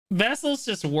Vessel's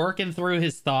just working through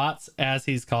his thoughts as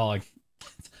he's calling.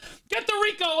 Get the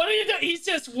Rico. What are you doing? He's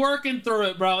just working through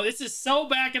it, bro. This is so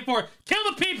back and forth. Kill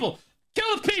the people.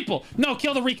 Kill the people. No,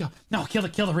 kill the Rico. No, kill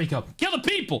the Rico. Kill the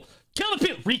people. Kill the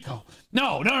people. Rico.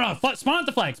 No. Spawn at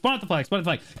the flag. Spawn at the flag. Spawn at the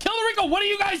flag. Kill the Rico. What are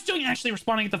you guys doing? Actually,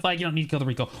 responding at the flag. You don't need to kill the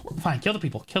Rico. Fine. Kill the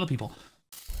people. Kill the people.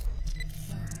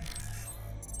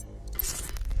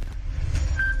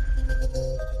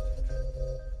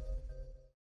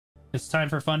 It's time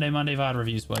for Fun Day Monday VoD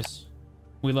reviews, boys.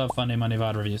 We love Fun Day Monday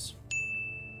VoD reviews.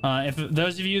 If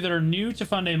those of you that are new to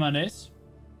Fun Day Mondays,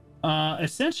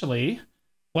 essentially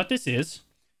what this is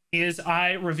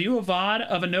I review a VoD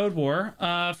of a node war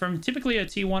from typically a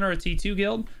T1 or a T2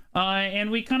 guild,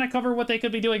 and we kind of cover what they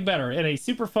could be doing better in a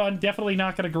super fun, definitely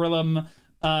not going to grill them.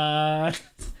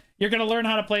 You're going to learn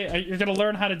how to play. You're going to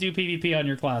learn how to do PvP on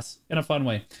your class in a fun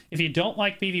way. If you don't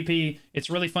like PvP,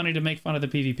 it's really funny to make fun of the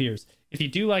PvPers. If you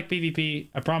do like PvP,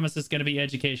 I promise it's going to be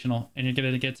educational, and you're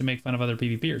going to get to make fun of other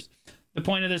PvPers. The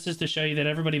point of this is to show you that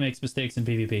everybody makes mistakes in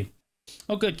PvP.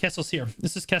 Oh, good. Kessel's here.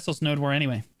 This is Kessel's node war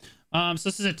anyway. So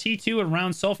this is a T2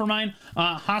 around Sulfur Mine.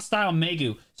 Hostile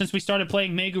Maegu. Since we started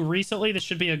playing Maegu recently, this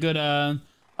should be a good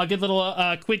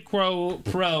little quid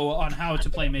pro on how to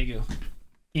play Maegu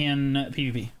in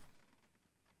PvP.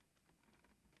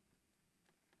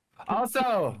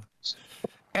 Also,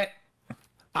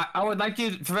 I would like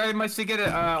you very much to get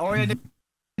oriented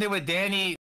with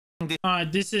Danny.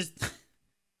 This is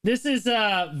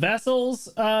Vessel's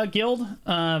guild.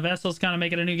 Vessel's kind of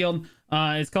making a new guild.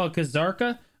 It's called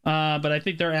Kazarka, but I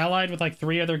think they're allied with like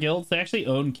 3 other guilds. They actually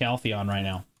own Caltheon right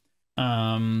now.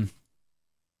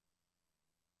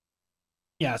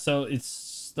 Yeah, so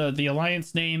it's the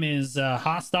alliance name is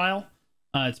Hostile.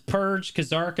 It's Purge,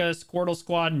 Kazarka, Squirtle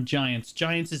Squad, and Giants.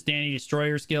 Giants is Danny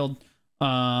Destroyer's guild.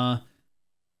 The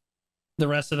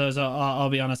rest of those, I'll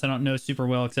be honest, I don't know super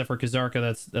well, except for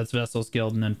Kazarka. That's Vessel's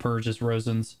guild, and then Purge is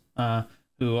Rosen's.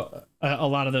 Who a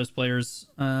lot of those players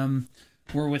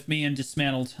were with me and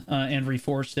dismantled and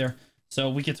reforged there, so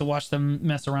we get to watch them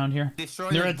mess around here.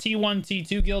 They're a T1,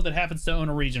 T2 guild that happens to own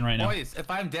a region right now. Boys,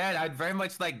 if I'm dead, I'd very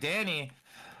much like Danny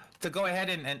to go ahead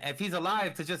and if he's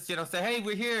alive, to just say, hey,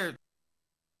 we're here.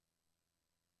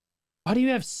 Why do you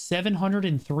have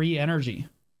 703 energy?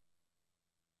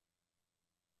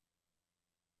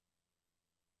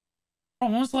 Oh,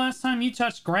 when was the last time you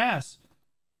touched grass?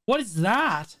 What is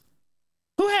that?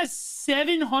 Who has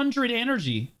 700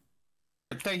 energy?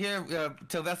 Stay here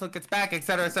till Vessel gets back,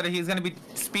 etc., etc. He's gonna be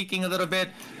speaking a little bit.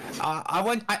 I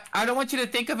don't want you to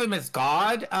think of him as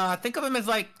God. Think of him as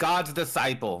like God's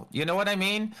disciple. You know what I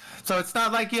mean? So it's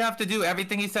not like you have to do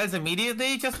everything he says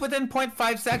immediately, just within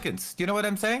 0.5 seconds. You know what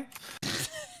I'm saying?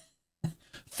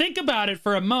 Think about it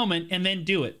for a moment and then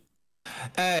do it.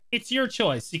 It's your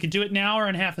choice. You can do it now or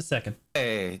in half a second.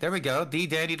 Hey, there we go. The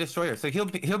Danny Destroyer. So he'll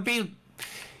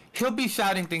be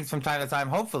shouting things from time to time.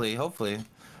 Hopefully.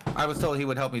 I was told he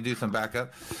would help me do some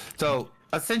backup. So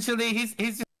essentially,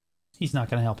 he's not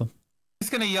gonna help him. He's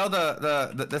gonna yell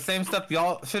the same stuff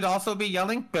y'all should also be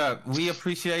yelling. But we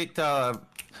appreciate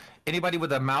anybody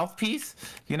with a mouthpiece.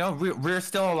 You know, we're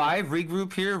still alive.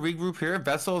 Regroup here.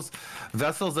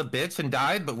 Vessel's a bitch and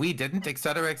died, but we didn't,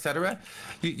 etc., etc.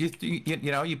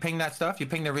 You know, you ping that stuff. You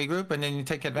ping the regroup, and then you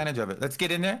take advantage of it. Let's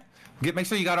get in there. Make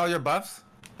sure you got all your buffs,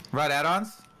 right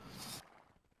add-ons.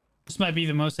 This might be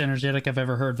the most energetic I've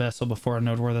ever heard Vessel before a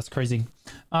node war. That's crazy.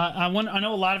 I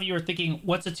know a lot of you are thinking,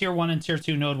 what's a tier 1 and tier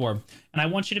 2 node war? And I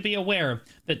want you to be aware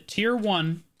that tier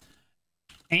 1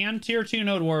 and tier 2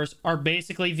 node wars are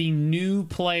basically the new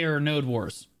player node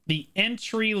wars. The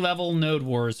entry level node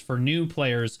wars for new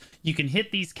players. You can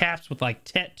hit these caps with like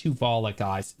Tet to Vala,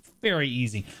 guys. It's very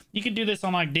easy. You can do this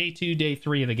on like day 2, day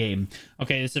 3 of the game.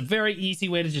 Okay, it's a very easy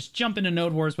way to just jump into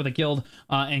node wars with a guild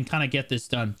and kind of get this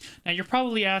done. Now you're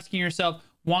probably asking yourself,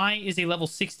 why is a level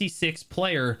 66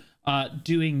 player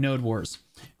doing node wars?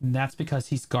 And that's because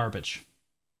he's garbage.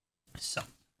 So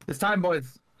it's time,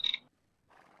 boys.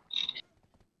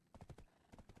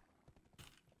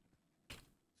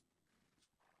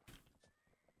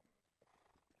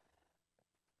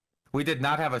 We did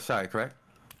not have a shy, correct?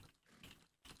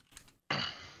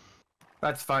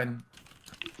 That's fine.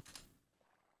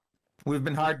 We've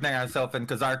been hardening ourselves in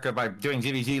Kazarka by doing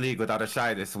GVG League without a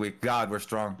shy this week. God, we're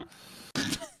strong.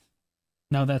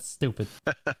 No, that's stupid.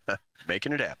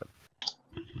 Making it happen.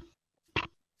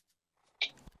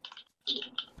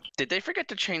 Did they forget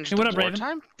to change the war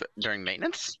time during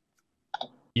maintenance?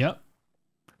 Yep.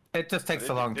 It just takes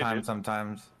a long time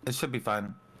sometimes. It should be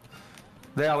fine.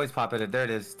 They always pop it in. There it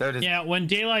is. Yeah, when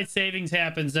daylight savings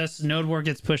happens, that's node war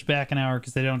gets pushed back an hour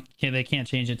because they can't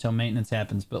change it till maintenance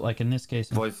happens. But like in this case,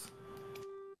 voice.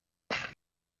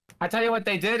 I tell you what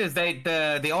they did is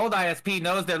the old ISP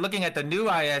knows they're looking at the new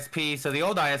ISP, so the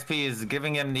old ISP is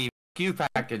giving him the Q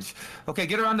package. Okay,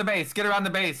 get around the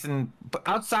base, and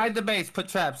outside the base, put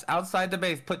traps. Outside the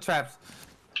base, put traps.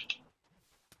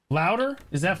 Louder?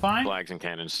 Is that fine? Flags and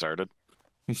cannons started.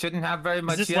 You shouldn't have very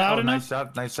much this yet. loud Oh, enough?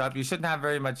 Nice shot. You shouldn't have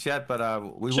very much yet, but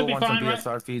we Should will be want fine, some right?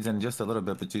 BSR feeds in just a little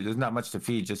bit, but there's not much to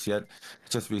feed just yet.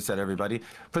 Just reset everybody.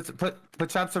 Put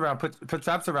traps around. Put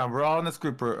traps around. We're all in this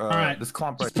group. All right. This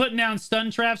clump right. Just putting down stun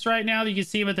traps right now. You can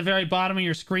see them at the very bottom of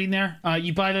your screen there.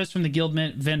 You buy those from the guild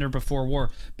vendor before war.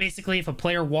 Basically, if a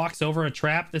player walks over a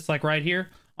trap that's like right here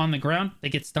on the ground, they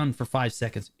get stunned for 5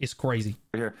 seconds. It's crazy.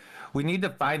 Here, we need to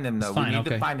find them though. Fine, we need okay.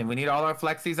 to find them. We need all our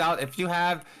flexies out. If you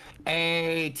have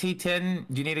a T10,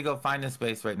 you need to go find this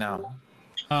base right now.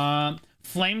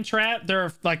 Flame trap. There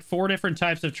are like 4 different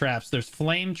types of traps. There's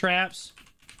flame traps.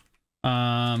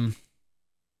 And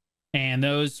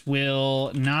those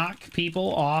will knock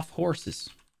people off horses.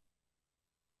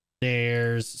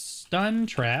 There's stun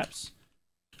traps.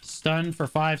 Stun for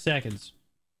 5 seconds.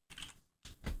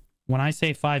 When I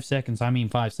say 5 seconds, I mean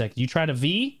 5 seconds. You try to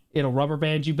V, it'll rubber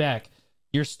band you back.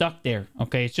 You're stuck there,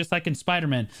 okay? It's just like in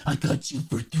Spider-Man. I got you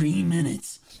for 3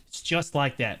 minutes. It's just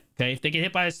like that, okay? If they get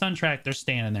hit by a stun trap, they're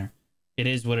standing there. It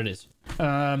is what it is.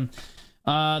 The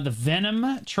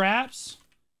venom traps.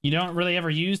 You don't really ever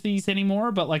use these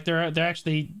anymore, but like they're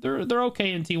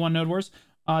okay in T1 Node Wars.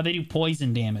 They do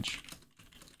poison damage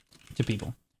to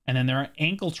people. And then there are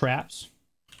ankle traps,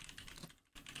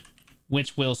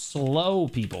 which will slow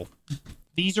people.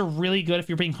 These are really good if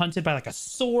you're being hunted by like a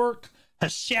Sork,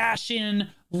 Hashashin,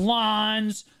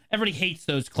 Lons. Everybody hates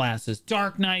those classes.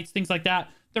 Dark Knights, things like that.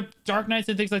 They're Dark Knights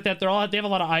and things like that. They have a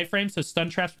lot of iframes, so stun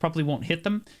traps probably won't hit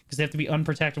them because they have to be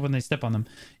unprotected when they step on them.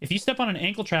 If you step on an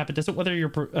ankle trap, it doesn't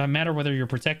matter whether you're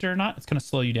protected or not. It's going to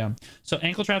slow you down. So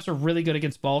ankle traps are really good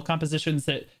against ball compositions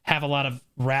that have a lot of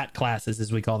rat classes,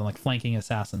 as we call them, like flanking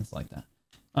assassins like that.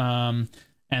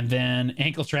 And then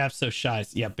ankle traps, so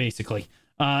shies. Yeah, basically.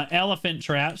 Elephant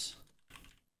traps.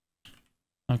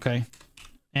 Okay.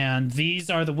 And these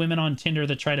are the women on Tinder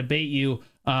that try to bait you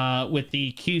with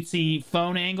the cutesy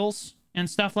phone angles and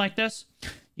stuff like this.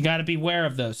 You got to beware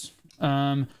of those.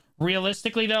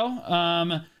 Realistically,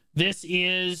 though,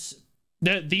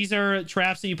 these are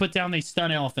traps that you put down. They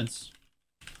stun elephants.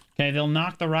 Okay, they'll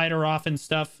knock the rider off and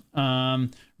stuff.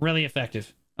 Really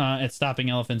effective at stopping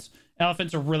elephants.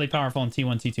 Elephants are really powerful in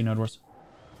T1, T2 Node Wars.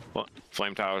 Well,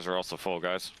 flame towers are also full,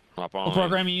 guys. Hop on. What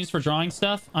program you use for drawing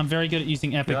stuff? I'm very good at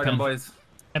using Epic Pen. Boys.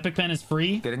 Epic Pen is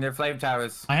free. Get in your flame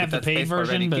towers. I have the paid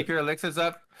version, but keep your elixirs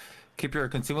up. Keep your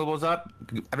consumables up.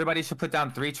 Everybody should put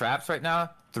down 3 traps right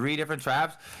now. 3 different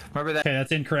traps. Remember that? Okay,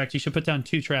 that's incorrect. You should put down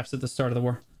 2 traps at the start of the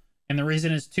war. And the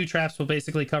reason is 2 traps will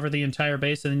basically cover the entire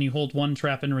base, and then you hold 1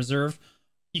 trap in reserve.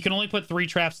 You can only put 3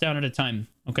 traps down at a time,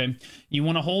 okay? You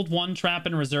want to hold 1 trap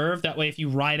in reserve. That way, if you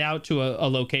ride out to a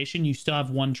location, you still have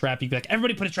 1 trap. You can be like,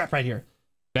 everybody put a trap right here,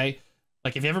 okay?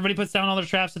 Like, if everybody puts down all their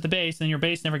traps at the base, and your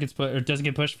base never gets put or doesn't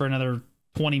get pushed for another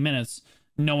 20 minutes,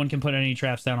 no one can put any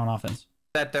traps down on offense.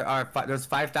 That there's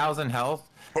 5,000 health,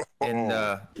 and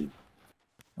I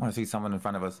want to see someone in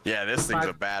front of us. Yeah, this thing's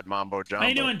a bad mambo jumbo. How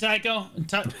you doing, Tycho?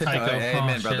 Tycho.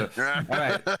 Amen, Oh, brother. shit. All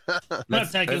right,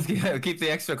 Let's keep the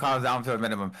extra calls down to a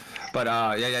minimum. But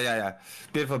yeah.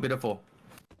 Beautiful.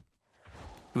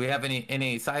 Do we have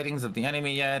any sightings of the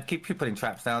enemy yet? Keep putting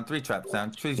traps down. 3 traps down.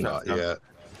 3 traps Not down. yet.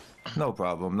 No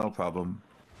problem.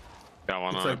 Got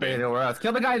one It's on like the they anywhere else.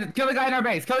 Kill the guy in our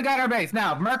base.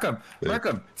 Now, murk him.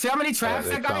 See how many traps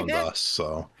They that guy found did? us,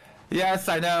 so. Yes,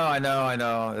 I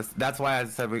know. That's why I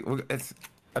said it's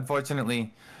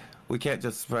unfortunately we can't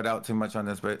just spread out too much on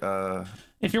this. But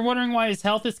If you're wondering why his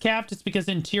health is capped, it's because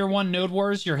in Tier 1 Node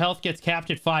Wars, your health gets capped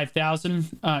at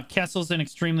 5,000. Kessel's an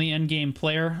extremely endgame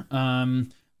player,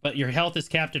 but your health is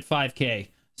capped at 5k.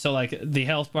 So, like, the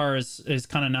health bar is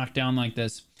kind of knocked down like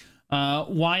this.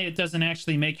 Why it doesn't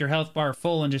actually make your health bar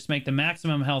full and just make the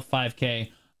maximum health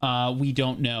 5k, we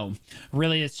don't know.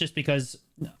 Really, it's just because,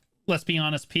 let's be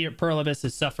honest, Pearl Abyss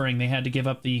is suffering. They had to give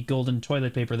up the golden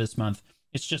toilet paper this month.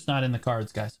 It's just not in the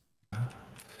cards, guys.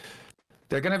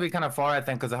 they're gonna be kind of far, I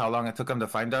think, because of how long it took them to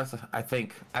find us. I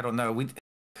think. I don't know.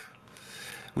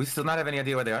 We still not have any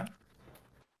idea where they are.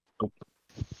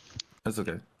 That's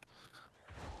okay.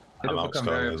 I'm It'll become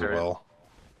very outscoring as apparent. well.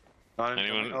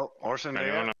 Anyone? Oh, Orson,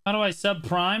 Anyone? How do I sub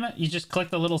Prime? You just click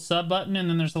the little sub button, and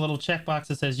then there's a little checkbox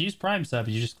that says use Prime sub.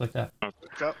 You just click that.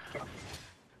 Go.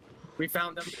 We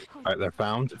found them. All right, they're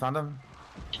found. Found them.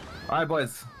 All right,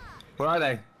 boys. Where are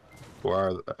they?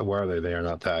 Where are they? They are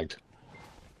not tagged.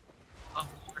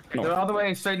 They're all the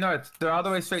way straight north. They're all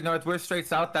the way straight north. We're straight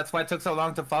south. That's why it took so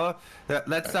long to follow.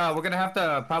 Let's we're gonna have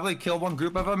to probably kill one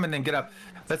group of them and then get up.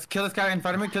 Let's kill this guy in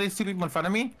front of me. Kill these two people in front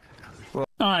of me. All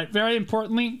right. Very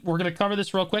importantly, we're gonna cover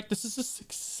this real quick. This is a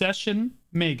succession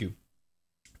Maegu.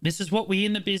 This is what we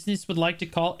in the business would like to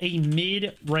call a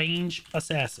mid-range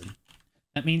assassin.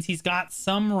 That means he's got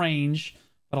some range,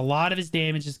 but a lot of his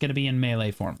damage is going to be in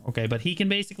melee form. Okay, but he can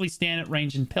basically stand at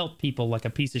range and pelt people like a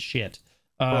piece of shit.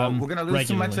 We're gonna lose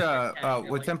regularly. too much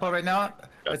with tempo right now.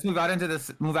 Let's move out into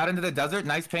this. Move out into the desert.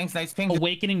 Nice pings. Nice pings.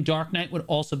 Awakening Dark Knight would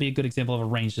also be a good example of a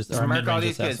ranged or Mark all mid-range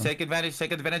these kids. assassin.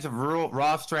 Take advantage of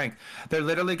raw strength. They're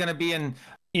literally gonna be in.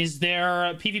 Is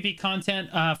there PvP content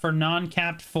for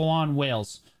non-capped full-on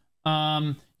whales?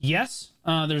 Yes.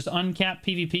 There's uncapped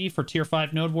PvP for tier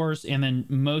 5 node wars, and then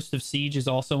most of Siege is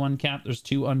also uncapped. There's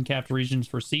 2 uncapped regions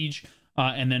for Siege.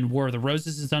 And then War of the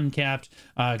Roses is uncapped.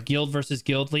 Guild versus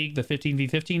Guild League, the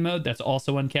 15v15 mode, that's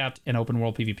also uncapped. And open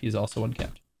world PvP is also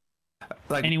uncapped.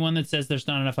 Like, anyone that says there's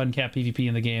not enough uncapped PvP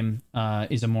in the game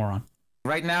is a moron.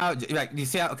 Right now, like, you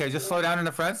see how, okay, just slow down in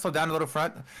the front. Slow down a little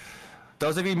front.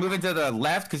 Those of you moving to the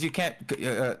left, because you can't,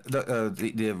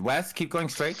 the west, keep going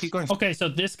straight, keep going straight. Okay, so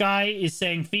this guy is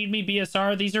saying, feed me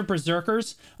BSR. These are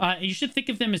berserkers. You should think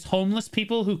of them as homeless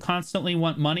people who constantly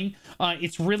want money.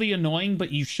 It's really annoying,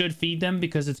 but you should feed them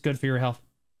because it's good for your health.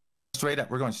 Straight up,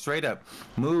 we're going straight up.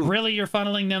 Move. Really, you're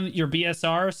funneling them your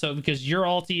BSR, so because your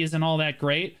ulti isn't all that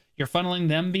great, you're funneling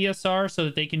them BSR so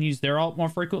that they can use their ult more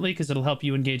frequently because it'll help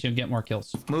you engage and get more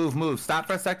kills. Move. Stop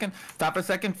for a second. Stop for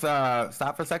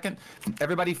a second.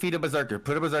 Everybody feed a berserker.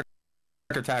 Put a berserker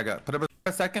tag up. Put a berserker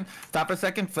for a second. Stop for a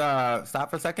second. Stop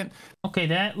for a second. Okay,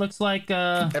 that looks like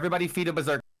everybody feed a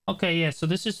berserker. Okay, yeah. So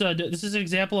this is an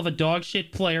example of a dog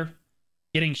shit player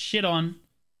getting shit on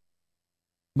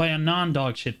by a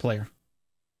non-dog shit player.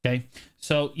 Okay,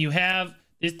 so you have.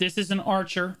 This is an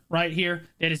archer right here.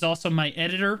 It is also my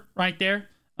editor right there.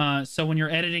 So when you're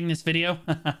editing this video,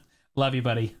 love you,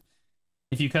 buddy.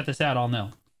 If you cut this out, I'll know.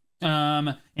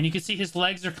 And you can see his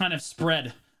legs are kind of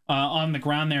spread on the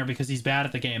ground there because he's bad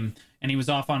at the game. And he was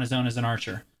off on his own as an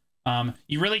archer.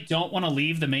 You really don't want to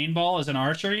leave the main ball as an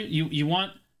archer. You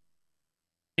want...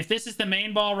 If this is the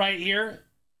main ball right here,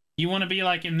 you want to be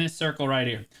like in this circle right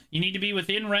here. You need to be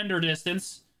within render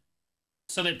distance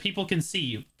so that people can see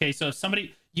you. Okay, so if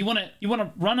somebody you want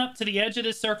to run up to the edge of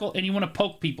this circle and you want to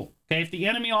poke people. Okay, if the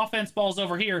enemy offense ball's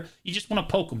over here, you just want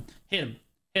to poke them, hit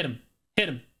them.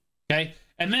 Okay,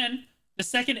 and then the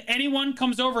second anyone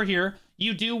comes over here,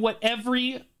 you do what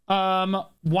every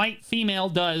white female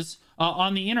does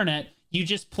on the internet. You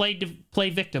just play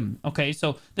victim. Okay,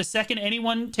 so the second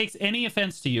anyone takes any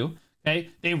offense to you, okay,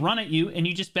 they run at you and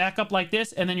you just back up like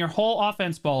this, and then your whole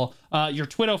offense ball, your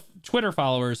Twitter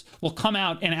followers will come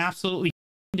out and absolutely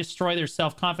destroy their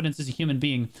self-confidence as a human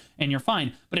being, and you're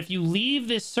fine. But if you leave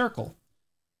this circle,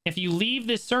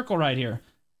 right here,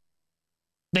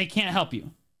 they can't help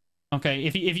you. Okay,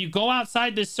 if you go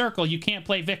outside this circle, you can't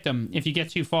play victim if you get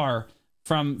too far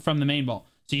from the main ball.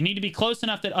 So you need to be close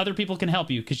enough that other people can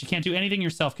help you, because you can't do anything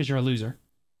yourself because you're a loser.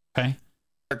 Okay.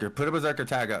 Put a berserker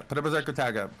tag up.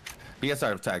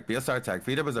 BSR tag.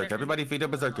 Feed a berserker. Everybody feed a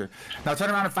berserker. Now turn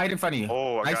around and fight in front of you.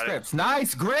 Oh, I nice got grips.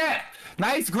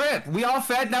 Nice grip. We all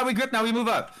fed. Now we grip. Now we move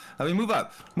up. Move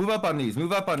up on these.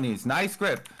 Nice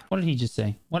grip. What did he just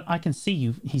say? What? I can see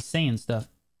you. He's saying stuff.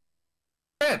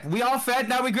 Grip. We all fed.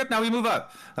 Now we grip. Now we move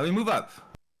up.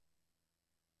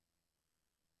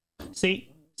 See?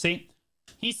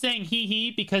 He's saying he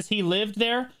because he lived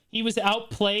there. He was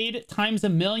outplayed times a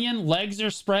million. Legs are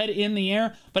spread in the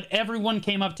air, but everyone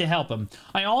came up to help him.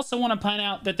 I also want to point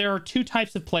out that there are 2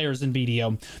 types of players in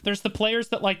BDO. There's the players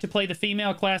that like to play the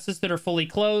female classes that are fully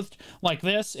clothed, like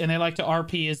this, and they like to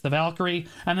RP as the Valkyrie.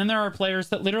 And then there are players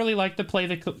that literally like to play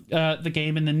the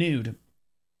game in the nude,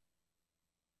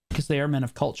 because they are men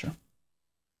of culture.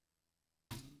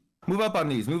 Move up on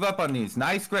these.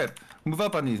 Nice grip. Move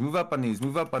up on these.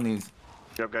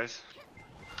 Yep, guys.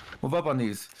 Move up on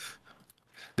these.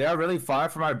 They are really far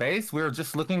from our base. We were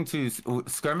just looking to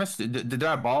skirmish. Did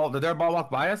their ball walk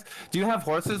by us? Do you have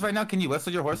horses right now? Can you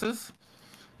whistle your horses?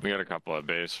 We got a couple at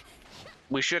base.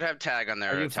 We should have tag on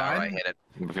there. Are you That's how I fine? hit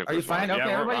it. Are you fine? Okay,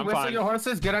 everybody whistle your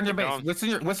horses. Get on your base.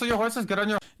 Whistle your horses. Get on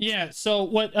your... Yeah, so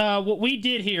what we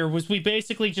did here was we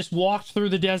basically just walked through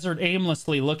the desert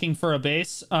aimlessly looking for a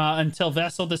base until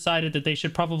Vessel decided that they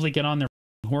should probably get on their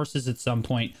horses at some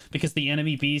point, because the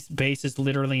enemy base is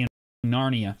literally in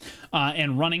Narnia,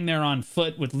 and running there on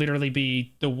foot would literally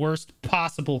be the worst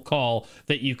possible call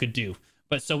that you could do.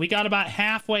 But so we got about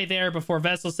halfway there before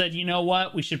Vessel said, you know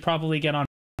what, we should probably get on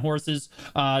horses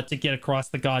to get across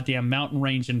the goddamn mountain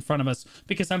range in front of us,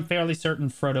 because I'm fairly certain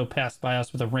Frodo passed by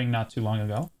us with a ring not too long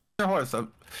ago. Your horse. Now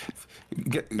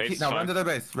run to their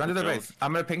base. Run to their base.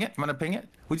 I'm gonna ping it. I'm gonna ping it.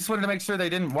 We just wanted to make sure they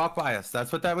didn't walk by us.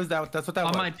 That's what that was. That's what that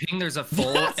was. On my ping, there's a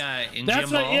full Ingiom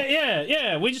That's what. ball.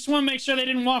 Yeah. We just want to make sure they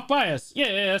didn't walk by us.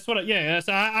 Yeah. That's what.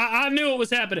 I knew it was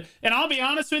happening. And I'll be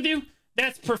honest with you.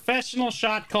 That's professional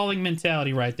shot calling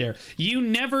mentality right there. You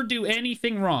never do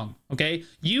anything wrong, okay?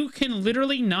 You can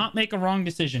literally not make a wrong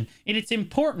decision. And it's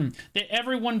important that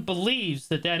everyone believes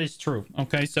that that is true,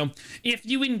 okay? So if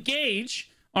you engage,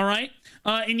 all right,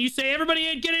 and you say, everybody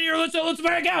get in here, let's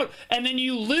back out, and then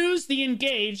you lose the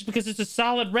engage because it's a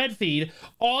solid red feed,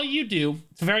 all you do,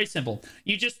 it's very simple.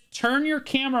 You just turn your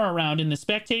camera around in the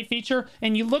spectate feature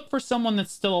and you look for someone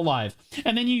that's still alive.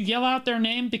 And then you yell out their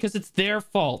name because it's their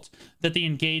fault that the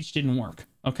engage didn't work,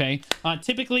 okay?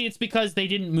 Typically, it's because they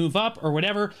didn't move up or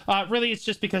whatever. Really, it's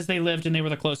just because they lived and they were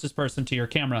the closest person to your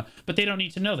camera. But they don't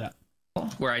need to know that.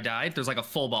 Where I died, there's like a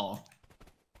full ball.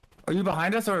 Are you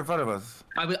behind us or in front of us?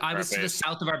 I was to the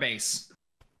south of our base.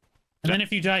 And then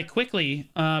if you die quickly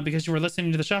because you were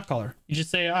listening to the shot caller, you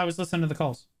just say, I was listening to the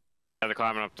calls. Yeah, they're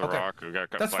climbing up the rock. We got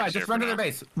That's fine. Just run to their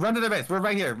base. Run to their base. We're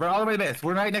right here. We're all the way to base.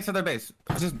 We're right next to their base.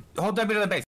 Just hold W to the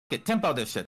base. Get tempo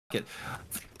this shit.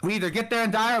 We either get there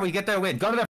and die or we get there and win.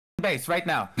 Go to their base right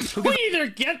now. We either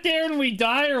get there and we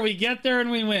die or we get there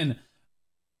and we win.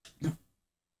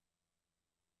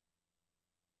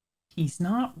 He's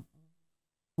not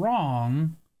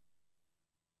wrong.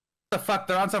 The fuck?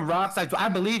 They're on some rocks. I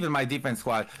believe in my defense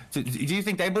squad. Do you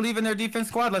think they believe in their defense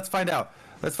squad? Let's find out.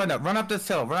 Let's find out. Run up this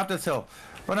hill. Run up this hill.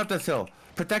 Run up this hill.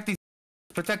 Protect these.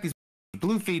 Protect these.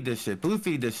 Blue feed this shit. Blue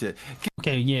feed this shit.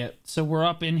 Okay, yeah. So we're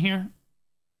up in here.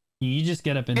 You just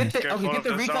get up in Get this. the, okay, get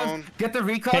the recon. Get the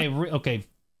recon. Okay, okay.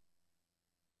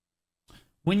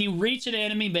 When you reach an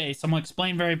enemy base, I'm gonna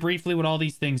explain very briefly what all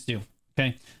these things do.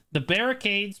 Okay. The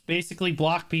barricades basically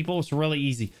block people. It's really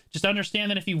easy. Just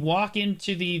understand that if you walk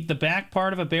into the back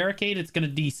part of a barricade, it's going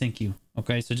to desync you.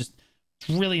 Okay, so just it's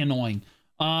really annoying.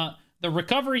 The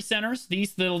recovery centers,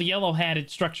 these little yellow hatted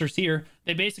structures here,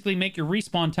 they basically make your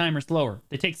respawn timers lower.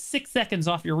 They take 6 seconds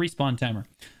off your respawn timer.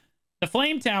 The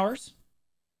flame towers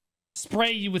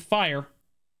spray you with fire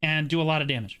and do a lot of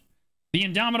damage. The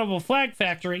Indomitable Flag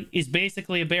Factory is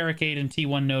basically a barricade in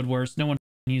T1 node wars. No one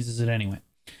uses it anyway.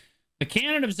 The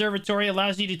Cannon Observatory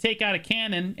allows you to take out a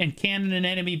cannon and cannon an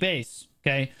enemy base,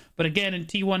 okay? But again, in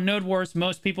T1 Node Wars,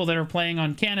 most people that are playing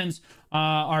on cannons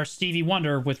are Stevie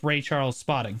Wonder with Ray Charles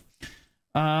spotting.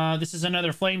 This is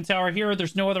another flame tower here.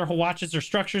 There's no other Hawatches or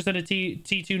structures in a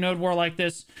T2 Node War like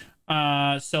this.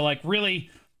 So, like,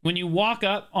 really, when you walk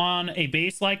up on a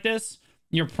base like this,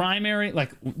 your primary,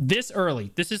 like, this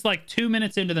early, this is like 2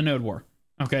 minutes into the Node War,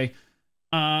 okay?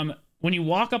 When you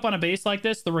walk up on a base like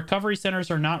this, the recovery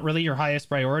centers are not really your highest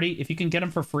priority. If you can get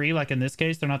them for free, like in this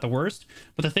case, they're not the worst.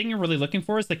 But the thing you're really looking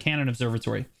for is the Cannon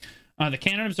Observatory. The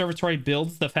Cannon Observatory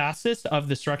builds the fastest of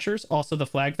the structures. Also, the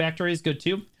Flag Factory is good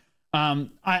too.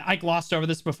 I glossed over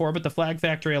this before, but the Flag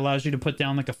Factory allows you to put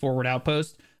down like a forward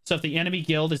outpost. So if the enemy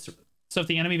guild is, so if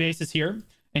the enemy base is here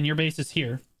and your base is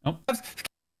here,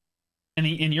 and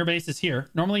your base is here,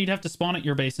 normally you'd have to spawn at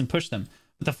your base and push them.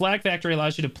 But the Flag Factory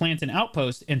allows you to plant an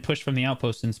outpost and push from the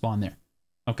outpost and spawn there.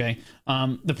 Okay.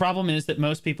 The problem is that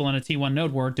most people in a T1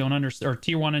 node war don't understand, or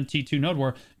Tier 1 and T2 node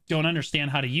war don't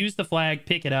understand how to use the flag,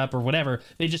 pick it up, or whatever.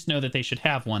 They just know that they should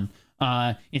have one.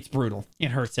 It's brutal. It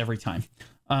hurts every time.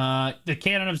 The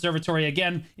Cannon Observatory,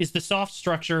 again, is the soft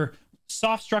structure.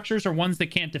 Soft structures are ones that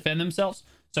can't defend themselves.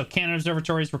 So Cannon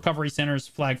Observatories, recovery centers,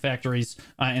 flag factories,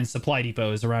 and supply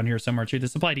depots around here somewhere too. The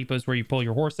supply depot is where you pull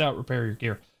your horse out, repair your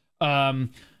gear.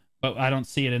 But I don't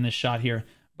see it in this shot here.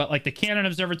 But like the Cannon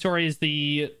Observatory is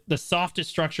the softest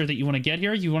structure that you want to get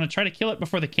here. You want to try to kill it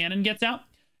before the cannon gets out.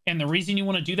 And the reason you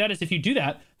want to do that is if you do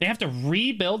that, they have to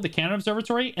rebuild the Cannon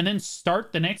Observatory and then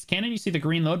start the next cannon. You see the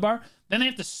green load bar? Then they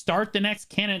have to start the next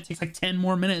cannon. It takes like 10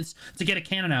 more minutes to get a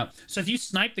cannon out. So if you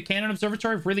snipe the Cannon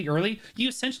Observatory really early, you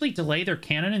essentially delay their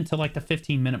cannon until like the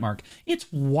 15-minute mark.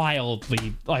 It's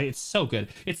wildly, like, it's so good.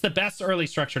 It's the best early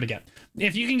structure to get.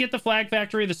 If you can get the Flag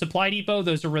Factory, the Supply Depot,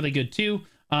 those are really good too.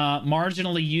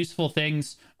 Marginally useful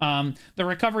things. The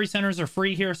recovery centers are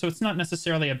free here, so it's not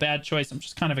necessarily a bad choice. I'm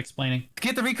just kind of explaining.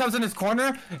 Get the recubs in this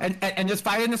corner and just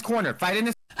fight in this corner. Fight in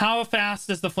this. How fast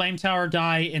does the flame tower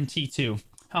die in T2?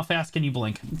 How fast can you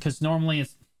blink? Because normally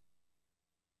it's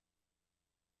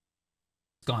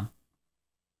gone.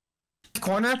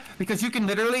 Corner, because you can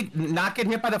literally not get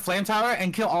hit by the flame tower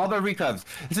and kill all the recubs.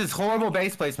 This is horrible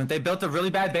base placement. They built a really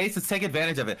bad base. Let's take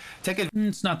advantage of it.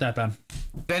 It's not that bad.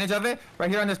 Advantage of it right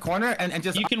here on this corner and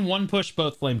just. You can one push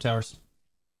both flame towers.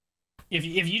 If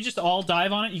you just all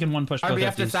dive on it, you can one push both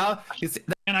RBF to FDs. south.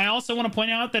 And I also want to point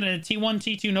out that in a T1,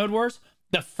 T2 Node Wars,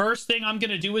 the first thing I'm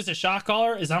going to do as a shot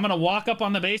caller is I'm going to walk up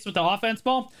on the base with the offense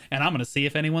ball, and I'm going to see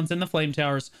if anyone's in the flame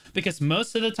towers. Because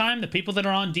most of the time, the people that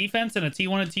are on defense in a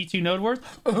T1 and T2 Node Wars,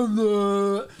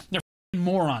 they're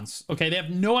morons. Okay, they have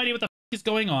no idea what the is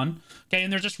going on. Okay,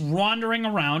 and they're just wandering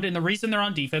around, and the reason they're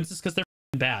on defense is because they're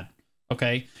bad.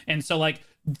 Okay, and so like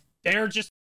they're just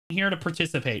here to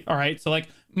participate. All right, so like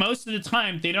most of the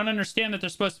time they don't understand that they're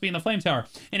supposed to be in the flame tower,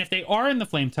 and if they are in the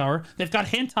flame tower, they've got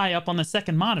hentai up on the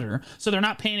second monitor, so they're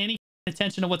not paying any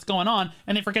attention to what's going on,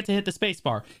 and they forget to hit the space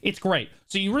bar. It's great.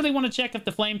 So you really want to check if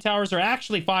the flame towers are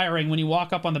actually firing when you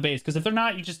walk up on the base, because if they're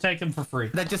not, you just take them for free.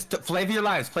 That just play for your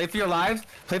lives. Play for your lives.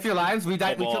 Play for your lives. We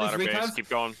died. We kill these recubs. Keep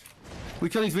going. We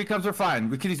kill these recubs. We're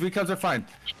fine. We kill these recubs. We're fine.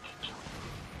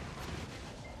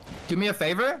 Do me a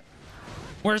favor.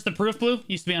 Where's the proof, Blue?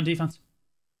 Used to be on defense.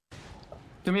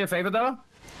 Do me a favor though.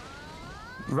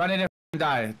 Run in and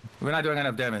die. We're not doing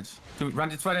enough damage. Just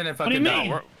run in and fucking die.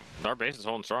 mean? Our base is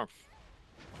holding strong.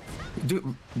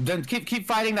 Then keep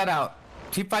fighting that out.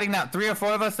 Keep fighting that. 3 or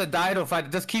 4 of us that died will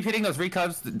fight. Just keep hitting those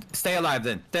recubs. Stay alive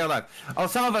then. Stay alive. Oh,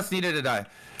 some of us needed to die.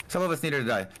 Some of us needed to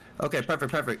die. Okay,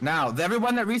 perfect, perfect. Now,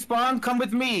 everyone that respawned, come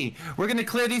with me. We're gonna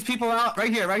clear these people out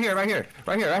right here, right here, right here,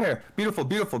 right here, right here. Beautiful,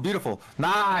 beautiful, beautiful.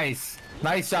 Nice,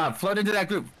 nice job. Float into that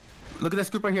group. Look at this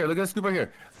group right here. Look at this group right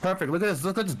here. Perfect. Look at this.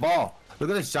 Look at this ball.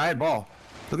 Look at this giant ball.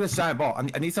 Look at this giant ball.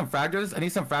 I need some fraggers. I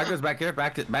need some fraggers back here.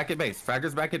 Back at base.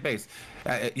 Fraggers back at base.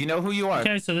 You know who you are.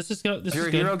 Okay, so this is good. If you're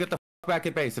a hero, get the back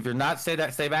at base. If you're not, stay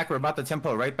back. We're about to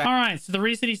tempo right back. All right, so the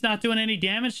reason he's not doing any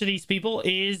damage to these people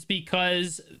is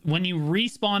because when you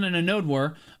respawn in a node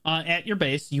war at your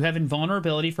base, you have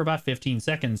invulnerability for about 15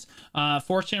 seconds.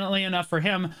 Fortunately enough for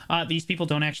him, these people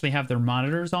don't actually have their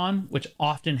monitors on, which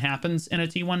often happens in a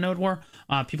T1 node war.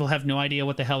 People have no idea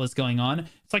what the hell is going on.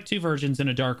 It's like 2 virgins in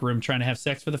a dark room trying to have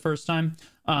sex for the first time.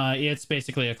 It's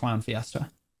basically a clown fiesta.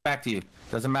 Back to you.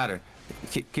 Doesn't matter.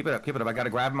 Keep it up. Keep it up. I got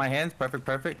to grab my hands. Perfect,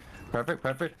 perfect. Perfect,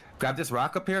 perfect. Grab this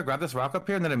rock up here. Grab this rock up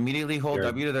here, and then immediately hold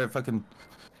W to their fucking.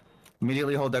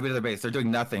 Immediately hold W to their base. They're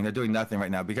doing nothing. They're doing nothing right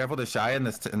now. Be careful to shy in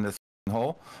this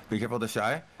hole. Be careful to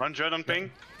shy. 100 on ping.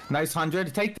 Nice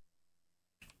 100. Take.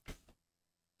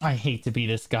 I hate to be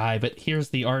this guy, but here's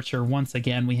the archer once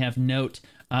again. We have note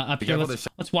up here.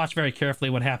 Let's watch very carefully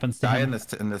what happens to him.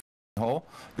 In this hole.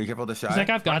 Be careful to shy. He's like,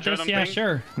 I've got this. Yeah,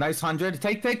 sure. Nice 100.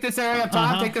 Take this area up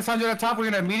top. Take this 100 up top. We're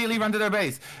gonna immediately run to their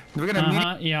base. We're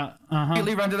gonna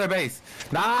immediately run to their base.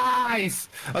 Nice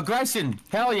aggression.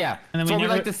 Hell yeah. And then that's what we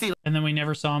like to see. And then we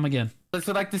never saw him again. That's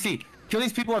what we like to see. Kill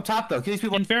these people up top though. Kill these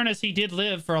people. In fairness, he did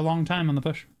live for a long time on the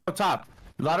push. Up top.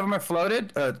 A lot of them are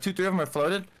floated. 2, 3 of them are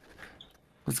floated.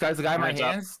 This guy's the guy in my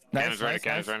hands. Nice,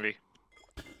 Cannon's ready.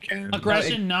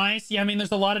 Aggression, nice. Yeah, I mean,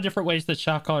 there's a lot of different ways that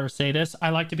shot callers say this. I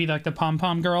like to be like the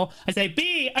pom-pom girl. I say,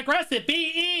 be aggressive,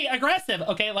 be aggressive.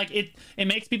 Okay, like it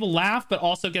makes people laugh, but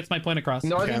also gets my point across.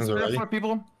 Ignore these 3 or 4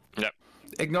 people. Yep.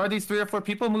 Ignore these 3 or 4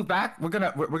 people. Move back. We're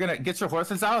gonna get your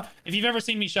horses out. If you've ever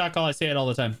seen me shot call, I say it all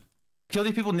the time. Kill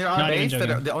these people near our base that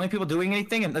are the only people doing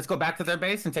anything, and let's go back to their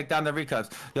base and take down their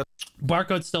recubs.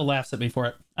 Barcode still laughs at me for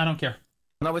it. I don't care.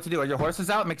 Know what to do. Are your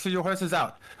horses out? Make sure your horse is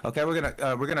out. Okay, we're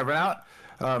gonna run out.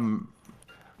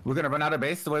 We're gonna run out of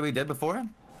base the way we did before.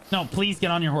 No, please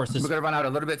get on your horses. We're gonna run out a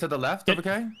little bit to the left.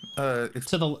 Okay.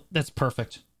 That's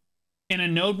perfect. In a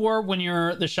node war, when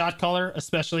you're the shot caller,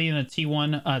 especially in a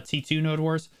T1, T2 node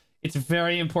wars, it's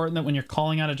very important that when you're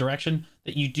calling out a direction,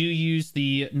 that you do use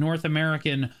the North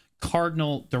American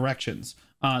cardinal directions.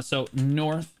 So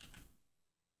north,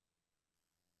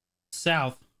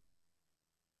 south,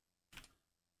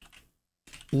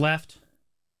 left,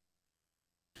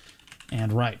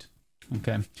 and right.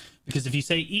 Okay, because if you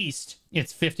say east,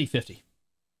 it's 50-50.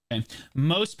 Okay,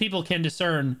 most people can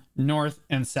discern north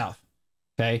and south.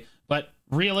 Okay, but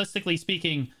realistically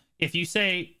speaking, if you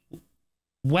say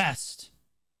west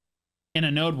in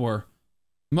a node war,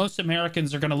 most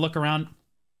Americans are going to look around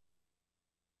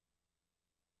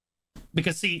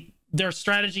because, see, their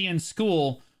strategy in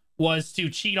school was to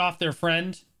cheat off their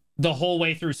friend the whole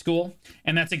way through school,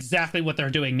 and that's exactly what they're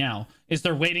doing now. Is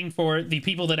they're waiting for the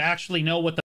people that actually know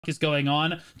what the is going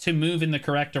on to move in the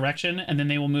correct direction, and then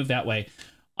they will move that way.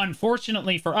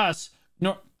 Unfortunately for us,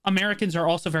 Americans are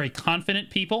also very confident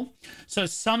people. So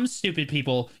some stupid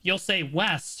people, you'll say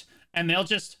west, and they'll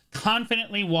just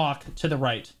confidently walk to the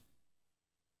right.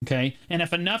 Okay? And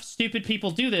if enough stupid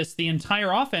people do this, the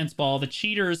entire offense ball, the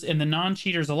cheaters and the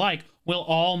non-cheaters alike, will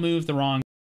all move the wrong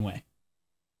way.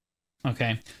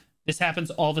 Okay? This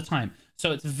happens all the time.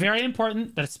 So it's very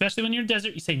important that, especially when you're in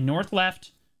desert, you say north,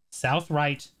 left, south,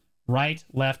 right, right,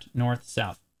 left, north,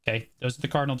 south. Okay, those are the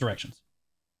cardinal directions.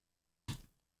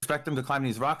 Expect them to climb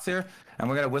these rocks here, and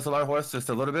we're gonna whistle our horse just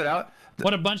a little bit out.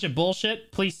 What a bunch of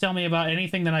bullshit. Please tell me about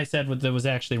anything that I said that was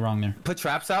actually wrong there. Put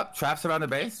traps out, traps around the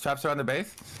base, traps around the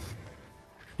base.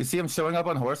 You see him showing up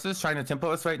on horses, trying to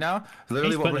tempo us right now.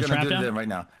 Literally He's what we're putting a gonna do trap to down? them right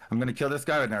now. I'm gonna kill this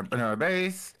guy in our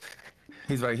base.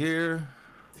 He's right here.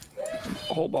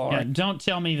 Whole bar. Yeah, don't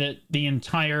tell me that the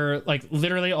entire, like,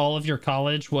 literally all of your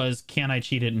college was, can I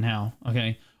cheat it and how?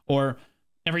 Okay. Or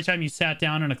every time you sat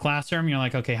down in a classroom, you're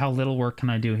like, okay, how little work can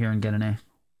I do here and get an A?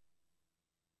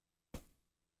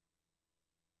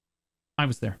 I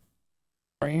was there.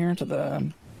 Right here to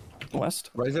the west.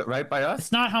 What is it? Right by us?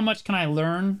 It's not how much can I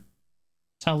learn,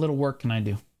 it's how little work can I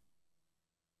do. I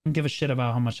don't give a shit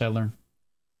about how much I learn.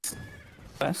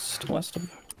 West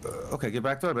of. Okay, get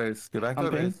back to our base. Get back to our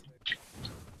Okay. base.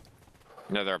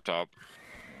 Yeah, they're up top.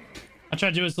 I try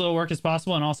to do as little work as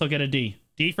possible and also get a D.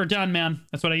 D for done, man.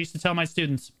 That's what I used to tell my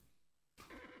students.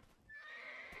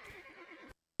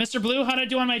 Mr. Blue, how'd I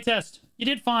do on my test? You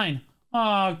did fine.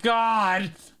 Oh,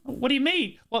 God. What do you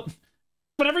mean? Well,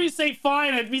 whenever you say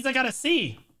fine, it means I got a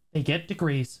C. They get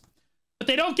degrees. But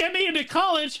they don't get me into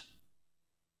college.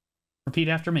 Repeat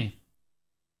after me.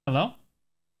 Hello?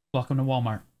 Welcome to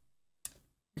Walmart.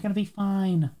 You're gonna be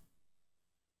fine.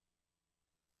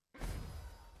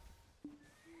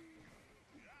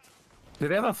 Do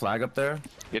they have a flag up there?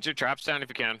 Get your traps down if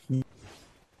you can.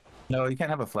 No, you can't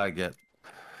have a flag yet.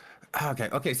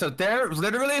 Okay, so they're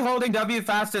literally holding W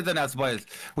faster than us, boys.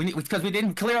 Because we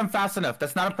didn't clear them fast enough.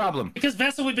 That's not a problem. Because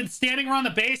Vessel, we've been standing around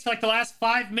the base for like the last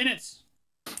 5 minutes.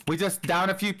 We just down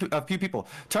a few people.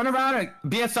 Turn around and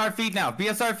BSR feed now.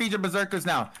 BSR feed your berserkers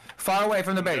now. Far away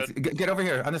from the base. Get over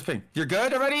here on this ping. You're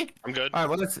good already? I'm good. All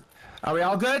right, well, are we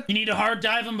all good? You need to hard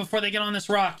dive them before they get on this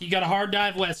rock. You got to hard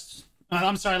dive west.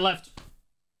 I'm sorry, left.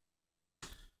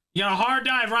 You got to hard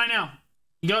dive right now.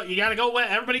 You got to go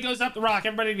west. Everybody goes up the rock.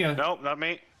 Everybody go. Nope, not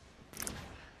me.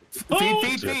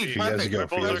 Feed. You guys go.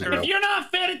 If you're not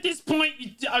fed at this point,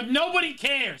 nobody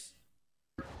cares.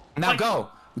 Now Like- go.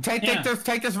 Take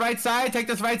this right side. Take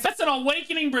this right side. That's an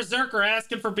awakening berserker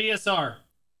asking for BSR.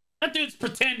 That dude's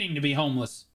pretending to be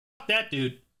homeless. Fuck that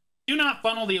dude. Do not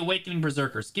funnel the awakening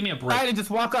berserkers. Give me a break. And just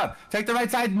walk up. Take the right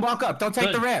side and walk up. Don't take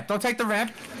Good. the ramp. Don't take the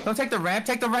ramp. Don't take the ramp.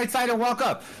 Take the right side and walk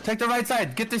up. Take the right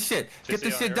side. Get this shit. Get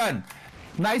this shit done.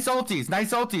 Nice ulties.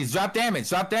 Nice ulties. Drop damage.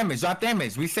 Drop damage. Drop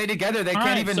damage. We stay together. They All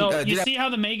can't right, even. so Do you that. see how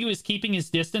the Maegu is keeping his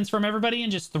distance from everybody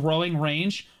and just throwing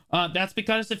range? That's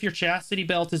because if your chastity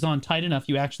belt is on tight enough,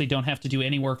 you actually don't have to do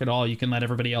any work at all. You can let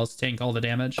everybody else tank all the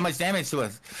damage. How much damage to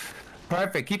us?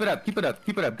 Perfect. Keep it up. Keep it up.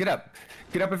 Keep it up. Get up.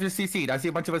 Get up if you're CC'd. I see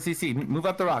a bunch of us CC'd. Move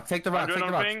up the rock. Take the rock. Take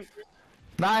the rock.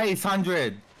 Nice.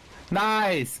 100.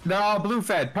 Nice. They're all blue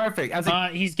fed. Perfect.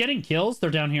 He's getting kills. They're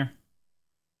down here.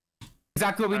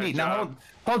 Exactly what we need. Now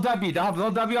hold W.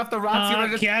 Hold W off the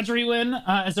rocks. Kadri win.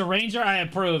 As a ranger, I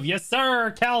approve. Yes,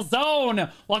 sir.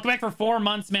 Calzone. Welcome back for 4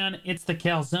 months, man. It's the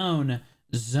Calzone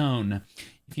zone.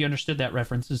 If you understood that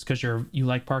reference, it's because you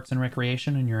like parks and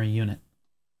recreation and you're a unit.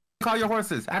 Call your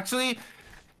horses. Actually,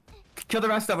 kill the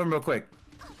rest of them real quick.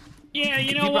 Yeah,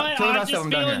 you know what? Kill the I'm rest of just them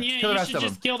down feeling, here. yeah, Kill the you rest should of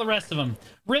just kill the rest of them.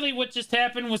 Really, what just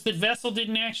happened was that Vessel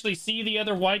didn't actually see the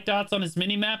other white dots on his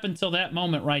minimap until that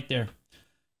moment right there.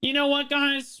 You know what,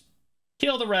 guys?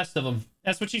 Kill the rest of them.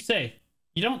 That's what you say.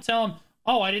 You don't tell them,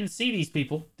 oh, I didn't see these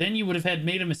people. Then you would have had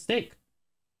made a mistake.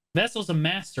 Vessel's a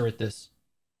master at this.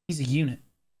 He's a unit.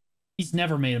 He's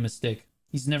never made a mistake.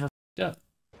 He's never f***ed up.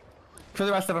 Kill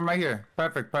the rest of them right here.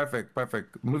 Perfect, perfect,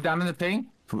 perfect. Move down in the ping.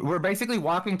 We're basically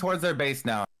walking towards their base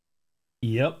now.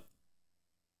 Yep.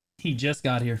 He just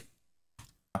got here.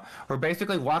 We're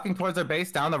basically walking towards their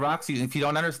base down the rocks. If you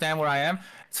don't understand where I am,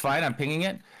 it's fine. I'm pinging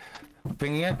it. I'm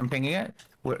pinging it.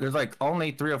 There's like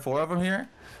only 3 or 4 of them here.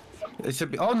 It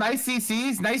should be. Oh, nice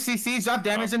CCs. Nice CCs. Drop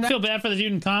damage in I that. feel bad for the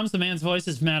dude in comms. The man's voice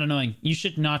is mad annoying. You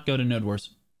should not go to Node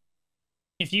Wars.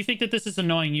 If you think that this is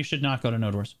annoying, you should not go to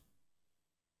Node Wars.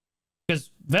 Because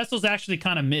Vessel's actually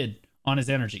kind of mid on his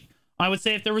energy. I would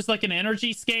say if there was like an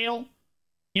energy scale,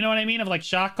 you know what I mean, of like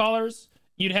shot callers,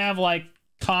 you'd have like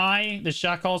Kai, the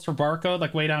shot calls for Barcode,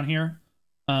 like way down here.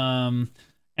 And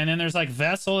then there's like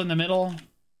Vessel in the middle.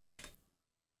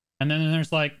 And then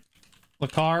there's like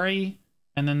Lakari.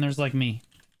 And then there's like me.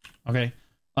 Okay.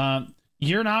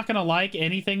 You're not going to like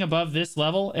anything above this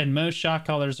level. And most shot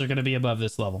callers are going to be above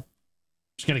this level.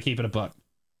 Just going to keep it a buck.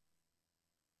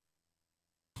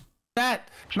 That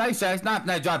nice guys, not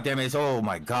drop damage. Oh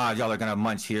my god, y'all are gonna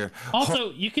munch here.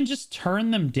 Also, you can just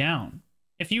turn them down.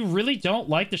 If you really don't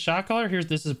like the shot caller,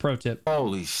 this is a pro tip.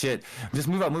 Holy shit! Just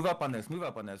move up on this. Move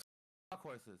up on this.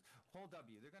 Horses, hold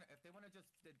W. They're gonna if they want to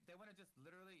just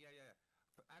literally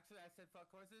Actually, I said fuck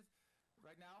horses.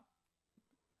 Right now,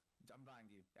 I'm buying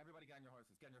you. Everybody get on your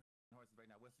horses. Get on your horses right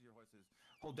now. Whistle your horses.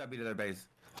 Hold W to their base.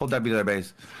 Hold W to their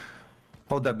base.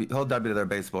 Hold W to their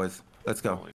base, boys. Let's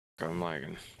go. Holy, I'm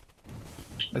lagging.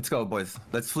 Let's go, boys.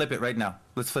 Let's flip it right now.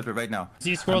 Let's flip it right now.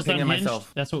 Z scrolls I'm pinging unhinged.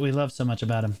 myself. That's what we love so much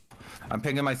about him. I'm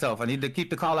pinging myself. I need to keep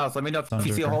the call outs. Let me know if Don't you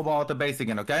do see it, a bro. whole ball at the base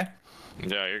again, okay?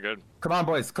 Yeah, you're good. Come on,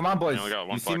 boys. Come on, boys. only got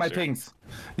one You see my flex here. pings.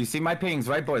 You see my pings,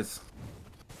 right, boys?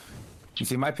 You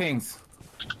see my pings.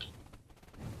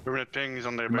 Permanent pings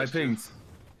on their My base. pings.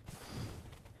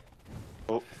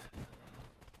 Oh,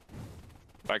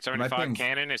 Back 75 pings.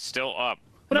 cannon is still up.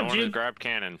 What No up, one has Jude? grabbed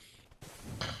cannon.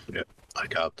 Yeah, I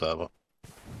got that one.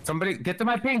 Somebody get to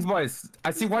my pings, boys. I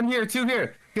see one here, two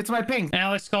here. Get to my pings.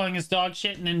 Alex calling us dog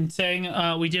shit and then saying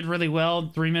we did really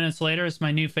well 3 minutes later is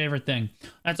my new favorite thing.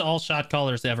 That's all shot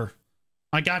callers ever.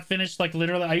 I got finished like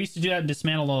literally. I used to do that in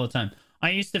Dismantle all the time. I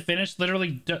used to finish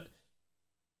literally.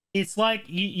 It's like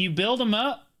you build them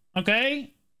up,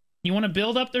 okay? You want to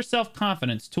build up their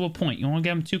self-confidence to a point. You don't want to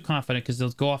get them too confident because they'll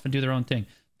go off and do their own thing.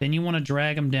 Then you want to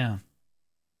drag them down,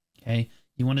 okay?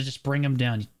 You want to just bring them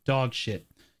down. Dog shit.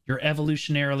 You're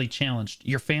evolutionarily challenged.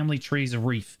 Your family tree's a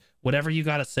reef. Whatever you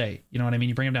got to say. You know what I mean?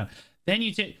 You bring them down. Then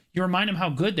you remind them how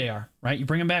good they are, right? You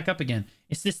bring them back up again.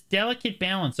 It's this delicate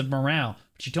balance of morale.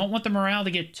 But you don't want the morale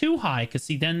to get too high because,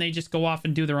 see, then they just go off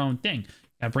and do their own thing. You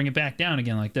got to bring it back down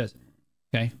again like this.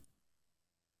 Okay?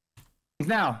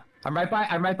 Now, I'm right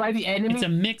by the enemy It's a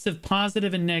mix of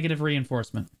positive and negative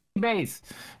reinforcement. base.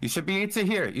 You should be to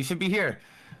here. You should be here.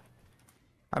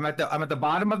 I'm at the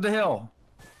bottom of the hill.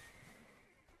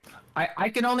 I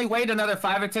can only wait another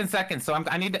 5 or 10 seconds, so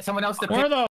I need someone else to Where ping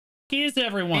the f is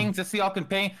everyone? just so y'all can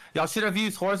ping. Y'all should have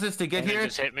used horses to get Cannon here.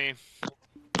 just hit me.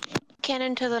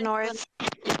 Cannon to the north.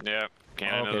 Yeah,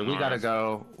 cannon. Okay, we gotta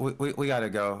go. We gotta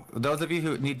go. Those of you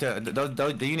who need to,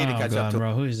 you need to Oh catch god, up to.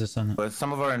 bro, who is this on? But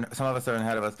some of us are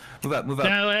ahead of us. Move up, move up.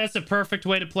 That's a perfect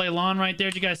way to play lawn right there.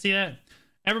 Did you guys see that?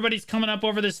 Everybody's coming up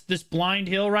over this blind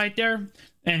hill right there.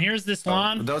 And here's this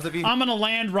lawn. those of you I'm gonna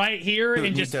land right here who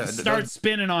and need just to- start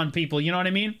spinning on people. You know what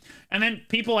I mean? And then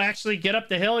people actually get up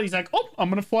the hill. He's like, "Oh, I'm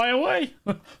gonna fly away."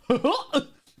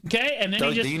 Okay, and then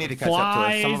Those- he just you need to catch up to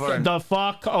us. Some flies of our- the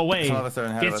fuck away. some of us are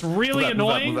ahead of It's us. really Move up, move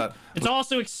up, annoying. move up. It's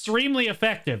also extremely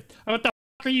effective. What the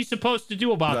fuck are you supposed to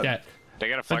do about Move up. that? They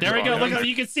got a But flex. there we go. ball. Look,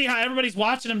 you can see how everybody's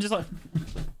watching him. Just like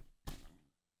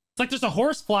it's like there's a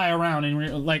horse fly around, and we're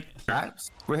like, Traps?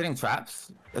 We're hitting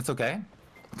traps. It's okay.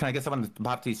 Can I get someone to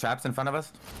pop these traps in front of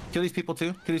us? Kill these people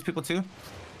too. Kill these people too.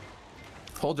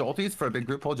 Hold your ultis for a big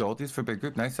group. Hold your ultis for a big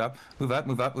group. Nice up. Move up.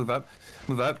 Move up. Move up.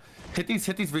 Move up. Hit these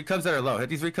recubs that are low. Hit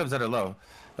these recubs that are low.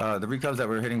 The recubs that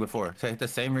we were hitting before. So hit the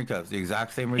same recubs. The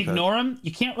exact same recubs. ignore him.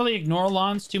 You can't really ignore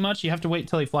lawns too much. You have to wait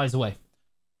until he flies away.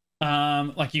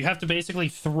 Like you have to basically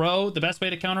throw. The best way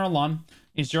to counter a lawn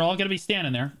is you're all gonna be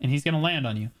standing there, and he's gonna land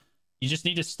on you. You just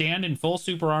need to stand in full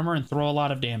super armor and throw a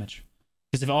lot of damage.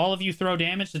 Because if all of you throw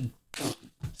damage, then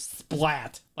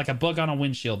splat like a bug on a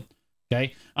windshield.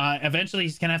 Okay. Eventually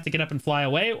he's gonna have to get up and fly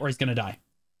away, or he's gonna die.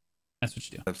 That's what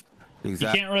you do. You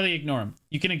Exactly. can't really ignore him.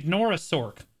 You can ignore a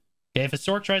Sork. Okay, if a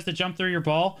Sork tries to jump through your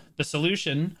ball, the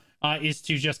solution is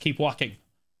to just keep walking.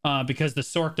 Because the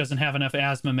Sork doesn't have enough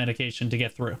asthma medication to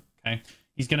get through. Okay.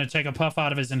 He's gonna take a puff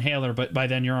out of his inhaler, but by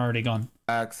then you're already gone.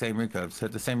 Same recubs.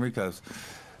 Hit the same recubs.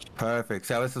 Perfect.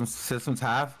 See how some systems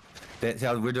have? See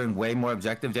how we're doing way more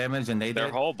objective damage than they Their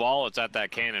did? whole ball is at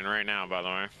that cannon right now, by the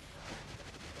way.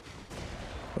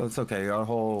 Well, it's okay. Our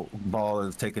whole ball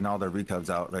is taking all their recubs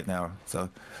out right now. So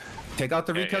take out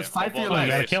the Yeah, recubs. yeah, Fight for your full ball Oh,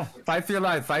 you lives. gotta kill. Fight for your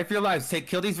lives. Fight for your lives.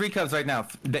 Kill these recubs right now.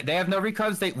 They have no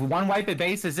recubs. One wipe at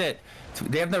base is it.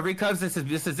 They have no recubs. This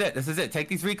is it. This is it. Take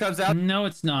these recubs out. No,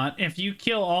 it's not. If you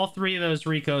kill all three of those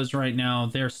Ricos right now,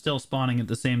 they're still spawning at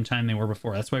the same time they were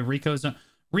before. That's why Ricos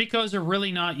are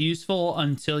really not useful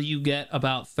until you get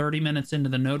about 30 minutes into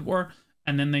the node war,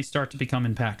 and then they start to become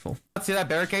impactful. See that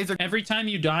barricades are Every time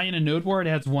you die in a node war, it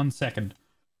adds 1 second.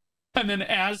 And then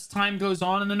as time goes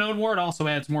on in the node war, it also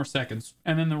adds more seconds.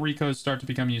 And then the Ricos start to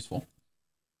become useful.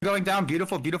 going down.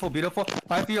 Beautiful, beautiful, beautiful.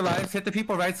 Fight for your lives. Hit the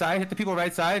people right side. Hit the people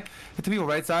right side. Hit the people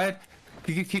right side.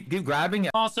 Keep grabbing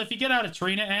it. Also, if you get out a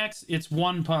Trina axe, it's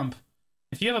 1 pump.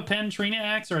 If you have a Pen Trina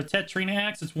axe or a Tet Trina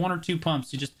axe, it's 1 or 2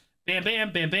 pumps. You just bam,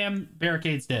 bam, bam, bam,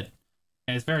 barricade's dead.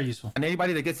 And it's very useful. And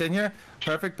anybody that gets in here,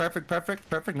 perfect.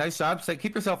 Nice job. Say,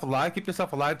 keep yourself alive. Keep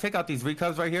yourself alive. Take out these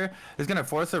recubs right here. It's gonna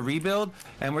force a rebuild,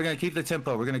 and we're gonna keep the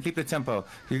tempo. We're gonna keep the tempo.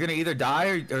 You're gonna either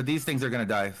die or these things are gonna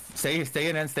die. Stay in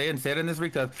this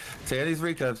recub. Stay in these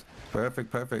recubs.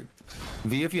 Perfect.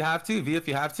 V if you have to.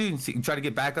 And try to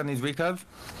get back on these recubs.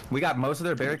 We got most of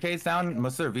their barricades down.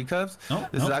 Most of their recubs. Nope,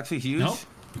 This is nope, actually huge. Nope.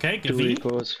 Okay, good 2 V.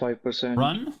 echoes, 5%.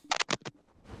 Run.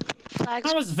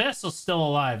 Flags How is Vessel still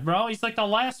alive, bro? He's like the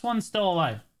last one still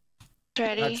alive.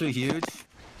 ready. Not too huge.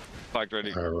 Flag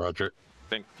ready. Roger.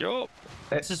 Thank you.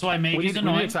 This is why We Magu's need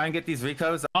annoying. to try and get these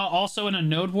recos. Also, in a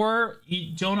node war,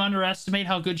 you don't underestimate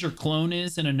how good your clone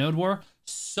is in a node war.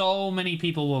 So many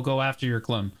people will go after your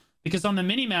clone. Because on the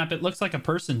minimap, it looks like a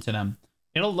person to them.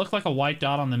 It'll look like a white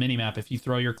dot on the minimap if you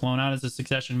throw your clone out as a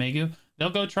succession Maegu. They'll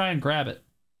go try and grab it.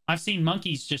 I've seen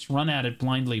monkeys just run at it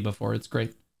blindly before. It's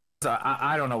great.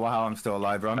 I don't know how I'm still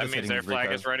alive, bro. I'm That just means hitting their these flag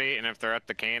recos. is ready, and if they're at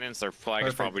the cannons, their flag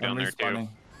is probably down there too.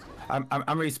 I'm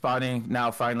respawning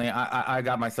now. Finally, I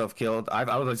got myself killed.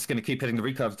 I was just gonna keep hitting the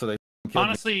recos until they killed me.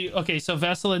 Honestly, okay, so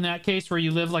Vessel, in that case where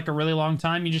you live like a really long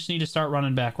time, you just need to start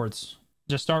running backwards.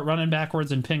 Just start running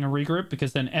backwards and ping a regroup,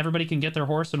 because then everybody can get their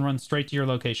horse and run straight to your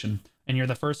location. And you're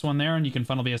the first one there, and you can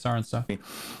funnel BSR and stuff.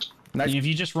 Nice. And if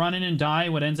you just run in and die,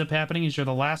 what ends up happening is you're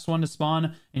the last one to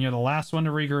spawn, and you're the last one to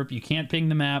regroup. You can't ping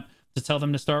the map to tell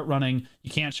them to start running.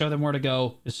 You can't show them where to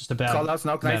go. It's just a bad Call outs,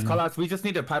 no, bad nice move. call outs. We just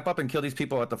need to pipe up and kill these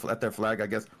people at their flag, I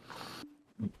guess.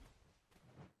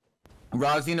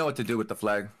 Roz, you know what to do with the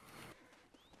flag.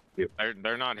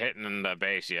 They're not hitting in the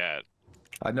base yet.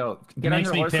 I know. It Get on makes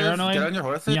your me horses. paranoid. Get on your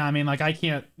horses. Yeah, I mean, like, I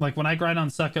can't, like, when I grind on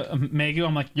Sucka Maegu,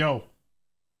 I'm like, yo.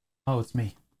 Oh, it's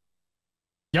me.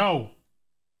 Yo.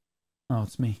 Oh,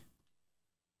 it's me.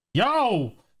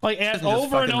 Yo. Like, Just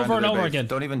over and fucking run over to and their over base. again.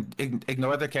 Don't even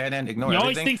ignore the cannon. Ignore You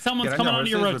always everything. think someone's Get on coming onto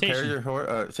your horses, repair rotation.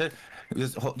 your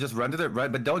shit. Just run to their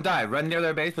right, but don't die. Run near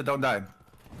their base, but don't die.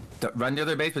 Run near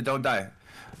their base, but don't die.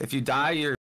 If you die,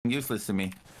 you're useless to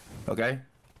me. Okay?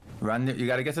 Run. You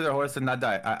gotta get to their horse and not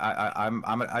die.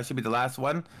 I should be the last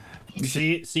one.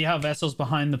 See how Vessel's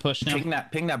behind the push now?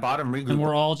 Ping that bottom regroup. And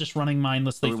we're all just running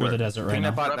mindlessly through the desert right now.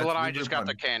 Rebel and I just got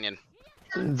the canyon.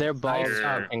 Their balls Nice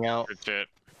are job. hanging out. Good shit.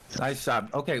 Nice job.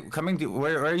 Okay, coming to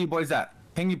where are you boys at?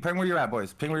 Ping where you're at,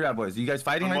 boys. Ping where you're at, boys. You guys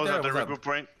fighting I'm right there? at the What's up? regroup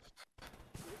point.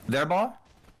 Their ball?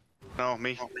 No,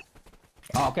 me.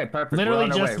 Oh, okay, perfect. Literally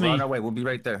we're on our just way. We're me. on our way. We'll be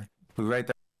right there. We'll be right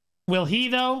there. Will he,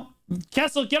 though?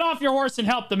 Kessel, get off your horse and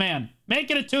help the man. Make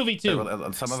it a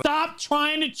 2v2. Some of Stop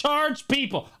trying to charge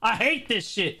people. I hate this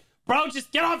shit. Bro,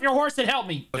 just get off your horse and help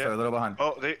me. us are a little behind.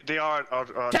 Oh, they are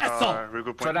Kessel!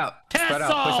 regroup Spread point. out. Spread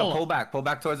out. Push Kessel! up. Pull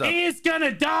back towards us. He's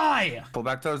gonna die. Pull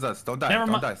back towards us. Don't die. Never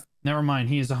Don't mind. die. Never mind.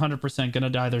 He is 100% gonna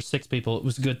die. There's 6 people. It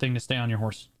was a good thing to stay on your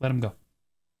horse. Let him go.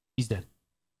 He's dead.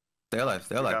 Stay alive.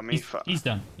 Stay Got alive. me. He's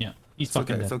done. Yeah. He's It's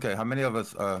okay. fucking It's dead. okay. How many of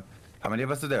us are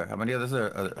there? How many of us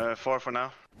are? 4 for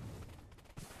now.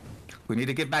 We need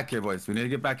to get back here, boys. We need to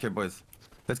get back here, boys.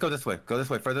 Let's go this way. Go this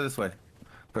way. Further this way.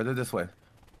 Further this way.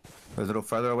 A little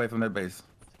further away from their base.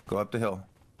 Go up the hill.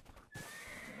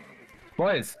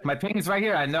 Boys, my ping is right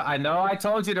here. I know. I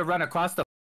told you to run across the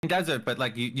desert, but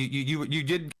like you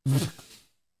did.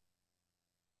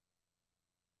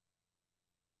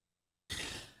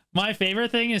 My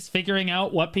favorite thing is figuring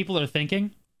out what people are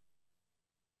thinking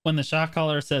when the shot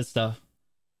caller says stuff.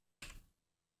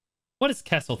 What is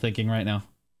Kessel thinking right now?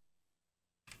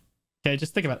 Okay,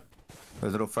 just think about it. A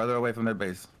little further away from their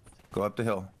base. Go up the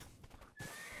hill.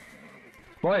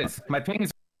 Boys, my ping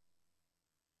is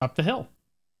Up the hill.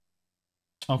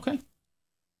 Okay.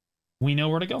 We know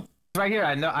where to go. right here.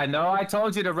 I know. I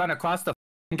told you to run across the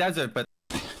desert, but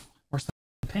Where's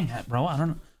the ping at, bro? I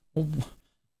don't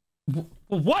know.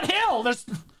 What hill? There's...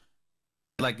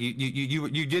 like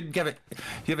you did give it.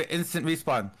 You have an instant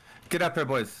respawn. Get up here,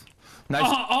 boys. Nice.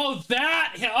 Oh,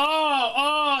 that hill.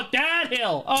 Oh, that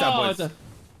hill. Good job, Oh, boys.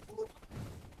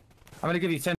 I'm gonna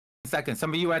give you 10 seconds.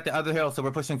 Some of you are at the other hill, so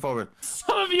we're pushing forward.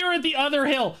 some of you are at the other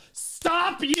hill.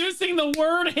 Stop using the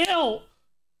word hill.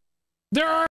 There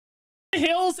are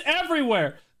hills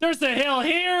everywhere. There's a hill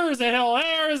here. There's a hill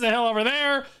there. There's a hill over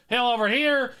there. Hill over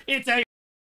here. It's a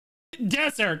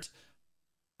desert.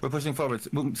 We're pushing forward.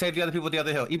 Save the other people at the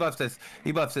other hill. E-buffs this.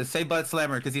 E-buffs this. Save Bud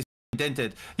Slammer because he's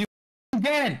dented. You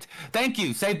dent. Thank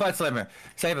you. Save Bud Slammer.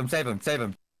 Save him. Save him. Save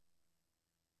him.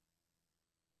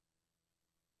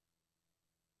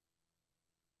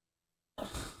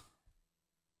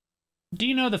 Do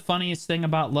you know the funniest thing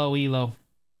about low elo?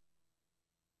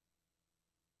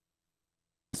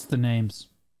 It's the names.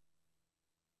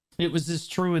 It was as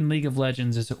true in League of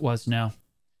Legends as it was now.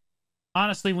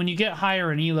 Honestly, when you get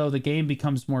higher in elo, the game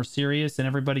becomes more serious and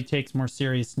everybody takes more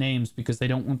serious names because they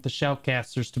don't want the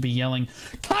shoutcasters to be yelling,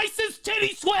 Tyson's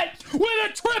titty sweat with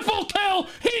a triple kill!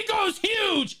 He goes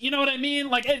huge! You know what I mean?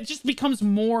 Like, it just becomes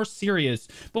more serious.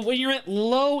 But when you're at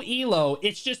low elo,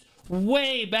 it's just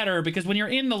way better because when you're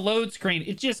in the load screen,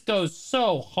 it just goes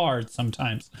so hard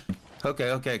sometimes.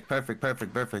 Okay. Perfect.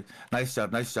 Nice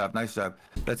job.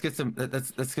 Let's get some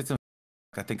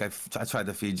I think I tried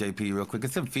to feed JP real quick.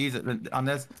 Get some feeds on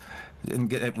this,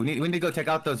 and we need to go take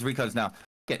out those recovs now.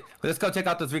 Okay, let's go take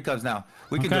out those recovs now.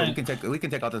 We can we can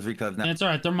take out those recovs now. It's all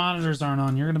right. Their monitors aren't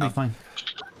on. You're gonna be fine.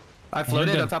 I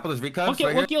floated on top of those recovs. Okay,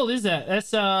 right what guild is that?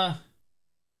 That's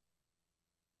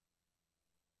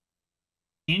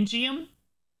Ingiom.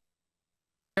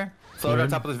 Floated on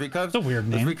top of those recovs. It's a weird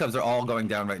name. Those recovs are all going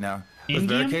down right now. Those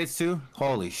barricades too.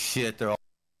 Holy shit, they're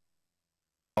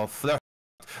all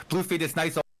blue feed is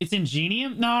nice. It's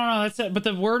Ingenium? No, that's it. But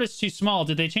the word is too small.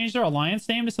 Did they change their alliance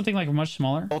name to something like much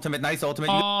smaller? Ultimate, nice ultimate.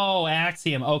 Oh,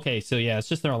 Axiom. Okay, so yeah, it's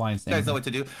just their alliance name. You guys know what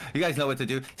to do. You guys know what to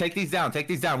do. Take these down. Take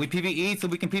these down. We PvE so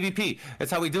we can PvP.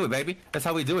 That's how we do it, baby. That's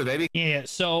how we do it, baby. Yeah,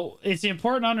 so it's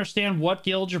important to understand what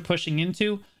guild you're pushing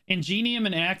into. Ingenium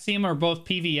and Axiom are both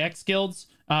PvX guilds,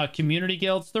 community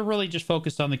guilds. They're really just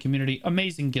focused on the community.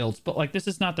 Amazing guilds, but like this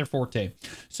is not their forte.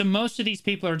 So most of these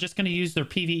people are just going to use their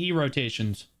PvE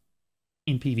rotations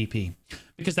in PvP,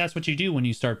 because that's what you do when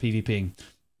you start PvPing.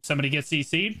 Somebody gets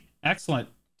CC'd, excellent.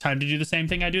 Time to do the same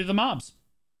thing I do to the mobs.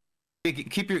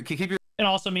 Keep your. It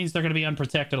also means they're going to be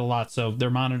unprotected a lot, so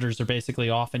their monitors are basically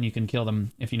off, and you can kill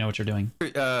them if you know what you're doing.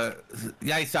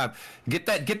 Yeah, stop. Get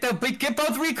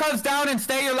both recovs down and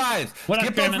stay alive.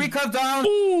 Get both recovs down.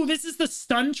 Ooh, this is the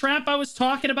stun trap I was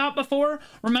talking about before.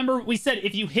 Remember, we said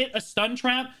if you hit a stun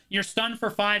trap, you're stunned for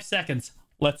 5 seconds.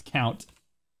 Let's count.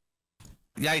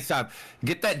 Yeah, stop.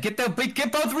 Get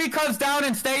both recovs down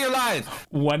and stay alive.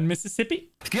 1 Mississippi.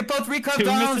 Get both recovs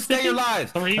down and stay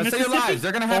alive. 3 Stay Mississippi. alive.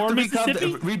 They're gonna have 4 to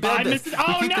Mississippi. rebuild this.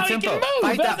 Oh, now he can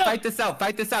move. Fight this out.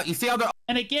 Fight this out. You see how they're.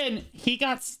 And again, he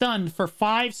got stunned for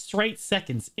 5 straight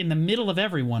seconds in the middle of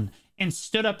everyone and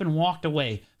stood up and walked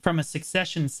away from a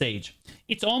succession sage.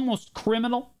 It's almost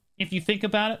criminal if you think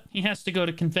about it. He has to go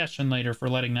to confession later for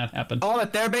letting that happen. All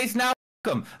at their base now.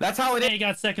 That's how it is. He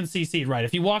got second CC'd, right?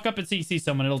 If you walk up and CC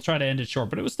someone, it'll try to end it short,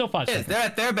 but it was still 5 seconds. They're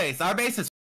at their base. Our base is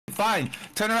fine.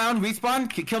 Turn around, respawn,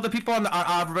 kill the people on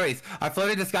our base. I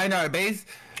floated this guy into our base.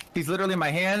 He's literally in my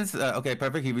hands. Okay,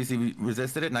 perfect. He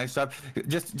resisted it. Nice job.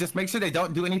 Just make sure they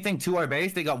don't do anything to our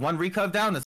base. They got 1 recov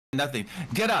down. That's nothing.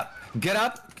 Get up.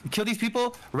 Kill these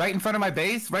people right in front of my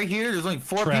base. Right here. There's only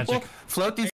 4 people.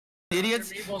 Float these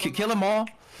idiots. Kill them all.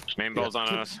 Main ball's on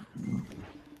us.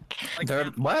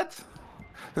 What?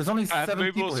 There's only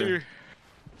 7 people here.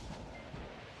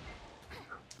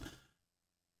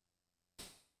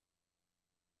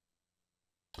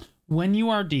 When you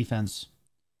are defense,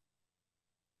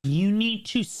 you need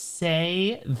to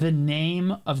say the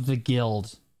name of the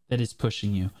guild that is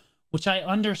pushing you, which I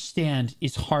understand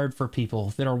is hard for people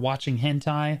that are watching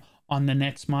hentai on the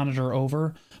next monitor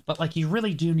over, but like you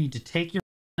really do need to take your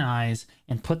eyes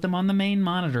and put them on the main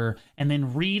monitor and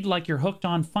then read like you're hooked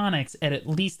on phonics at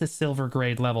least the silver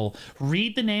grade level.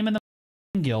 Read the name of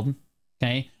the guild,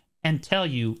 okay, and tell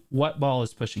you what ball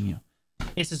is pushing you.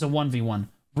 This is a 1v1.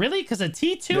 Really? Because a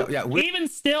T2? Yeah, even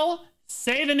still,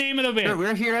 say the name of the base.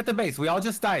 We're here at the base. We all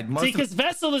just died. See, because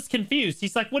Vessel is confused.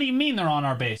 He's like, what do you mean they're on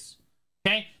our base?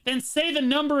 Okay, then say the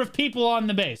number of people on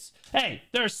the base. Hey,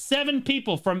 there are 7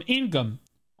 people from Ingiom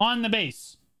on the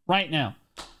base right now.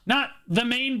 Not the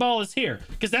main ball is here,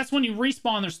 because that's when you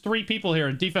respawn. There's 3 people here,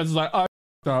 and defense is like, up.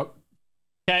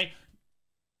 Okay,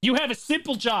 you have a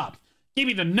simple job. Give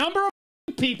me the number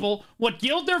of people, what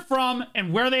guild they're from,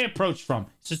 and where they approached from.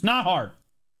 It's just not hard.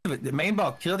 The main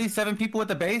ball. Kill these 7 people at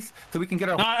the base so we can get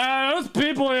our those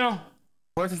people here.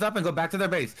 Horses up and go back to their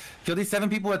base. Kill these 7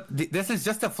 people. This is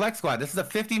just a flex squad. This is a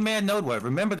 50-man node war.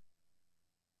 Remember.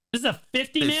 This is a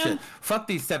 50-man? Fuck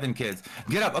these 7 kids.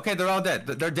 Get up. Okay, they're all dead.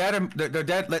 They're dead. They're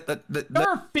dead. There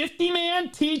are 50-man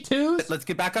T2s? Let's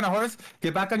get back on our horse.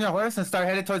 Get back on your horse and start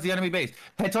headed towards the enemy base.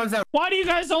 Head towards that. Why do you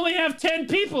guys only have 10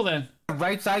 people then?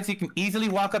 Right side so you can easily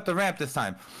walk up the ramp this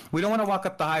time. We don't want to walk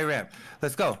up the high ramp.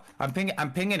 Let's go. I'm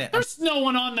pinging it. There's no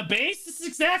one on the base. This is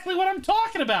exactly what I'm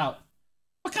talking about.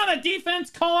 What kind of defense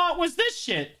call out was this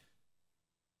shit?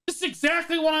 This is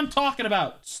exactly what I'm talking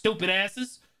about, stupid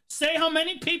asses. Say how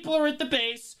many people are at the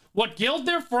base, what guild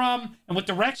they're from, and what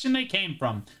direction they came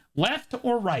from. Left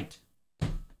or right?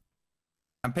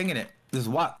 I'm pinging it. Just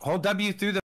what? Hold W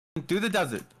through the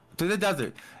desert. Through the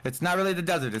desert. It's not really the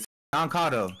desert. It's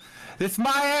Ancado. This is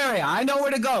my area. I know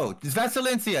where to go. It's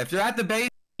Vesilencia. If you're at the base,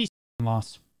 he's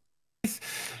lost.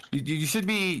 You should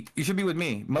be with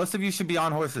me. Most of you should be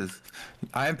on horses.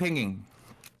 I am pinging.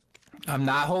 I'm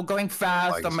not going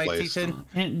fast on my T10.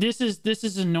 And this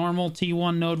is a normal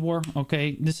T1 node war.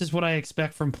 Okay, this is what I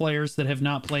expect from players that have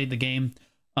not played the game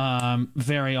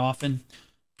very often.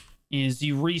 is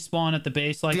you respawn at the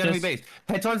base like The enemy this. base.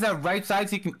 Head towards that right side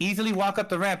so you can easily walk up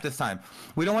the ramp this time.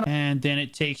 We don't want to And then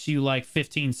it takes you like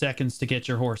 15 seconds to get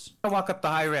your horse. walk up the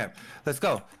high ramp. Let's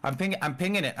go. I'm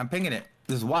pinging it. I'm pinging it.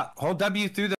 Just walk. Hold W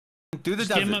through the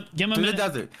desert. give him a through minute. the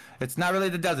desert. It's not really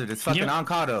the desert. It's fucking Yep.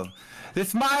 Ancado. This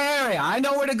is my area. I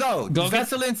know where to go. Go get-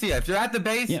 Vesilencia. If you're at the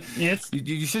base, Yeah, it's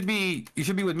you should be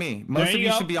with me. there Most of you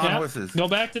go. should be on Yep. horses. Go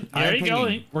back to I'm there you go.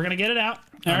 pinging. We're gonna get it out.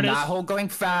 There I'm it is. not going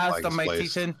fast Like on my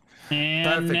place. T10. And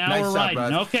Perfect. now Nice we're job, riding.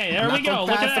 bros. Okay, there I'm we not go. going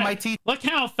Look fast at on my that. T10. Look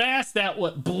how fast that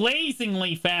was.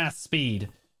 Blazingly fast speed.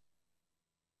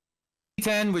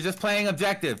 We're just playing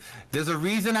objective. There's a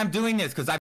reason I'm doing this because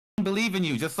I believe in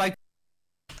you. Just like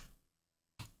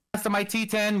on my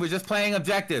T10, we're just playing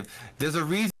objective. There's a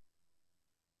reason.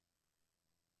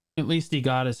 At least he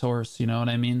got his horse, you know what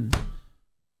I mean?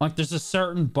 Like there's a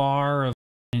certain bar of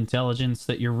intelligence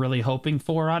that you're really hoping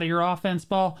for out of your offense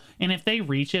ball. And if they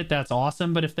reach it, that's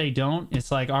awesome. But if they don't, it's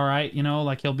like, all right, you know,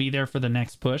 like he'll be there for the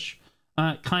next push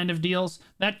kind of deals.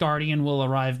 That Guardian will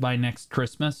arrive by next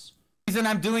Christmas. Reason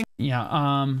I'm doing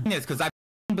Yeah, this because I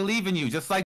believe in you. Just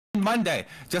like Monday.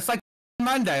 Just like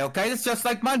Monday, okay? It's just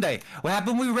like Monday. What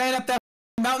happened? We ran up that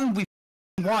mountain. We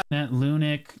won. that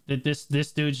Lunic, that this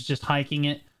dude's just hiking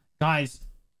it. Guys,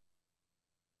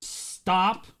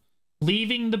 stop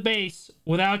leaving the base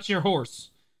without your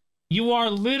horse. You are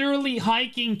literally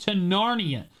hiking to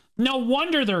Narnia. No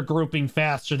wonder they're grouping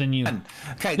faster than you.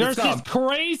 Okay, There's let's go. this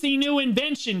crazy new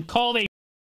invention called a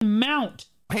mount.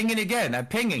 Pinging again. I'm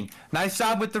pinging. Nice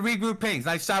job with the regroup pings.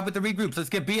 Nice job with the regroups. Let's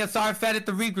get BSR fed at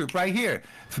the regroup right here.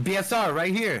 BSR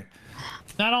right here.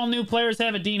 Not all new players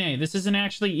have a DNA. This isn't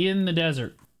actually in the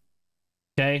desert.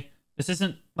 Okay? This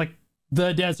isn't like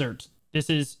the desert. This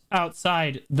is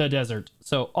outside the desert.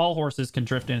 So all horses can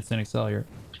drift instant accelerate.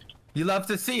 You love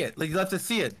to see it. Like, you love to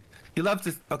see it. You love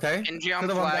to. Okay. Ingiom To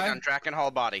the one flag guy. on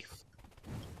Drakenhall body.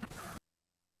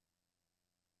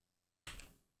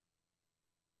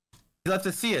 You love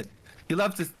to see it. You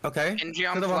love to. Okay.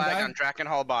 Ingiom To the one flag guy. on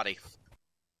Drakenhall body.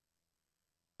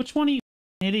 Which one of you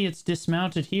idiots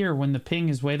dismounted here when the ping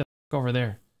is way the fuck over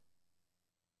there?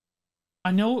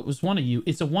 I know it was one of you.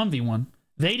 It's a 1v1.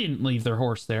 They didn't leave their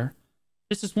horse there.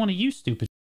 This is one of you stupid.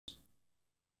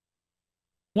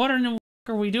 What in the fuck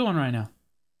are we doing right now?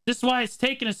 This is why it's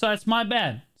taking us, so it's my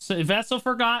bad. So Vessel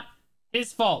forgot,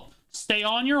 his fault. Stay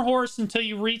on your horse until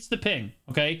you reach the ping,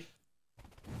 okay?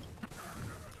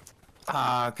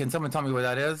 Can someone tell me where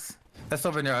that is? That's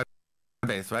over near our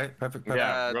base, right? Perfect.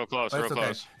 Yeah, real close, real It's okay.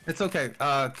 close. It's okay.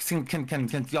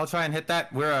 Can y'all try and hit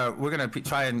that? We're gonna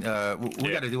try and we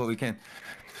Yeah. gotta do what we can.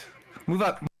 Move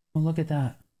up. Oh, look at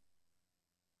that.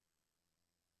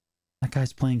 That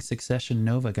guy's playing Succession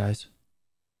Nova, guys.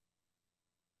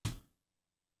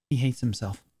 He hates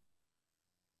himself.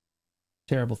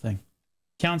 Terrible thing.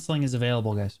 Counseling is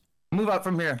available, guys. Move up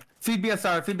from here. Feed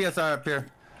BSR. Feed BSR up here.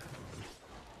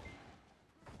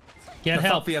 Get Fuck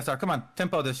help. BSR. Come on.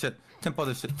 Tempo this shit. Tempo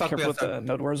this shit. Fuck Careful with BSR. the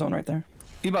node war zone right there.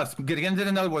 E-buffs. Get into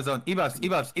another war zone. E-buffs.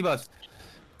 E-buffs. E-buffs.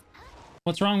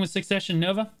 What's wrong with Succession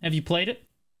Nova? Have you played it?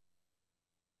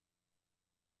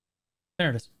 There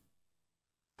it is.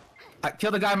 I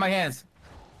killed the guy in my hands.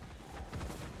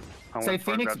 I Say went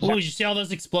for Phoenix. that. Oh, did you see all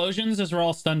those explosions? Those were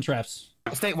all stun traps.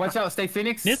 Stay. Watch out. Stay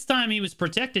Phoenix. This time he was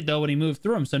protected though when he moved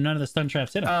through them, so none of the stun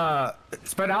traps hit him.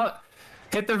 Spread out.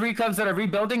 Hit the recubs that are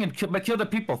rebuilding and kill the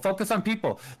people. Focus on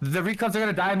people. The recubs are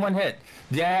gonna die in one hit.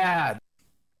 Yeah.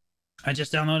 I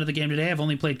just downloaded the game today. I've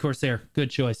only played Corsair. Good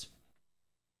choice.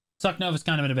 Suck Nova's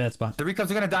kind of in a bad spot. The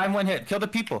recubs are gonna die in one hit. Kill the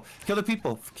people. Kill the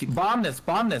people. Bomb this.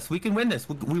 Bomb this. We can win this.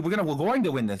 We're going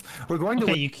to win this. We're going to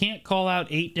Okay, win. you can't call out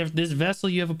 8 different... This Vessel,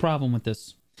 you have a problem with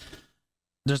this.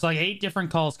 There's like 8 different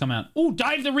calls come out. Oh,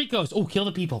 dive the Ricos. Oh, kill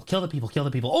the people. Kill the people. Kill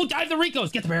the people. Oh, dive the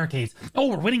Ricos. Get the barricades. Oh,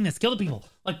 we're winning this. Kill the people.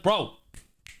 Like, bro.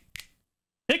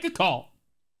 Pick a call.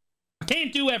 I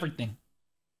can't do everything.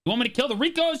 You want me to kill the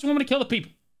Ricos? You want me to kill the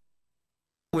people?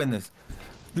 Win this.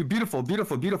 Beautiful,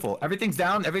 beautiful, beautiful. Everything's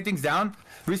down. Everything's down.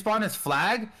 Respawn is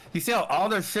flag. You see how all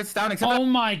their shit's down except Oh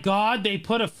my god, they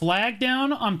put a flag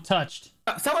down? I'm touched.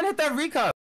 someone hit that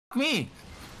recub. Me.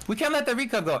 We can't let the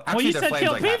recub go. Actually, you their said flame's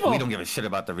kill like, people. we don't give a shit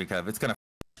about the recub. It's gonna.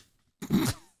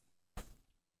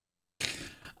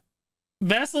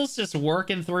 Vessel's just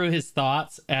working through his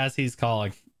thoughts as he's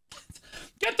calling.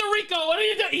 Get the Rico! What are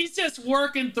you doing? He's just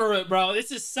working through it, bro.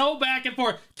 This is so back and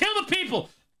forth. Kill the people!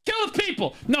 Kill the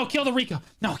people! No, kill the Rico.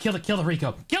 No, kill the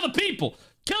Rico. Kill the people!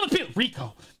 Kill the people!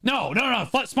 Rico! No.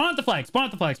 Spawn at the flag. Spawn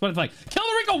at the flag. Spawn at the flag. Kill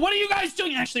the Rico! What are you guys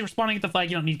doing? Actually, respawning at the flag.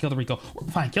 You don't need to kill the Rico.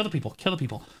 Fine, kill the people. Kill the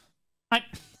people.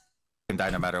 Can die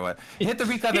no matter what. Hit the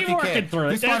recub Keep if you working can. through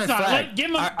it. Respawn That's is not- flag. give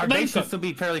him- Our let him base should cook. still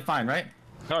be fairly fine, right?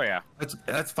 Oh yeah.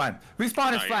 That's fine.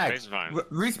 Respawn is No, flag. base is fine.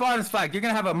 Respawn is flag. You're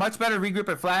gonna have a much better regroup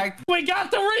at flag. We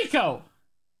got the Rico.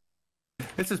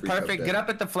 This is perfect. Get up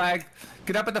at the flag.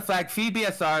 Get up at the flag. Feed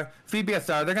BSR. Feed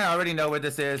BSR. They're gonna already know what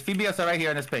this is. Feed BSR right here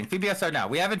in this ping. Feed BSR now.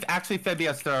 We haven't actually fed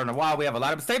BSR in a while. We have a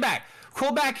lot of. Stay back.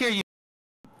 Cool back here, you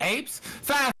apes.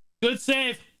 Fast. Good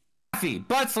save.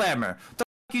 Butt slammer. What the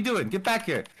fuck you doing? Get back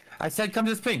here. I said come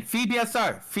to this ping. Feed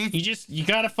BSR. Feed. You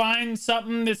gotta find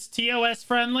something that's TOS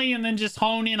friendly and then just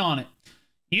hone in on it.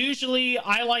 Usually,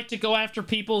 I like to go after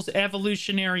people's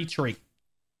evolutionary tree.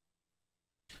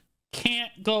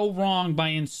 Can't go wrong by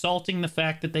insulting the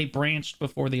fact that they branched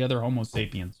before the other Homo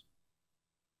sapiens.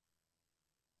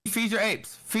 Feed your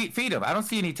apes. Feed them. I don't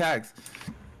see any tags.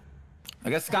 I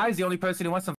guess Sky's the only person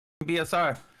who wants some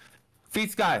BSR.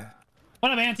 Feed Sky.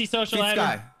 What up, antisocial Feed adder?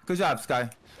 Sky. Good job, Sky.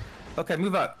 Okay,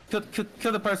 move up.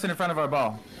 Kill the person in front of our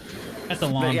ball. That's a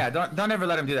long. But yeah, don't ever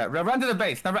let him do that. Run to the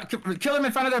base. Now, kill him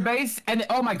in front of their base. And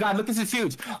oh my God, look, this is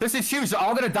huge. This is huge. They're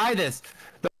all gonna die.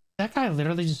 That guy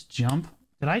literally just jump.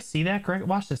 Did I see that correct?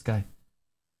 Watch this guy.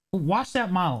 Watch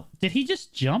that model. Did he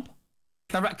just jump?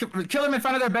 Now, kill him in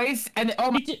front of their base. And oh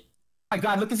my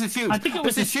God, look, this is huge. I think it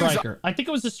was a striker. I think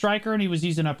it was a striker, and he was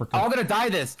using uppercut. All gonna die.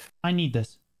 This. I need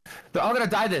this. They're all gonna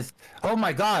die. This. Oh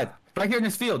my God. Right here in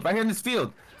this field. Right here in this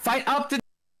field. Fight up to.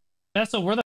 Vessel,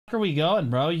 where the fuck are we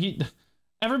going, bro?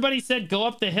 Everybody said go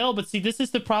up the hill, but see, this is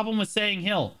the problem with saying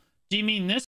hill. Do you mean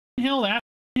this hill, that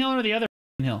hill, or the other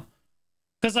hill?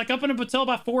 Because like up in a patrol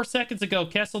about 4 seconds ago,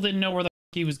 Kessel didn't know where the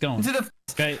fuck he was going.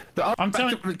 Okay, I'm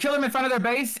telling you. Kill him in front of their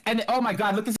base, and oh my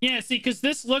God, look at. Yeah, see, because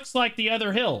this looks like the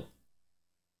other hill.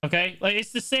 Okay, like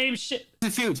it's the same shit.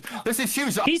 This is huge. This is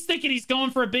huge. He's thinking he's going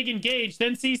for a big engage,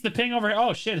 then sees the ping over here.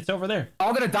 Oh shit, it's over there.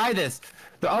 All gonna die. This.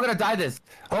 They're all gonna die. This.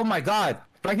 Oh my God.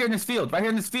 Right here in this field. Right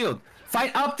here in this field.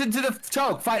 Fight up into the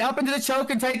choke. Fight up into the choke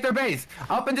and take their base.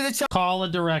 Up into the choke. Call a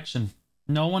direction.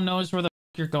 No one knows where the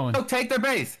fuck you're going. Take their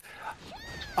base.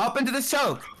 Up into the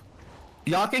choke.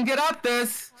 Y'all can get up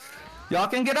this. Y'all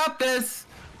can get up this.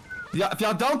 If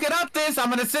y'all don't get up this, I'm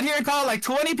gonna sit here and call like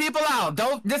 20 people out.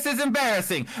 This is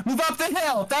embarrassing. Move up the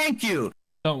hill. Thank you.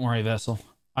 Don't worry, Vessel.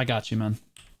 I got you, man.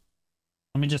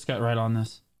 Let me just get right on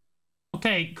this.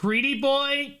 Okay, Greedy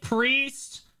Boy,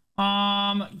 Priest,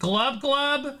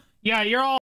 Glub. Yeah, you're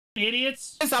all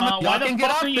idiots. Why the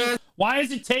fuck are you? Why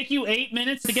does it take you 8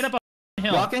 minutes to get up a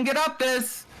hill? Y'all can get up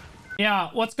this. Yeah,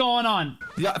 what's going on?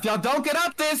 Yeah, if y'all don't get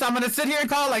up this, I'm gonna sit here and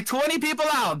call like 20 people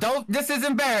out. This is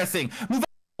embarrassing. Move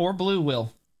or Blue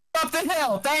will. Up the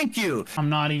hill. Thank you. I'm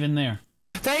not even there.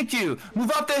 Thank you.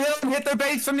 Move up the hill and hit their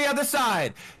base from the other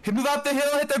side. Move up the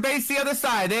hill, hit their base the other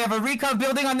side. They have a recon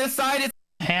building on this side.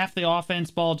 Half the offense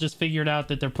ball just figured out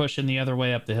that they're pushing the other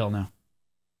way up the hill now.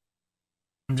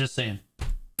 I'm just saying.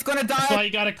 It's gonna die. That's why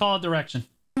you gotta call a direction.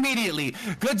 Immediately.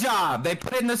 Good job. They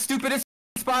put it in the stupidest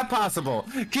spot possible.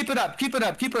 Keep it up. Keep it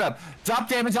up. Keep it up. Drop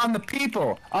damage on the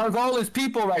people. Our goal is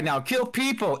people right now. Kill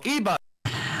people. E-buff.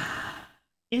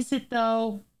 Is it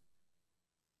though?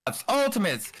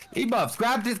 Ultimates. E-buffs.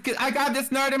 Grab this. I got this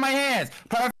nerd in my hands.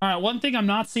 Perfect. All right. One thing I'm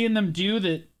not seeing them do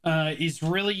that is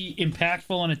really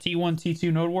impactful in a T1,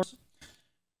 T2 Node Wars.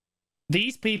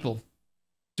 These people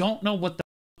don't know what the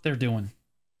fuck they're doing.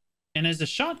 And as a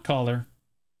shot caller,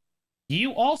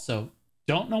 you also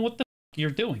don't know what the fuck you're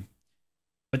doing.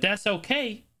 But that's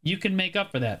okay. You can make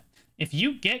up for that. If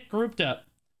you get grouped up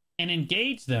and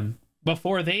engage them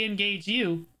before they engage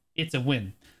you, it's a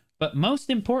win. But most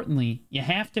importantly, you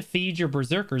have to feed your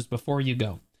berserkers before you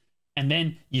go. And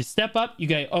then you step up, you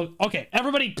go, oh, okay,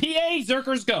 everybody, PA,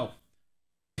 Zerkers, go.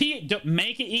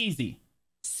 Make it easy.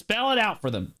 Spell it out for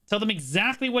them. Tell them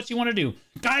exactly what you want to do.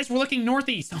 Guys, we're looking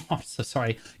northeast. Oh, I'm so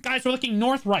sorry. Guys, we're looking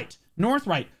north right. North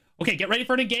right. Okay, get ready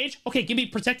for an engage. Okay, give me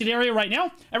protected area right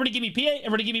now. Everybody give me PA.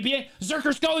 Everybody give me PA.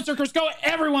 Zerkers go. Zerkers go.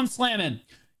 Everyone slamming.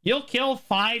 You'll kill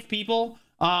 5 people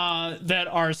that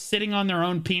are sitting on their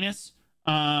own penis.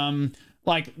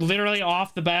 Like literally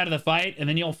off the bat of the fight. And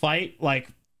then you'll fight like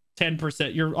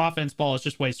 10%. Your offense ball is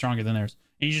just way stronger than theirs.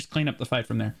 And you just clean up the fight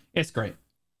from there. It's great.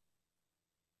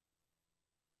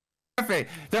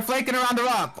 Perfect. They're flanking around the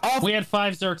rock. We had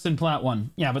 5 Zerks in plat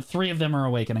 1. Yeah, but 3 of them are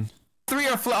awakening. 3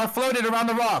 are floated around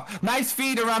the rock. Nice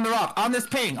feed around the rock. On this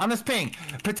ping. On this ping.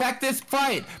 Protect this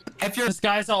fight. If you're... This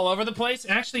guy's all over the place.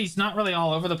 Actually, he's not really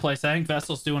all over the place. I think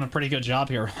Vessel's doing a pretty good job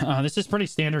here. This is pretty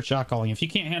standard shot calling. If you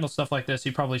can't handle stuff like this,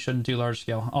 you probably shouldn't do large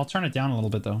scale. I'll turn it down a little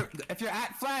bit, though. If you're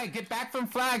at flag, get back from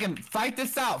flag and fight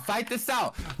this out. Fight this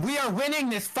out. We are winning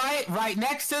this fight right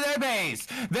next to their base.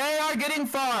 They are getting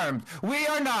farmed. We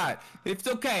are not. It's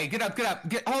okay. Get up. Get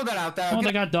up. Hold that out there. Oh,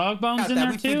 they got dog bones in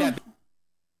there, too?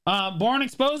 Born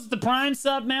Exposed, the Prime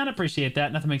sub, man. Appreciate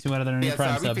that. Nothing makes me better than a new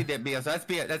Prime sub.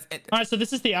 That's it. All right, so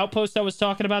this is the outpost I was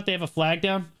talking about. They have a flag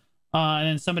down. And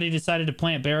then somebody decided to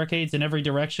plant barricades in every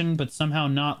direction, but somehow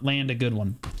not land a good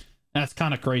one. That's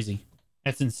kind of crazy.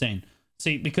 That's insane.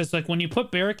 See, because like when you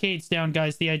put barricades down,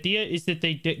 guys, the idea is that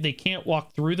they can't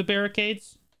walk through the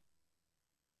barricades.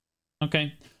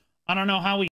 Okay. I don't know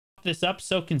how we f this up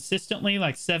so consistently,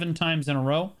 like 7 times in a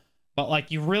row. But like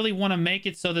you really want to make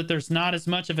it so that there's not as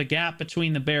much of a gap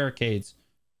between the barricades.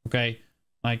 Okay.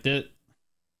 Like that.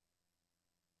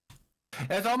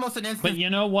 It's almost an instant But you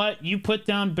know what? You put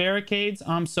down barricades.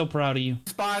 I'm so proud of you.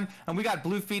 spawn, and we got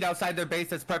blue feet outside their base.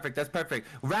 That's perfect. That's perfect.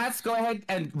 Rats, go ahead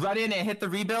and run in and hit the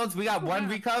rebuilds. We got 1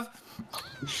 recov.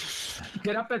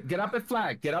 Get up at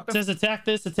flag. Get up It at says attack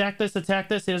this, attack this, attack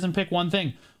this. He doesn't pick one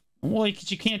thing. Well,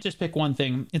 you can't just pick one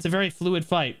thing. It's a very fluid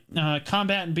fight.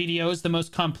 Combat in BDO is the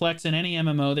most complex in any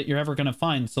MMO that you're ever going to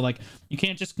find. So, like, you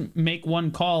can't just make one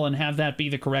call and have that be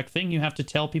the correct thing. You have to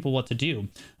tell people what to do.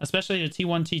 Especially at a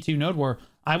T1, T2 node where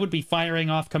I would be firing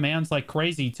off commands like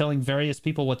crazy, telling various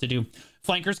people what to do.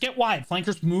 Flankers, get wide.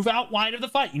 Flankers, move out wide of the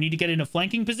fight. You need to get in a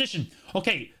flanking position.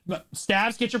 Okay,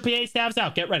 stabs, get your PA stabs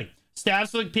out. Get ready.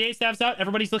 Stabs, PA stabs out.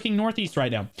 Everybody's looking northeast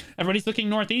right now. Everybody's looking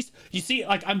northeast. You see,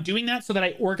 like, I'm doing that so that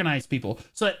I organize people.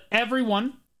 So that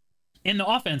everyone in the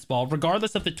offense ball,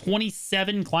 regardless of the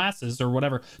 27 classes or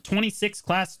whatever,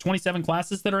 27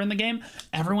 classes that are in the game,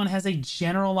 everyone has a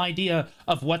general idea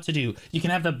of what to do. You can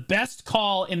have the best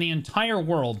call in the entire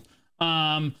world,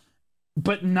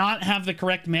 but not have the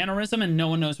correct mannerism and no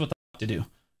one knows what the fuck to do.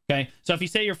 Okay? So if you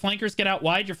say your flankers get out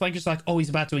wide, your flankers are like, oh, he's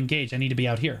about to engage. I need to be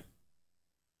out here.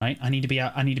 Right? I need to be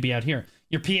out here.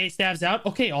 Your PA stabs out.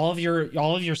 Okay, all of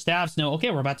your stabs know,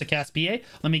 okay, we're about to cast PA.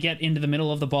 Let me get into the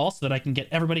middle of the ball so that I can get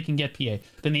everybody can get PA.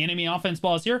 Then the enemy offense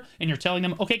ball is here, and you're telling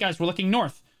them, okay, guys, we're looking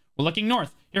north. We're looking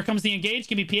north. Here comes the engage.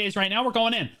 Give me PAs right now. We're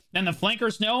going in. Then the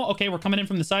flankers know, okay, we're coming in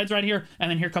from the sides right here, and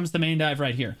then here comes the main dive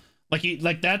right here.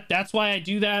 Like that. That's why I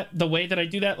do that the way that I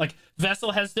do that. Like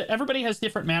Vessel everybody has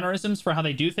different mannerisms for how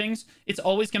they do things. It's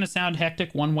always going to sound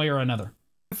hectic one way or another.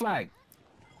 flag.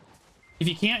 If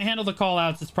you can't handle the call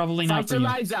outs, it's probably not for you. Fight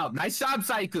your lives out. Nice job,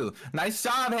 Saiku. Nice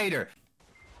job, hater.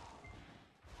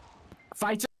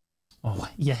 Fight your... Oh,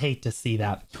 you hate to see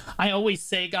that. I always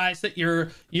say, guys, that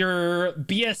your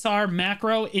BSR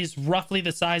macro is roughly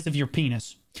the size of your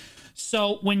penis.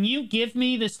 So when you give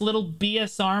me this little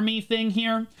BSR me thing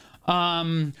here,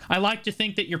 I like to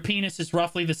think that your penis is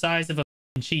roughly the size of a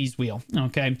cheese wheel.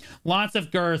 Okay, lots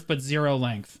of girth but 0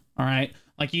 length. All right.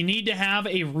 Like, you need to have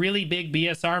a really big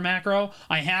BSR macro.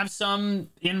 I have some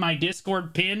in my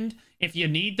Discord pinned if you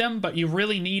need them, but you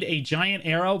really need a giant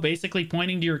arrow basically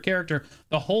pointing to your character.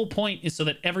 The whole point is so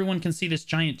that everyone can see this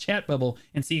giant chat bubble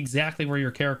and see exactly where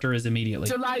your character is immediately.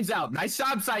 Your lives out. Nice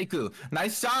job, Saiku.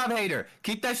 Nice job, hater.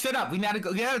 Keep that shit up. We gotta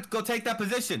go take that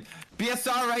position.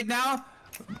 BSR right now.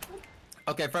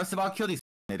 Okay, first of all, kill these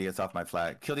idiots off my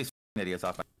flag. Kill these idiots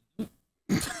off my...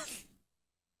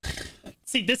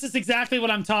 See, this is exactly what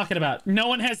I'm talking about. No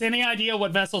one has any idea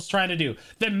what Vessel's trying to do.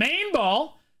 The main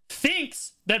ball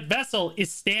thinks that Vessel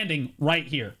is standing right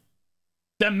here.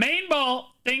 The main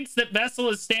ball thinks that Vessel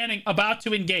is standing about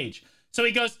to engage. So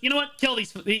he goes, you know what? Kill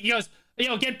these. He goes, you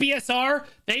know, get BSR.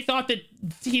 They thought that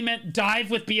he meant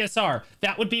dive with BSR.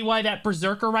 That would be why that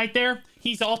Berserker right there,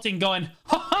 he's ulting going,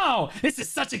 ho, this is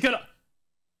such a good...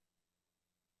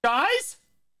 Guys?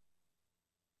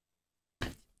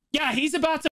 Yeah, he's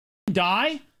about to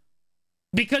die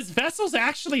because Vessel's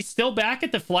actually still back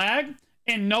at the flag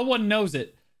and no one knows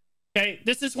it. Okay,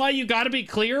 this is why you got to be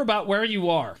clear about where you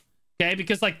are. Okay,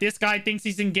 because like this guy thinks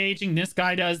he's engaging, this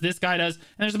guy does, and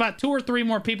there's about 2 or 3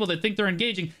 more people that think they're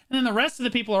engaging, and then the rest of the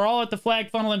people are all at the flag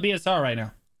funnel and BSR right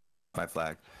now. My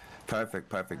flag.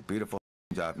 Perfect, beautiful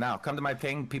job. Now come to my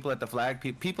ping. People at the flag.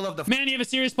 People of the... Man, you have a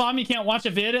serious problem. You can't watch a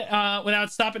vid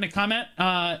without stopping to comment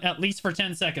at least for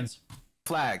 10 seconds.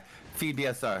 Flag. Feed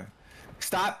BSR.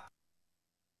 Stop.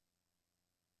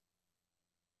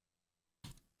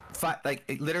 Fight, like,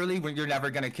 literally, when you're never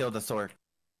gonna kill the sword.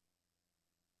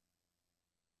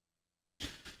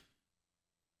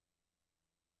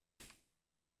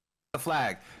 The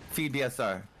flag. Feed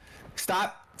BSR.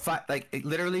 Stop. Fight, like,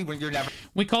 literally, when you're never...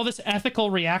 We call this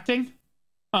ethical reacting.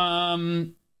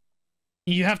 You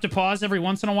have to pause every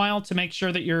once in a while to make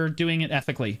sure that you're doing it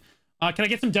ethically. Can I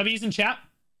get some W's in chat?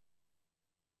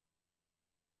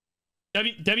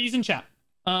 W's in chat.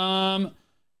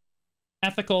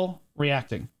 Ethical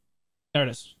reacting. There it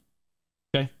is.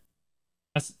 Okay.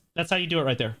 That's how you do it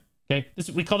right there. Okay.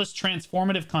 We call this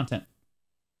transformative content.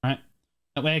 All right.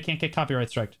 That way I can't get copyright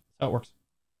striked. That's how it works.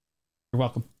 You're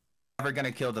welcome. never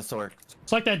gonna kill the sword.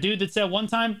 It's like that dude that said one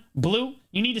time, Blue,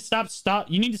 you need to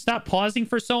stop pausing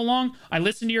for so long. I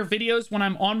listen to your videos when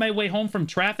I'm on my way home from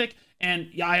traffic, and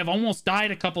I have almost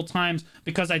died a couple times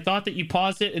because I thought that you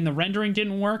paused it and the rendering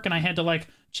didn't work, and I had to like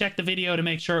check the video to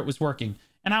make sure it was working.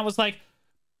 And I was like,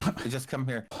 just come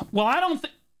here. Well, I don't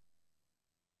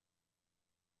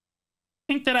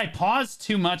think that I pause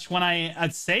too much when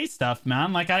I'd say stuff,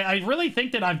 man. Like I really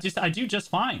think that I do just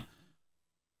fine.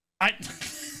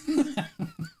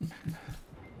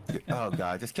 Oh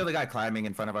god, just kill the guy climbing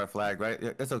in front of our flag, right?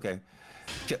 Yeah, that's okay.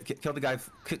 Kill the guy.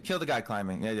 Kill the guy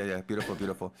climbing. Yeah.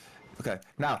 Beautiful. Okay,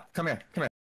 now come here.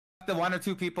 The 1 or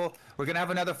 2 people. We're gonna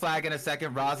have another flag in a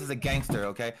second. Roz is a gangster.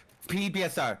 Okay. Feed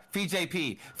BSR. Feed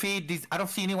JP. Feed these. I don't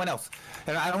see anyone else.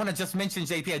 And I don't want to just mention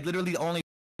JP. I literally the only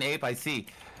ape I see.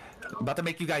 I'm about to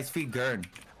make you guys feed Gurn.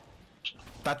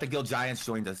 Thought the guild giants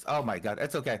joined us. Oh my god,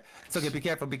 it's okay. It's okay. Be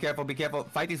careful.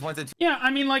 Fight these ones and two. Yeah, I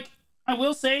mean, like, I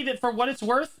will say that for what it's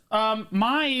worth,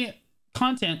 my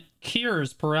content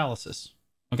cures paralysis.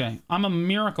 Okay, I'm a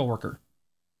miracle worker.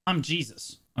 I'm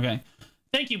Jesus. Okay,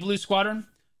 thank you, Blue Squadron.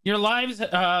 Your live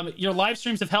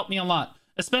streams have helped me a lot,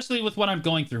 especially with what I'm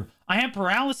going through. I have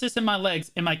paralysis in my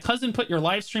legs, and my cousin put your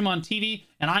live stream on TV,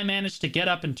 and I managed to get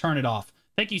up and turn it off.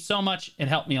 Thank you so much. It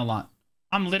helped me a lot.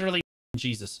 I'm literally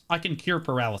Jesus. I can cure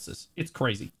paralysis. It's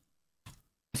crazy.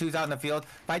 Who's out in the field?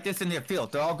 Fight this in the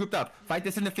field. They're all grouped up. Fight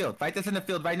this in the field. Fight this in the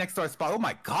field right next to our spot. Oh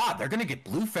my god, they're gonna get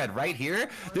blue fed right here.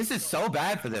 This is so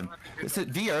bad for them.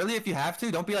 V early if you have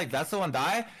to. Don't be like Vessel and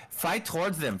die. Fight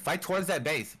towards them. Fight towards that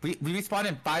base. We respawn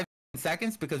in 5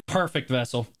 seconds because perfect,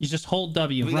 Vessel. You just hold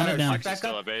W. Run it down.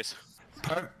 Still at base.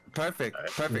 Perfect.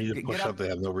 We need to push up. They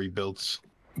have no rebuilds.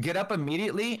 Get up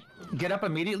immediately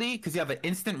because you have an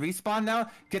instant respawn now.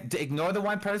 Ignore the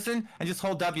one person and just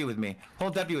hold W with me.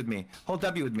 Hold W with me.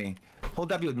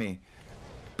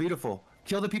 Beautiful.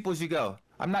 Kill the people as you go.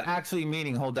 I'm not actually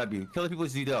meaning hold W. Kill the people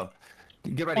as you go.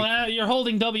 Get ready. Well, you're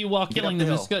holding W while killing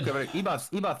them is good. E-buff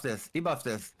this.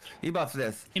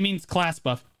 It means class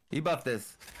buff. E-buff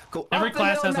this. Go. Every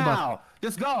class has a buff.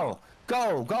 Just go.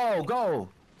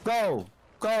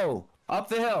 Up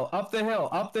the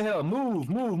hill.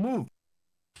 Move.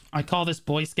 I call this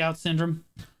Boy Scout syndrome.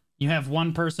 You have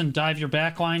one person dive your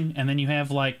backline, and then you have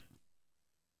like,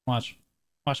 watch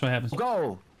what happens.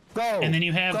 Go. And then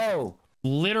you have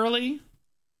literally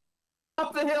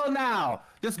up the hill now.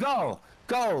 Just go.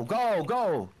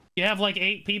 You have like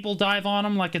 8 people dive on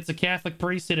them like it's a Catholic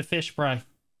priest at a fish fry.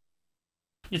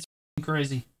 It's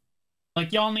crazy.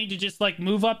 Like y'all need to just like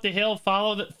move up the hill,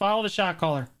 follow the shot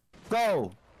caller.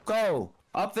 Go.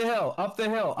 Up the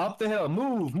hill.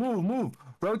 Move.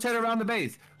 Rotate around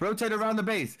the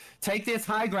base. Take this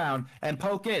high ground and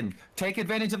poke in. Take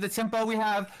advantage of the tempo we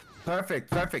have.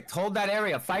 Perfect. Hold that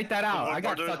area. Fight that out. I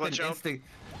got fucking instinct.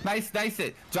 Nice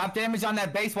it. Drop damage on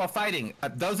that base while fighting.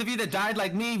 Those of you that died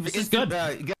like me, this is good.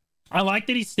 I like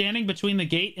that he's standing between the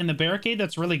gate and the barricade.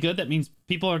 That's really good. That means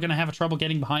people are going to have trouble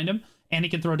getting behind him, and he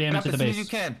can throw damage to the base. As soon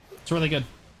as you can. It's really good.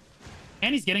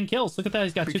 And he's getting kills. Look at that.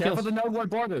 He's got 2 kills. Be careful the node ward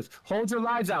borders. Hold your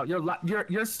lives out.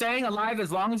 You're staying alive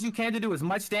as long as you can to do as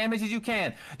much damage as you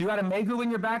can. You got a Maegu in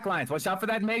your backlines. Watch out for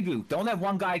that Maegu. Don't let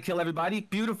one guy kill everybody.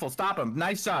 Beautiful. Stop him.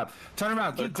 Nice job. Turn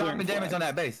around. Keep dropping damage on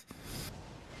that base.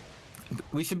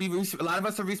 We should be. A lot of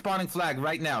us are respawning flag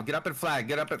right now. Get up at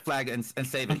flag. And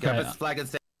save it. Get up at flag and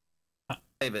save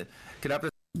it. Get up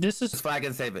at flag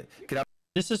and save it. Get up.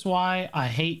 This is why I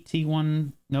hate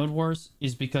T1 Node Wars,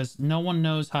 is because no one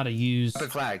knows how to use the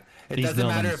flag. It these doesn't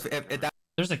buildings. matter if that.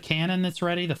 There's a cannon that's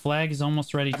ready. The flag is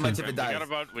almost ready too.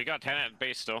 We got 10 at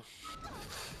base still.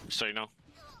 So you know.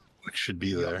 It should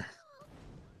be there.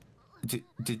 Does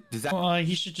that... Well,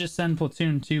 he should just send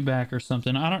Platoon 2 back or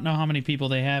something. I don't know how many people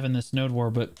they have in this Node War,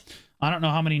 but I don't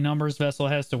know how many numbers Vessel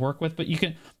has to work with. But you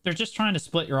can. They're just trying to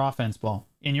split your offense ball,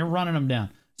 and you're running them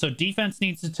down. So defense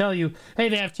needs to tell you, hey,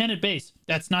 they have 10 at base.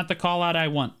 That's not the call out I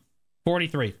want.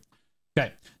 43.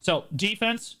 Okay. So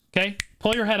defense, okay,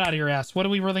 pull your head out of your ass. What do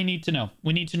we really need to know?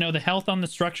 We need to know the health on the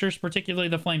structures, particularly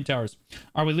the flame towers.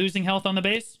 Are we losing health on the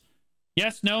base?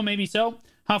 Yes, no, maybe so.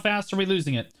 How fast are we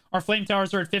losing it? Our flame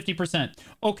towers are at 50%.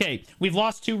 Okay, we've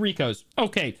lost 2 recos.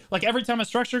 Okay, like every time a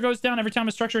structure goes down, every time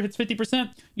a structure hits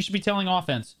 50%, you should be telling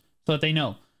offense so that they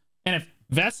know. And if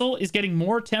Vessel is getting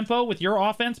more tempo with your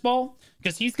offense ball,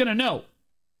 because he's going to know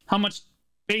how much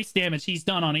base damage he's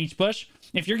done on each push.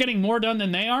 If you're getting more done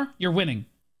than they are, you're winning.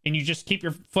 And you just keep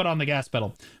your foot on the gas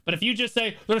pedal. But if you just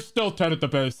say, there's still 10 at the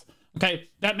base, okay,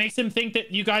 that makes him think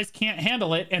that you guys can't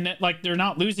handle it and that like they're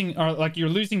not losing, or like you're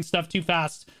losing stuff too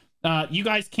fast. You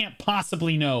guys can't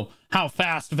possibly know how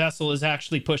fast Vessel is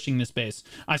actually pushing this base.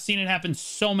 I've seen it happen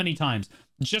so many times.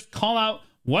 Just call out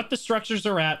what the structures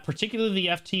are at, particularly the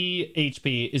FT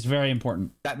HP, is very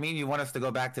important. That mean you want us to go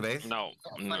back to base? No.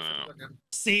 No.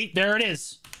 See, there it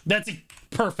is. That's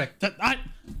perfect.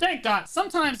 Thank God.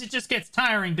 Sometimes it just gets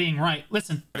tiring being right.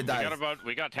 Listen. It dies.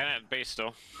 We got 10 at base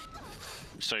still.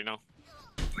 So you know.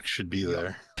 It should be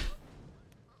there.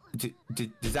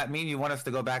 Does that mean you want us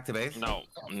to go back to base? No.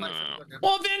 No.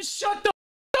 Well, then shut the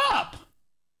up.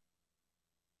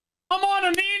 I'm on a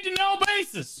need-to-know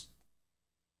basis.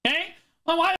 Okay?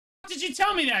 Well, why the did you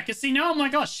tell me that? Because, see, now I'm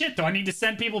like, oh, shit, do I need to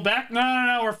send people back?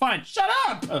 No, we're fine. Shut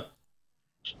up!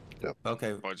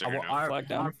 Okay,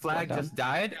 our flag just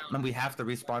died, and we have to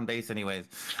respawn base anyways.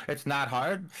 It's not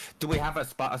hard. Do we have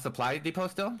a supply depot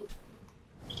still?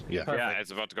 Yeah. Perfect. Yeah,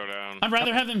 it's about to go down. I'd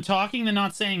rather have them talking than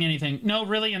not saying anything. No,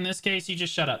 really, in this case, you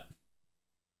just shut up.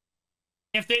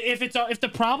 If the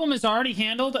problem is already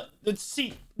handled,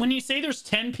 see, when you say there's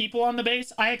 10 people on the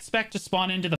base, I expect to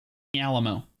spawn into the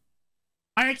Alamo.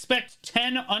 I expect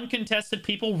 10 uncontested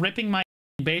people ripping my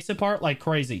base apart like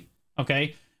crazy.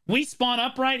 Okay, we spawn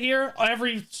up right here.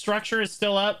 Every structure is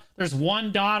still up. There's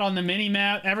one dot on the mini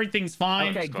map. Everything's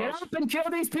fine. Okay, get up and kill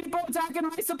these people attacking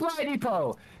my supply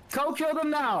depot. Go kill them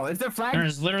now. Is there flag?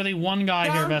 There's literally one guy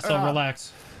here, Vessel.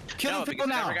 Relax. Kill the people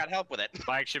now. Never got help with it.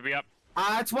 Flag should be up.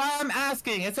 That's why I'm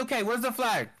asking. It's okay. Where's the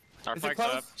flag? Our Is it flag's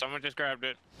close? up. Someone just grabbed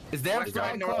it. Is there a West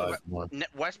by flag close?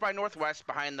 West by northwest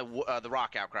behind the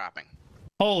rock outcropping.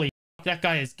 Holy, that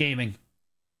guy is gaming.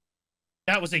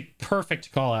 That was a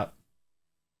perfect call out.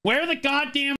 Where the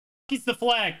goddamn is the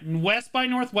flag? West by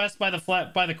northwest by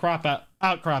the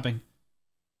outcropping.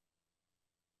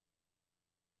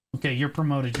 Okay, you're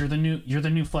promoted. You're the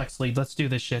new flex lead. Let's do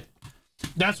this shit.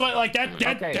 That's what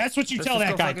that's what you tell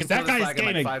that guy, because that guy is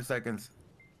gaming. Like 5 seconds.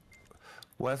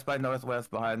 West by northwest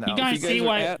behind that. You guys see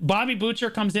why Bobby Butcher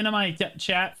comes into my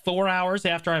chat 4 hours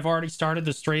after I've already started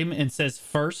the stream and says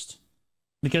first?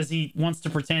 Because he wants to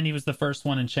pretend he was the first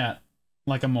one in chat.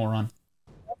 Like a moron.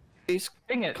 Please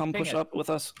come push up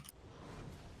with us.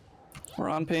 We're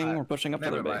on ping. We're pushing up to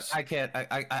their base. I can't.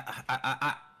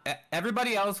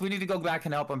 Everybody else, we need to go back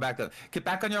and help them back up. Get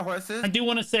back on your horses. I do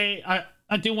want to say,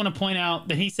 I do want to point out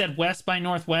that he said west by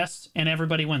northwest and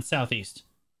everybody went southeast.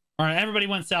 All right, everybody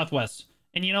went southwest.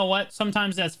 And you know what?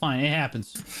 Sometimes that's fine. It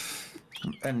happens.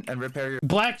 And repair your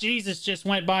Black Jesus just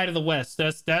went by to the west.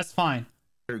 That's fine.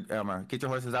 armor. Get your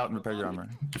horses out and repair your armor.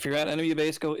 If you're at enemy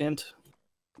base, go int.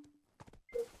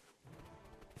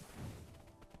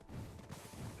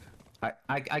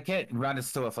 I can't run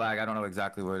this to a flag. I don't know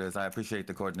exactly where it is. I appreciate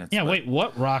the coordinates. Yeah, wait,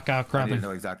 what rock I outcropping? didn't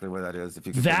know exactly where that is. If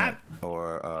you could that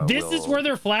or this is where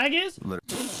their flag is.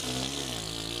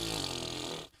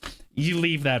 You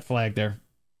leave that flag there.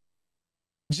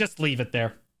 Just leave it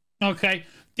there. Okay.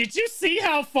 Did you see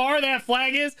how far that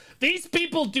flag is? These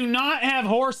people do not have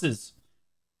horses.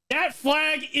 That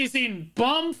flag is in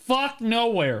bumfuck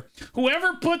nowhere.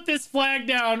 Whoever put this flag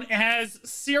down has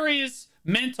serious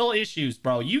mental issues,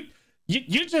 bro. You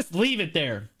just leave it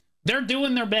there. They're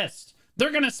doing their best.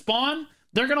 They're gonna spawn.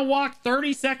 They're gonna walk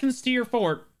 30 seconds to your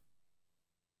fort.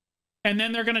 And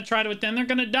then they're gonna try to, then they're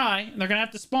gonna die. And they're gonna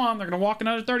have to spawn. They're gonna walk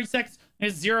another 30 seconds. And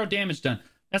it's 0 damage done.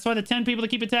 That's why the 10 people that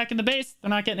keep attacking the base, they're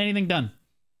not getting anything done.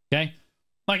 Okay?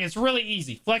 Like, it's really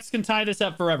easy. Flex can tie this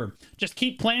up forever. Just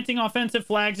keep planting offensive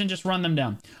flags and just run them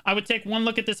down. I would take one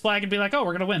look at this flag and be like, oh,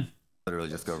 we're gonna win. Literally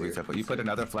just go reset. But you put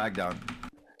another flag down.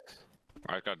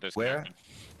 I got this. Where?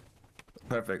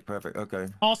 Perfect. Okay.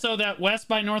 Also, that west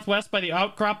by northwest by the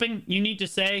outcropping, you need to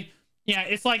say, yeah,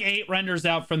 it's like 8 renders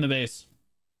out from the base.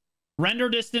 Render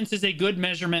distance is a good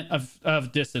measurement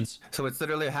of distance. So it's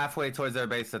literally halfway towards their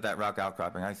base at that rock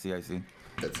outcropping. I see. It's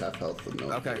half health with no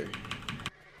one Okay. here.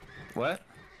 What?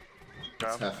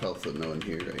 It's half health with no one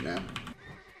here right now.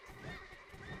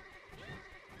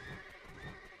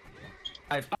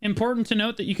 Important to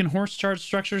note that you can horse charge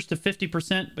structures to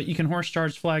 50%, but you can horse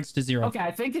charge flags to 0. Okay,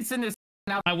 I think it's in this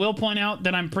I will point out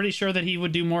that I'm pretty sure that he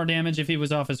would do more damage if he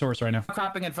was off his horse right now.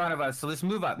 outcropping in front of us. So let's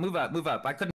move up.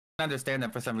 I couldn't understand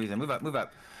them for some reason. Move up.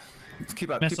 Let's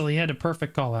keep up. Messel, he had a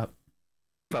perfect call out.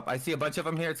 Keep up. I see a bunch of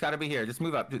them here. It's got to be here. Just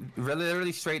move up.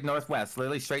 Literally straight northwest.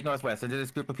 Literally straight northwest. Into this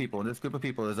group of people.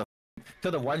 There's a to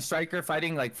the one striker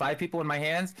fighting like 5 people in my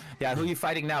hands. Yeah, who are you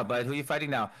fighting now, bud? Who are you fighting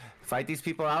now? Fight these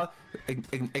people out.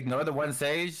 Ignore the one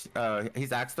sage.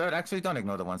 He's axe third. Actually, don't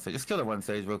ignore the one sage. Just kill the one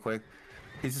sage real quick.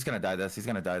 He's just gonna die this.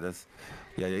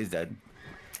 Yeah, he's dead.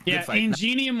 Yeah,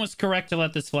 Ingiom was correct to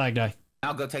let this flag die.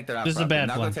 Now go take that outcrop. This is a bad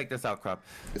Now flag. go take this outcrop.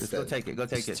 Just go take it.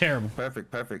 It's terrible.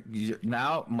 Perfect.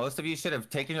 Now, most of you should have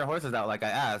taken your horses out like I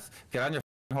asked. Get on your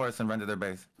horse and run to their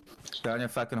base. Get on your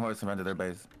fucking horse and run to their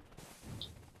base.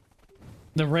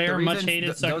 The rare, much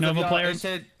hated Sucknova players.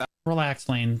 Relax,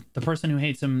 Lane. The person who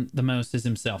hates him the most is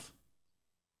himself.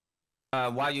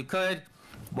 Why you could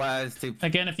was to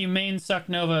Again, if you main suck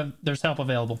Nova, there's help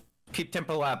available. keep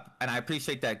tempo up, and I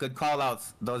appreciate that. Good call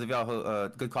outs, those of y'all who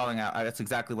good calling out. That's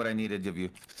exactly what I needed of you.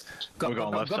 Go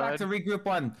back to regroup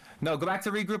one. No, go back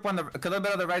to regroup on a little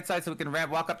bit on the right side so we can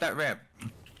walk up that ramp.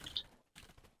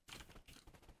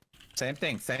 Same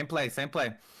thing, same play, same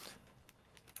play.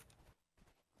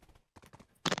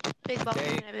 Big ball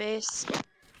in a base.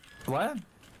 What?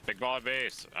 Big ball at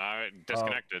base.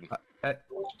 Disconnected.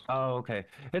 Oh, okay.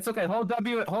 It's okay. Hold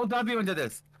W into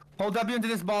this. Hold W into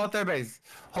this ball at their base.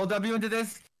 Hold W into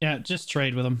this. Yeah, just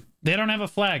trade with them. They don't have a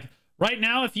flag. Right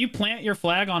now, if you plant your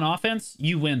flag on offense,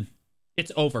 you win.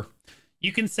 It's over.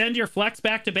 You can send your flex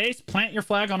back to base, plant your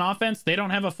flag on offense. They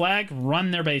don't have a flag, run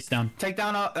their base down. Take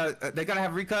down all, they gotta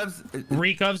have recovs.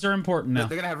 Recovs are important now.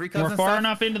 They're gonna have recovs. We're far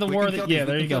enough into the war that, yeah,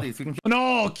 there you go.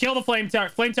 No, kill the flame tower.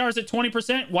 Flame tower's at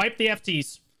 20%. Wipe the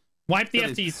FTs. Wipe the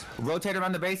FTs. Rotate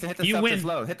around the base and hit the stuff that's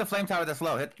low. Hit the flame tower that's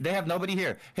low. They have nobody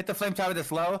here. Hit the flame tower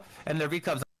that's low and the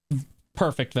recubs.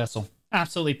 Perfect, Vessel.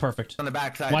 Absolutely perfect. On the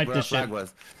backside Wipe where the our flag shit.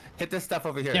 was. Hit this stuff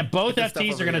over here. Yeah, both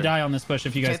FTs are going to die on this push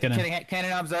if you guys get in.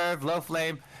 Cannon observe, low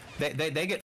flame. They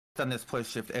get on this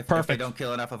push if they don't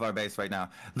kill enough of our base right now.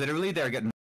 Literally, they're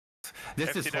getting.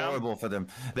 This is horrible for them.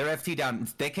 They're FT down.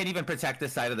 They can't even protect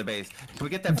this side of the base. Can we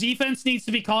get that? Defense needs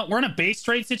to be calling. We're in a base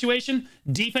trade situation.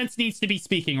 Defense needs to be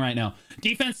speaking right now.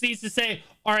 Defense needs to say,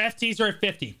 our FTs are at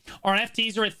 50. Our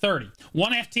FTs are at 30.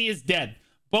 One FT is dead.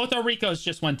 Both our Ricos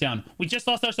just went down. We just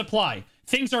lost our supply.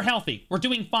 Things are healthy. We're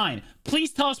doing fine.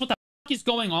 Please tell us what the fuck is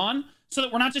going on so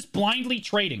that we're not just blindly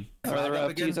trading. Our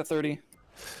FTs at 30.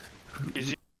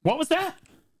 What was that?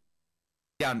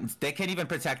 Down. They can't even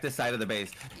protect this side of the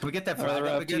base. Can we get that? Our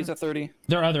FTs at 30.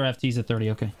 There are other FTs at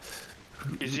 30. Okay.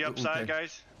 Easy upside,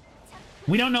 guys.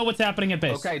 We don't know what's happening at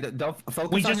base. Okay, don't focus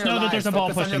we on just your know lives. that there's a ball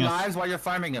focus pushing on your us. lives while you're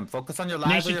farming him. Focus on your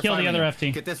lives. They should kill the other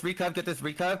FT. Get this recub. Get this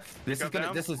recub.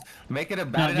 This is make it a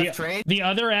bad enough trade. The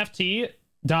other FT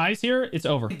dies here. It's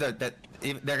over. They're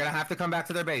gonna have to come back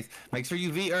to their base. Make sure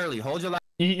you V early. Hold your life.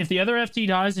 If the other FT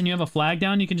dies and you have a flag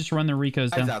down, you can just run the Ricos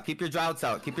down. Out. Keep your droughts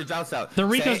out. Keep your droughts out. The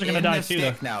Ricos are gonna die too,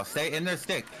 though. Now, stay in their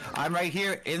stick. I'm right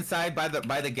here inside by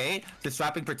the gate, just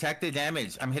dropping protected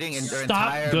damage. I'm hitting in their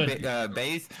entire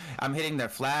base. I'm hitting their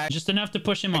flag. Just enough to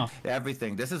push him off.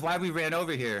 Everything. This is why we ran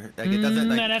over here. Like, it doesn't.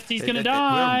 That FT's gonna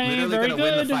die. We're literally Very gonna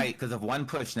good. win the fight because of one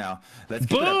push now. Let's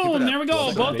boom. Keep it up, keep it up. There we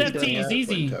go. Both FTs.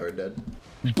 Easy.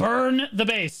 Burn the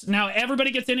base. Now everybody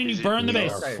gets in and you burn the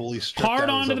base. Hard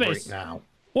onto the base. Now.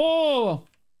 Whoa.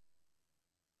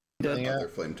 Another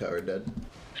flame tower dead.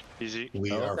 Easy.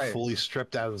 We are fully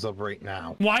stripped out as of right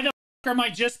now. Why the f am I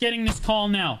just getting this call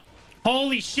now?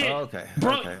 Holy shit. Okay.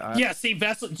 Bro, okay. yeah, see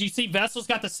Vessel. Do you see Vessel's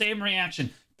got the same reaction?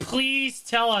 Please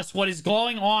tell us what is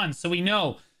going on so we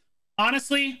know.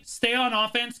 Honestly, stay on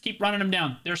offense. Keep running them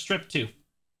down. They're stripped too.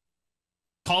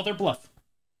 Call their bluff.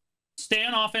 Stay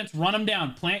on offense. Run them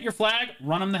down. Plant your flag.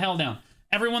 Run them the hell down.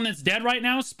 Everyone that's dead right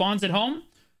now spawns at home.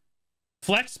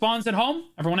 Flex spawns at home.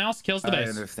 Everyone else kills the base. I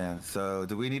understand. So,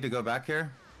 do we need to go back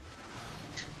here?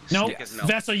 Nope. Yes, no.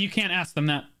 Vessel, you can't ask them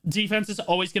that. Defense is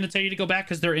always going to tell you to go back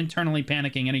because they're internally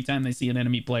panicking anytime they see an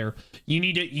enemy player. You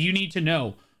need to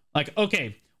know. Like,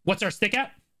 okay, what's our stick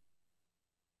at?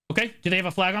 Okay, do they have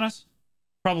a flag on us?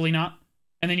 Probably not.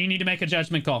 And then you need to make a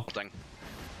judgment call.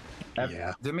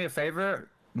 Yeah. Do me a favor.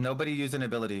 Nobody use an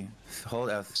ability.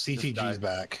 Hold F. CTG's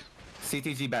back.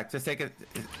 CTG back. Just take it.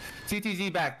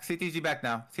 CTG back. CTG back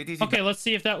now. CTG Okay, back. let's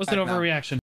see if that was an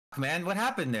overreaction. Man, what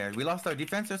happened there? We lost our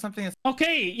defense or something?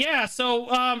 Okay, yeah,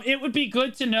 so it would be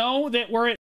good to know that we're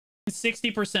at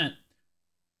 60%.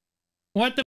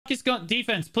 What the fuck is going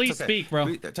defense? Please speak,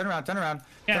 bro. Turn around, turn around.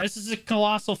 Yeah, this is a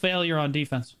colossal failure on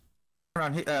defense.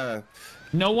 Turn around.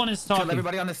 No one is talking. Kill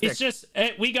everybody on the stick. It's just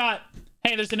we got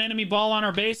hey, there's an enemy ball on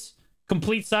our base.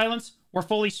 Complete silence. We're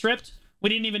fully stripped. We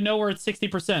didn't even know we're at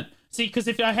 60%. See, because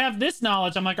if I have this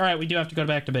knowledge, I'm like, all right, we do have to go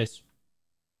back to base.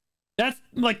 That's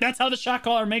how the shot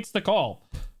caller makes the call.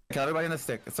 Kill everybody on the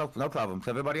stick. It's no problem.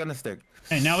 Kill everybody on the stick.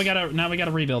 Hey, now we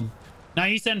gotta rebuild. Now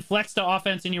you send flex to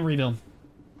offense and you rebuild.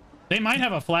 They might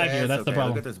have a flag here. That's the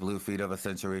problem. Look at this blue feet of a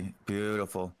century.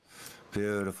 Beautiful.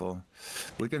 Beautiful.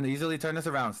 We can easily turn this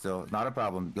around still. Not a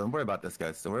problem. Don't worry about this,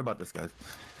 guys. Don't worry about this, guys.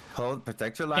 Hold,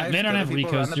 protect your lives. Yeah, they don't have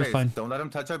Ricos. You're fine. Don't let them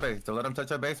touch our base. Don't let them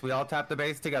touch our base. We all tap the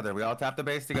base together. We all tap the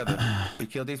base together. We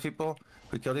kill these people.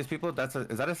 We kill these people. Is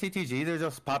that a CTG they're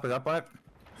just popping up at?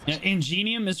 Yeah,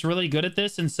 Ingiom is really good at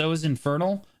this, and so is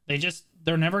Infernal.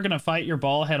 They're never gonna fight your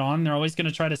ball head on. They're always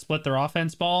gonna try to split their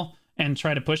offense ball and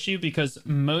try to push you because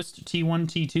most T1,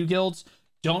 T2 guilds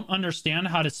don't understand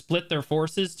how to split their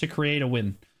forces to create a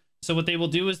win. So what they will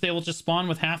do is they will just spawn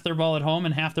with half their ball at home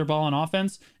and half their ball on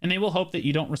offense, and they will hope that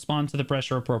you don't respond to the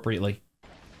pressure appropriately.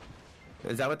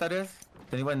 Is that what that is?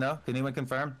 Does anyone know? Can anyone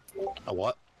confirm? A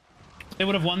what? They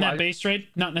would have won that base trade?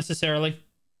 Not necessarily.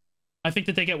 I think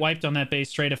that they get wiped on that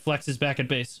base trade if Flex is back at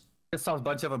base. I saw a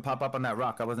bunch of them pop up on that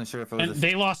rock. I wasn't sure if it was. And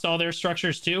they lost all their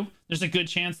structures too. There's a good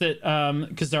chance that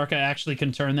Kazarka actually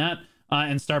can turn that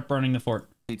and start burning the fort.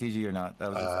 CTG or not?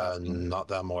 That was not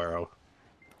that Moero.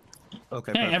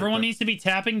 Okay. Hey, perfect, everyone needs to be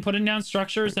tapping, putting down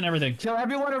structures and everything. Kill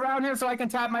everyone around here so I can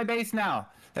tap my base now.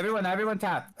 Everyone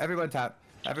tap. Everyone tap.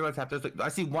 I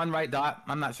see one right dot.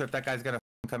 I'm not sure if that guy's gonna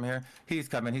come here. He's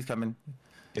coming.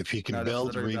 If you can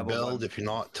build, rebuild. If you're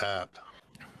not, tap.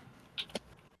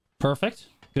 Perfect.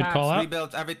 Good Taps, call out.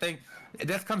 Rebuilds, everything.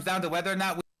 This comes down to whether or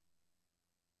not we...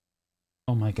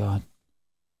 Oh my god.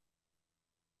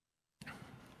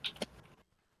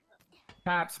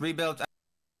 Taps, rebuilds.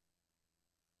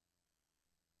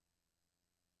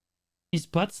 He's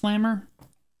butt slammer?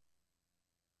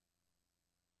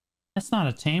 That's not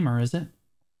a tamer, is it?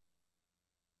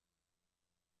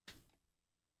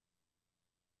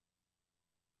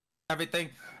 Everything.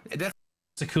 This...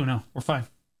 It's a Kuno. We're fine.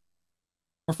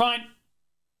 We're fine.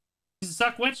 He's a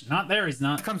suck witch? Not there, he's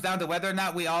not. It comes down to whether or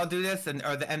not we all do this and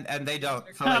they don't.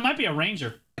 So No, it might be a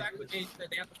ranger.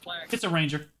 It's a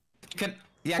ranger.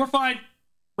 We're fine.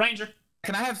 Ranger.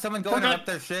 Can I have someone go interrupt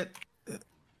their shit?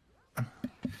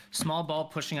 Small ball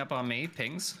pushing up on me,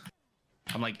 pings.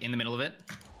 I'm like in the middle of it.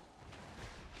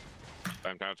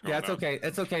 Yeah, it's okay.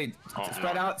 It's okay.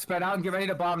 Spread out and get ready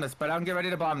to bomb this. Spread out and get ready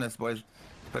to bomb this, boys.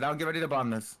 Spread out and get ready to bomb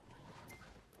this.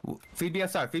 Feed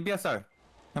BSR.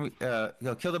 Let me,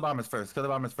 kill the bombers first.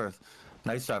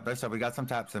 Nice shot. We got some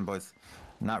taps in, boys.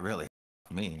 Not really.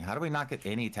 Me. How do we not get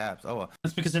any taps? Oh,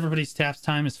 that's because everybody's taps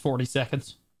time is 40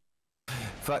 seconds.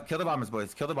 Kill the bombers,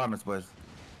 boys.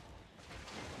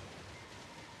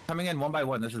 Coming in one by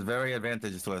one. This is very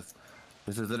advantageous to us.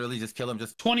 This is literally just kill them.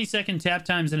 Just 20-second tap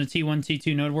times in a T1,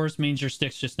 T2 node wars means your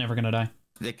stick's just never gonna die.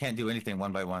 They can't do anything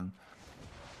one by one.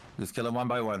 Just kill them one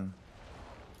by one.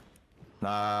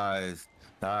 Nice.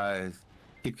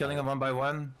 Keep killing them one by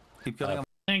one. Keep killing them.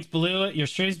 Thanks, Blue. Your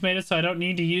stream's made it so I don't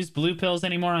need to use blue pills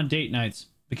anymore on date nights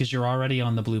because you're already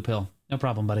on the blue pill. No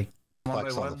problem, buddy.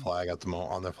 Flex on the flag at the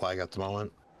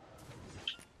moment.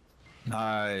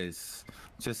 Nice.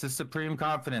 Just a supreme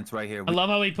confidence right here. I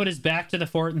love how he put his back to the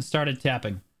fort and started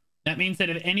tapping. That means that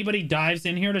if anybody dives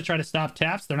in here to try to stop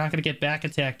taps, they're not going to get back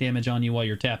attack damage on you while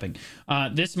you're tapping.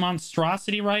 This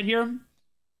monstrosity right here,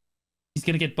 he's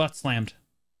going to get butt slammed,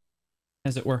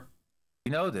 as it were.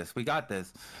 We know this. We got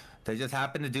this. They just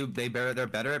happen to do. They're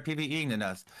better at PvEing than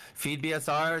us. Feed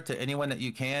BSR to anyone that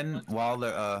you can while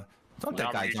they're. Don't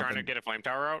that guy you trying to get a flame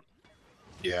tower out?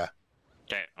 Yeah.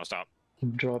 Okay, I'll stop.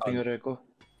 Dropping a Reco.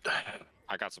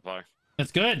 I got supply.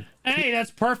 That's good. Hey,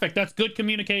 that's perfect. That's good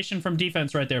communication from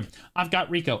defense right there. I've got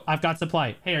Rico. I've got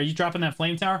supply. Hey, are you dropping that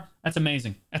flame tower? That's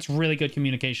amazing. That's really good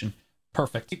communication.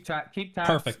 Perfect. Keep taps.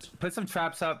 Perfect. Put some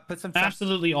traps up.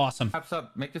 Absolutely awesome. Traps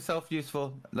up. Make yourself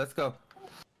useful. Let's go.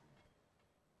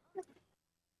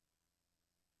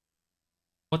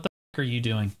 What the f are you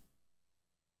doing?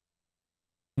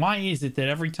 Why is it that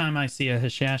every time I see a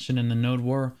Hashashin in the node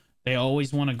war, they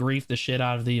always want to grief the shit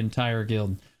out of the entire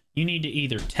guild? You need to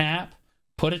either tap,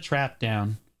 put a trap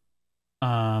down,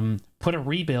 put a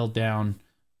rebuild down,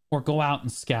 or go out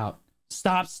and scout.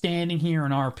 Stop standing here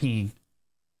and RPing.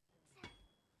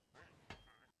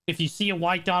 If you see a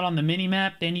white dot on the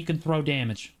minimap, then you can throw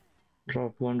damage.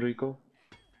 Drop one Rico.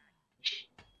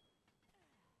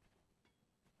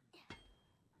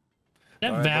 That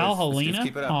All right, Val boys, let's Helena?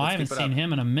 keep it up, Oh, I let's haven't keep it seen up.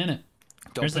 him in a minute.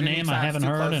 Don't There's put a any name I traps haven't too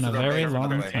heard close in to a the very radar, by long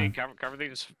the way. Hey, time. cover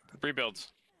these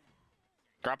rebuilds.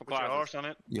 Drop a Put your class. horse on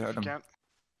it. You heard him. Can't.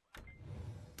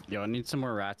 Yo, I need some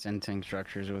more rats and tank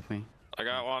structures with me. I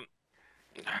got one.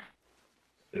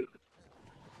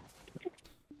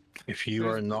 If you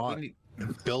are not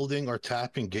building or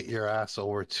tapping, get your ass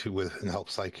over to with and help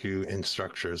Psyche in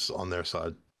structures on their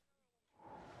side.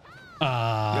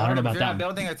 I don't know about If you're that. not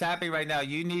building or tapping right now,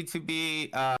 you need to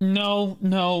be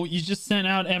No, you just sent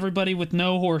out everybody with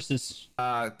no horses.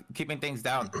 keeping things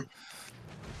down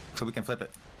so we can flip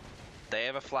it. They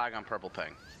have a flag on purple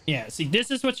ping. Yeah, see,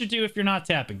 this is what you do if you're not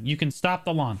tapping. You can stop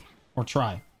the lawn, or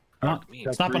try.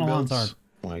 Stopping a lawn's hard.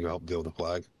 Want to go help deal with the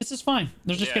flag? This is fine.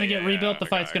 They're just going to get rebuilt. The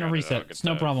fight's going to reset. It's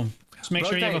no problem. Just make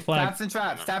sure you have a flag. Taps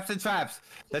and traps.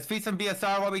 Let's feed some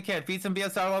BSR while we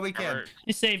can.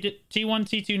 You saved it. T1,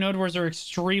 T2 node wars are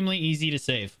extremely easy to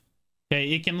save.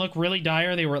 Okay, it can look really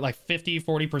dire. They were at like 50,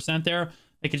 40% there.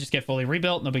 They could just get fully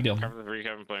rebuilt. No big deal. Cover the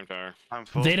recap flame tower. I'm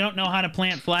full. They don't know how to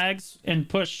plant flags and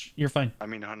push. You're fine. I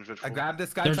mean 100 I full. grabbed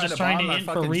this guy. They're just trying to int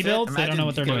for rebuilds. They don't know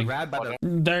what they're doing.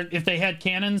 If they had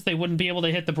cannons, they wouldn't be able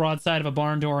to hit the broadside of a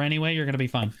barn door anyway. You're gonna be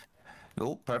fine.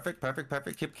 Oh, perfect.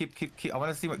 Keep. I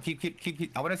want to see what.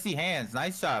 Keep. I want to see hands.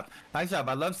 Nice job. I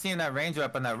love seeing that ranger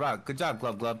up on that rock. Good job,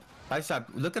 Glub. Nice job.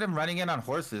 Look at them running in on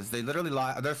horses. They literally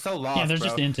they're so lost. Yeah, they're bro.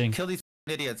 just inting. Kill these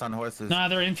idiots on horses. Nah,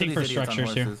 they're inting for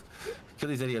structures here. Kill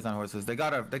these idiots on horses. They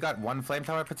got one flame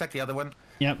tower. Protect the other one.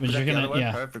 Yep, but you're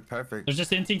gonna Perfect. They're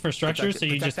just inting for structures, so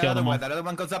you just kill them all. That other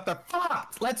one goes up there.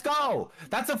 Fuck! Let's go.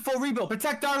 That's a full rebuild.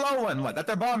 Protect our low one. What? That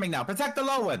they're bombing now. Protect the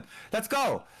low one. Let's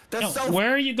go. They're so.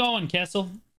 Where are you going,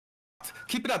 Kessel?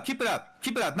 Keep it up.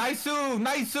 Nice.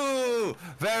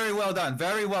 Very well done.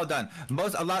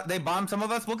 They bombed some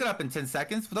of us. We'll get up in 10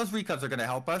 seconds. Those recubs are gonna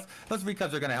help us.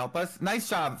 Nice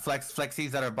job, Flexies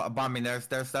that are bombing their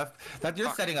stuff. That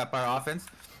you're setting up our offense.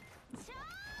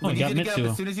 We need you to get up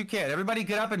as soon as you can. Everybody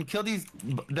get up and kill these.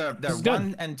 Their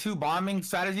 1 and 2 bombing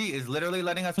strategy is literally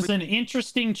letting us. It's an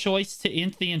interesting choice to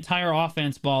int the entire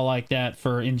offense ball like that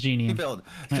for Ingiom. Rebuild.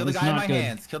 Kill the guy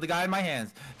in my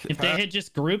hands. If they had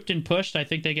just grouped and pushed, I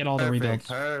think they get all the rebuilds.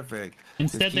 Perfect.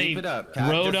 Instead, they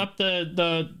rode up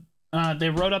they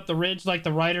rode up the ridge like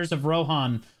the Riders of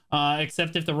Rohan.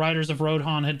 Except if the Riders of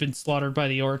Rohan had been slaughtered by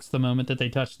the orcs the moment that they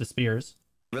touched the spears.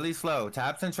 Really slow.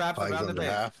 Taps and traps around the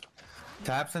base.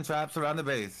 Taps and traps around the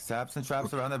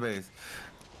base.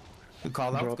 Good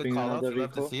call out.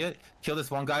 Love to see it. Kill this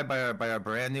one guy by our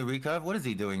brand new recov. What is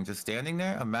he doing? Just standing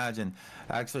there? Imagine.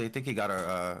 Actually, I think he got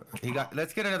our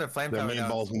let's get another flame tower. Their main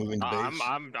ball's moving the base.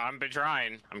 I'm been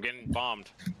trying. I'm getting bombed.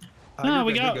 No,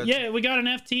 we got an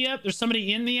FT up. There's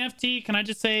somebody in the FT. Can I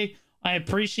just say I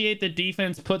appreciate the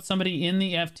defense put somebody in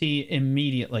the FT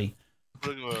immediately.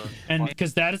 And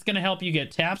because that is going to help you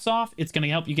get taps off. It's going to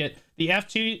help you get the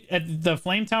FT. The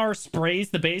flame tower sprays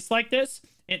the base like this.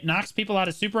 It knocks people out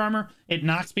of super armor. It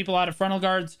knocks people out of frontal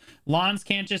guards. Lawns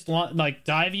can't just like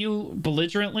dive you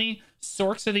belligerently.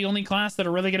 Sorks are the only class that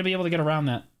are really going to be able to get around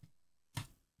that.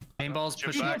 Main ball's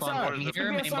pushing up on bottom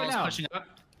here. Main ball's pushing up.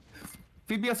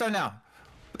 VBSR now.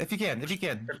 If you can.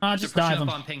 Just dive them.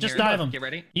 Just dive them. Get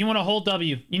ready. You want to hold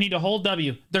W. You need to hold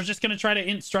W. They're just going to try to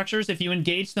int structures. If you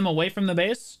engage them away from the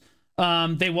base,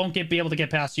 they won't be able to get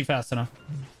past you fast enough.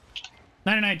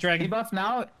 Night, Dragon. Debuff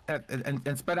now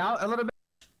and spread out a little bit.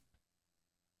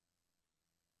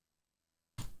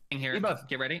 Here. Debuff.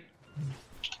 Get ready.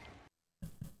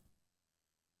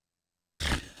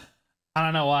 I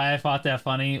don't know why I thought that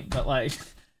funny, but like,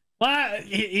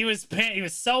 he was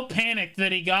so panicked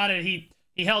that he got it.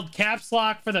 He held caps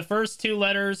lock for the first 2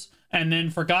 letters and then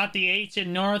forgot the H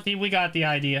in North. We got the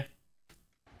idea.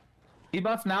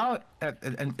 Debuff now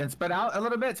and spread out a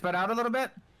little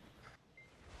bit.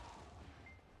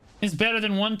 It's better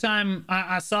than one time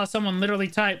I saw someone literally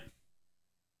type.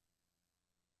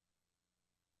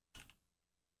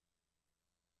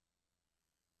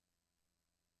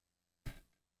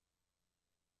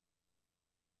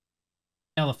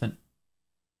 Elephant.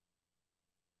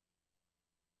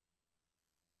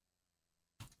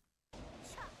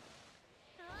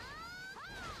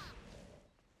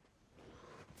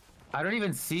 I don't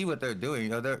even see what they're doing.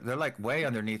 They're like way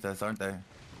underneath us, aren't they?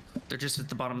 They're just at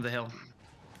the bottom of the hill.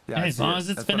 Yeah, as long as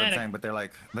it's phonetic. Saying, but they're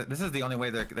like, this is the only way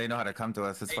they know how to come to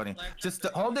us. It's funny. Just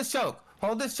hold this choke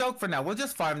for now. We'll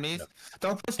just farm these.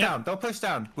 Don't push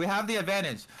down. We have the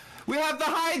advantage. We have the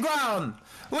high ground.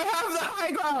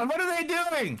 What are they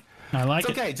doing? I like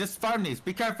it. Okay, just farm these.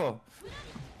 Be careful.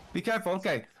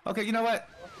 Okay, you know what?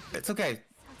 It's okay.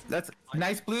 That's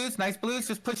nice blues.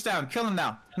 Just push down. Kill him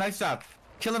now. Nice job.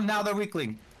 Kill him now. They're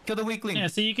weakling. Kill the weakling. Yeah,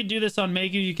 so you can do this on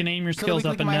Maegu. You can aim your skills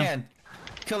up and down. Hand.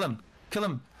 Kill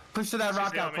him. Push to that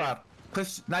rock outcrop.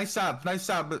 Push. Nice job.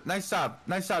 Exposed.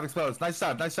 Nice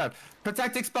job.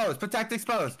 Protect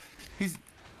exposed. He's.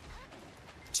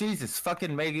 Jesus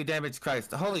fucking Maegu damage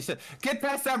Christ. Holy shit. Get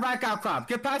past that rock outcrop.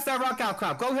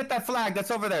 Go hit that flag that's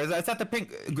over there. It's at the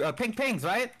pink pings,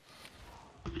 right?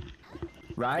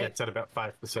 Yeah, it's at about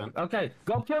 5%. Okay.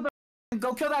 Go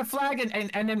kill that flag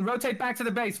and then rotate back to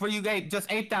the base where you just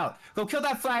aped out. Go kill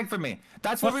that flag for me.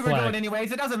 That's where we were going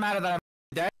anyways. It doesn't matter that I'm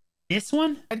dead. This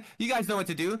one? You guys know what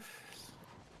to do.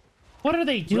 What are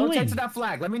they doing? Rotate to that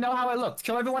flag. Let me know how it looks.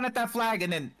 Kill everyone at that flag,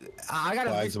 and then I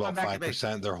gotta. Flag's about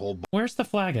 5%. Their whole Where's the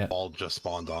flag at? Ball just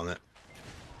spawned on it.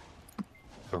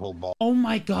 Their whole ball. Oh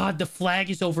my god, the flag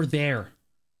is over there.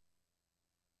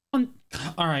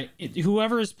 All right,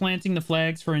 whoever is planting the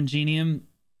flags for Ingiom,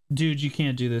 dude, you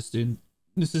can't do this, dude.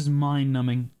 This is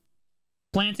mind-numbing.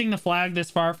 Planting the flag this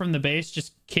far from the base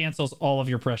just cancels all of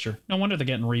your pressure. No wonder they're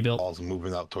getting rebuilt. Balls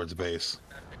moving up towards the base.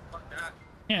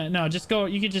 Yeah, no, just go.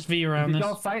 You could just V around Did this.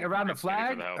 y'all fight around the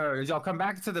flag, or did y'all come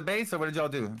back to the base, or what did y'all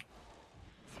do?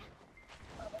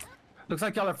 Looks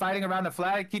like y'all are fighting around the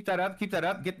flag. Keep that up. Keep that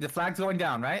up. Get the flags going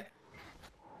down, right?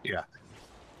 Yeah.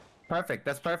 Perfect.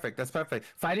 That's perfect. That's perfect.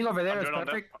 Fighting over there is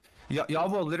perfect. Y'all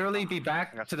will literally be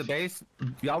back to the base.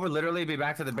 Y'all will literally be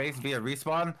back to the base via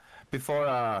respawn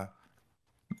before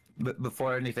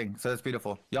before anything. So that's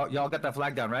beautiful. Y'all got that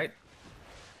flag down, right?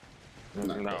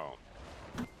 No.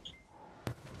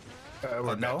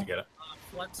 We're about to get it.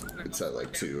 It's at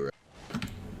like 2, right?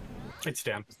 It's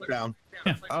down. Down.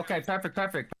 Yeah. Okay,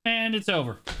 perfect. And it's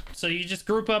over. So you just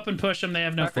group up and push them. They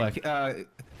have no flag.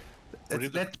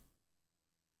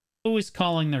 Who is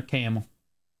calling their camel?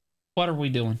 What are we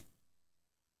doing?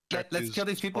 Let's kill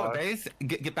these people at base.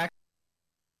 Get back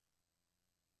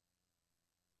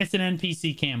It's an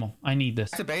NPC camel. I need this.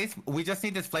 to base. We just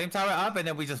need this flame tower up, and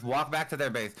then we just walk back to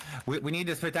their base. We need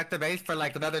to protect the base for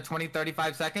like another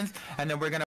 20-35 seconds, and then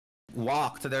we're gonna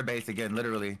walk to their base again,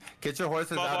 literally. Get your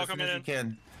horses out as soon as you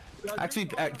can. Actually,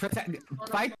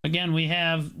 fight. Again, we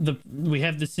have the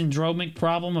syndromic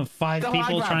problem of 5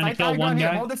 people trying to kill one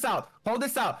guy. Hold this out. Hold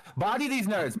this out. Body these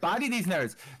nerds. Body these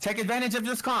nerds. Take advantage of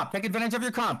your comp. Take advantage of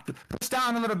your comp. Push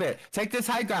down a little bit. Take this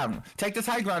high ground. Take this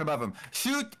high ground above them.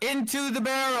 Shoot into the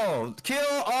barrel.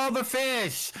 Kill all the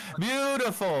fish.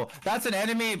 Beautiful. That's an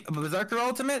enemy berserker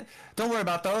ultimate. Don't worry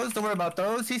about those. Don't worry about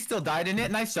those. He still died in it.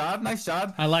 Nice job. Nice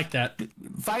job. I like that.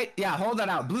 Fight. Yeah, hold that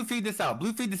out. Blue feed this out.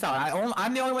 Blue feed this out.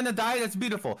 I'm the only one that died. That's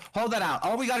beautiful. Hold that out.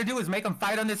 All we got to do is make them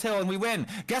fight on this hill and we win.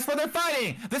 Guess where they're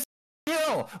fighting? This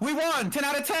hill. We won. 10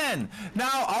 out of 10.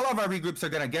 Now all of our regroups are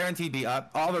going to guarantee be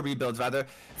up. All the rebuilds rather.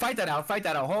 Fight that out. Fight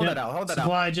that out. Hold that out. Hold that out.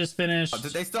 Supply just finished.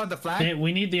 Did they still have the flag?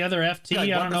 We need the other FT.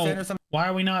 Like I don't know. Why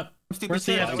are we not? Where's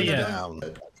the FT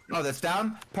at? Oh, that's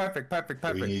down? Perfect. I'm going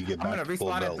to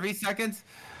respawn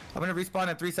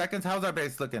in 3 seconds. How's our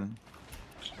base looking?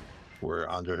 We're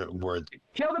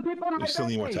Kill the people on we still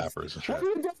need more tappers. What are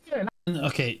you doing?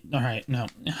 Okay, all right, no.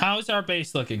 How's our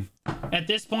base looking? At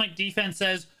this point, defense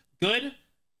says, good.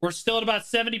 We're still at about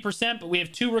 70%, but we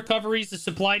have 2 recoveries, a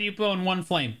supply depot, and 1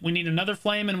 flame. We need another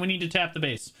flame, and we need to tap the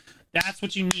base. That's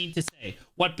what you need to say.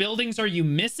 What buildings are you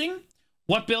missing?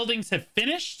 What buildings have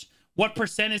finished? What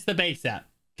percent is the base at?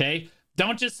 Okay?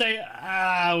 Don't just say,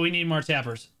 we need more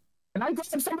tappers. And I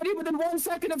grabbed somebody within 1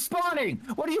 second of spawning.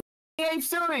 What are you apes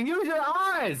doing? Use your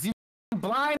eyes, you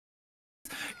blind.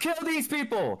 Kill these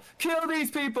people.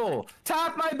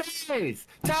 Tap my base.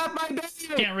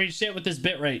 Can't read shit with this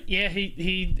bitrate. Yeah,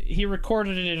 he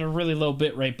recorded it at a really low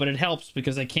bitrate, but it helps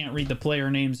because I can't read the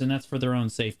player names, and that's for their own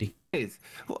safety.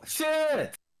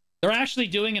 Shit. They're actually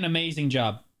doing an amazing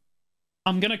job.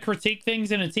 I'm gonna critique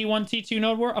things in a T1, T2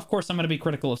 node war. Of course, I'm gonna be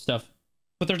critical of stuff,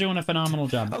 but they're doing a phenomenal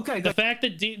job. Okay. The fact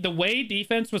that the way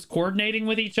defense was coordinating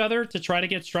with each other to try to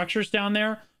get structures down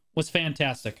there was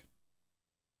fantastic.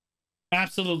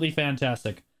 Absolutely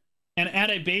fantastic. And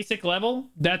at a basic level,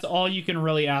 that's all you can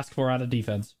really ask for out of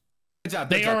defense. Good job.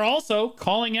 They are also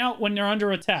calling out when they're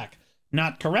under attack.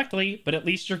 Not correctly, but at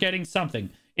least you're getting something.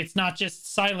 It's not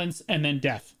just silence and then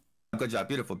death. Good job.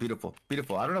 Beautiful.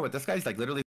 I don't know what this guy's like,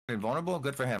 literally invulnerable.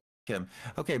 Good for him.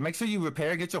 Okay, make sure you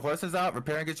repair and get your horses out.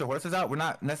 We're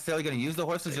not necessarily going to use the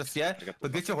horses just yet,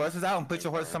 but get your horses out and put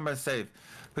your horse somewhere safe.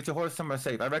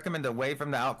 I recommend away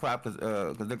from the outcrop because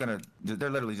they're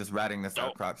literally just ratting this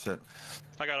outcrop shit.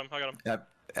 I got him. Yeah.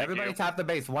 Everybody tap the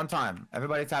base one time.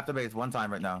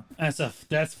 Right now.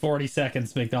 That's 40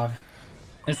 seconds, big dog.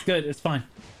 It's good. It's fine.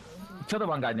 Kill the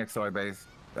one guy next to our base.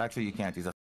 Actually, you can't. He's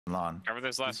a lawn. Cover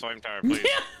this last flame tower, please.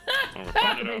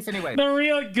 Anyway. The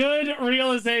real good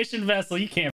realization vessel. You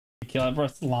can't kill it, bro.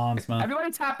 It's lawns, man.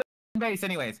 Everybody tap the base,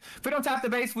 anyways. If we don't tap the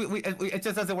base, it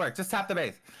just doesn't work. Just tap the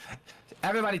base.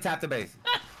 Everybody tap the base.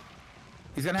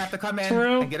 He's gonna have to come in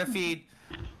and get a feed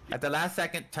at the last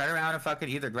second. Turn around and fucking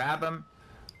either grab him,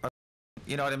 or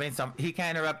you know what I mean. He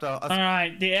can't interrupt us. All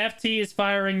right, the FT is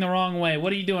firing the wrong way.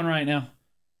 What are you doing right now?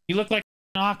 You look like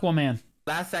an Aquaman.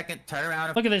 Last second, turn around.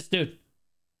 And look at this dude.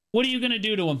 What are you gonna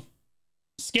do to him?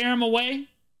 Scare him away?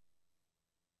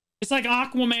 It's like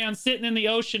Aquaman sitting in the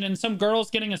ocean and some girl's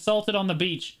getting assaulted on the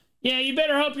beach. Yeah, you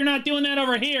better hope you're not doing that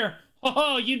over here.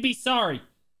 Oh, you'd be sorry. What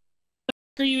the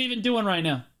fuck are you even doing right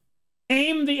now?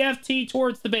 Aim the FT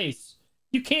towards the base.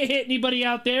 You can't hit anybody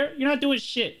out there. You're not doing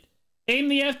shit. Aim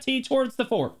the FT towards the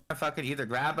fort. Fucking either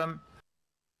grab him.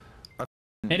 Or,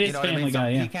 it is Family Guy,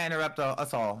 yeah. He can't interrupt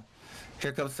us all.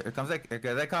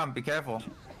 Here they come. Be careful.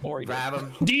 Grab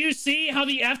them. Do you see how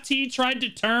the FT tried to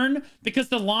turn? Because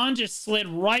the lawn just slid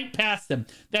right past them.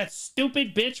 That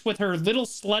stupid bitch with her little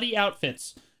slutty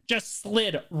outfits just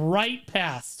slid right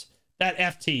past that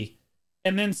FT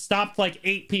and then stopped like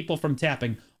 8 people from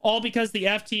tapping. All because the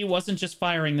FT wasn't just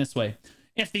firing this way.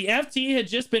 If the FT had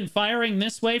just been firing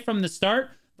this way from the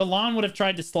start, the lawn would have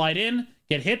tried to slide in,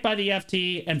 get hit by the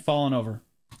FT, and fallen over.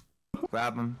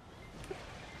 Grab them.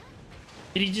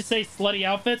 Did he just say slutty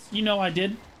outfits? You know I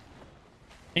did.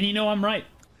 And you know I'm right.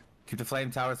 Keep the flame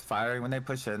towers firing when they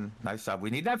push in. Nice job. We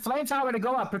need that flame tower to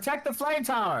go up. Protect the flame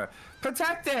tower.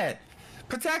 Protect it.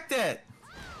 Protect it.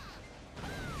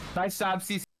 Nice job,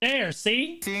 CC. There,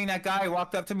 see? Seeing that guy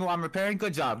walked up to me while I'm repairing.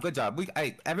 Good job. Good job.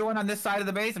 Everyone on this side of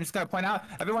the base, I'm just going to point out,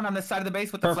 everyone on this side of the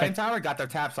base with the flame tower got their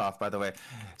taps off, by the way.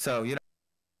 So, you know.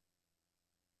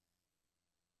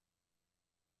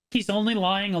 He's only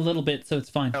lying a little bit, so it's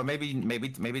fine. No, maybe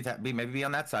be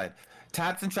on that side.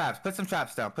 Taps and traps. Put some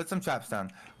traps down. Put some traps down.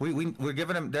 We're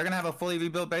giving them. They're gonna have a fully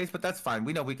rebuilt base, but that's fine.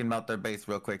 We know we can melt their base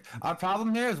real quick. Our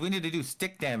problem here is we need to do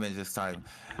stick damage this time.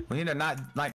 We need to not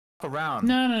like around.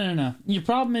 No. Your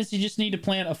problem is you just need to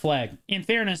plant a flag. In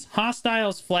fairness,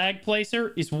 Hostile's flag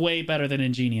placer is way better than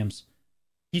Ingiom's.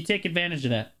 You take advantage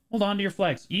of that. Hold on to your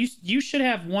flags. You should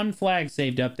have 1 flag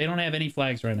saved up. They don't have any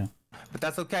flags right now. But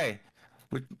that's okay.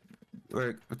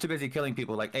 We're too busy killing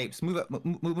people like apes. Move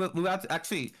out.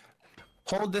 Actually,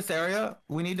 hold this area.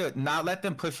 We need to not let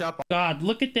them push up. God,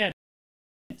 look at that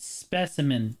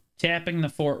specimen tapping the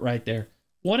fort right there.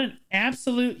 What an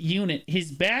absolute unit.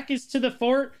 His back is to the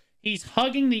fort. He's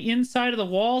hugging the inside of the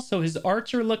wall so his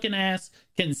archer-looking ass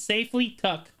can safely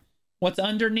tuck what's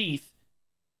underneath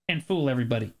and fool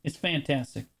everybody. It's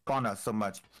fantastic. On us so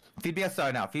much.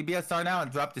 VBSR now. VBSR now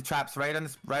and drop the traps right in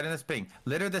this ping.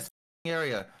 Litter this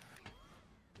area.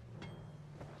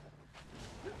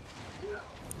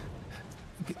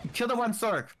 Kill the one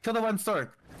Sork. Kill the one Sork.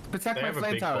 Protect my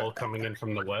flame tower. Ball coming in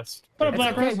from the west. What up,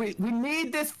 Black Rose? We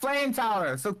need this flame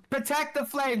tower. So protect the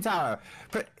flame tower.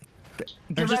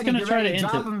 They're just gonna try to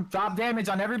int it. Drop damage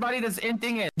on everybody that's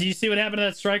inting it. Do you see what happened to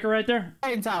that striker right there?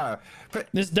 Flame tower.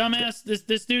 This dumbass,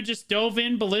 this dude just dove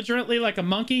in belligerently like a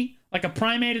monkey, like a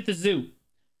primate at the zoo.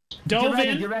 Dove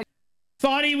in.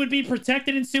 Thought he would be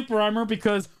protected in super armor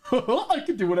because I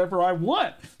can do whatever I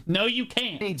want. No, you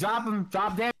can't. Hey, drop him.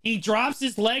 Drop damage. He drops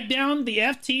his leg down. The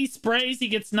FT sprays. He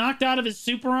gets knocked out of his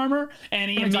super armor,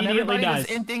 and he immediately dies.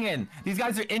 Inting in. These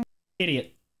guys are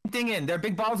idiot. Inting in. Their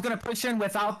big ball's gonna push in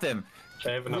without them.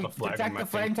 I have another flag. Protect the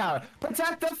flame tower.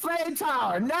 Protect the flame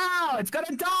tower. Now it's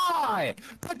gonna die.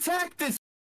 Protect this.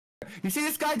 You see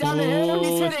this guy down there?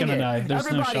 He's hitting it. Die. There's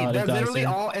Everybody, no shot. they're literally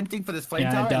all emptying for this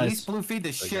flame tower. At least blue feed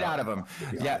the shit out of them.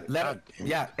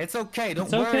 Yeah, it's okay.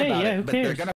 Don't worry about it. But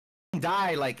they're gonna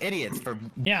die like idiots for.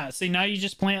 Yeah. See, now you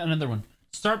just plant another one.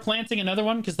 Start planting another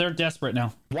one because they're desperate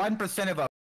now. 1% of a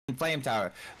flame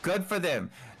tower. Good for them.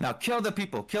 Now kill the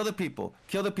people. Kill the people.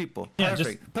 Kill the people. Yeah,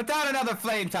 perfect. Put down another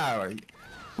flame tower.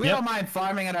 We don't mind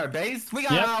farming at our base. We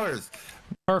got ours.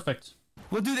 Perfect.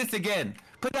 We'll do this again.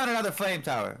 Put down another flame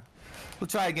tower. We'll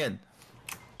try again.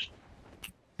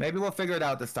 Maybe we'll figure it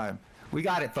out this time. We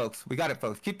got it, folks. We got it,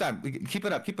 folks. Keep it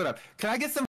up. Keep it up. Can I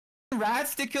get some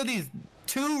rats to kill these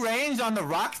 2 range on the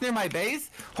rocks near my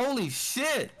base? Holy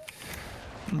shit.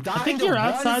 I think you're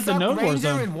outside the node war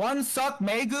zone. And 1 suck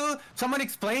Maegu. Someone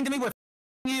explain to me what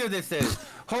year this is.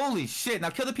 Holy shit. Now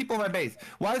kill the people on my base.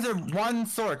 Why is there 1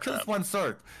 Sork? Kill this 1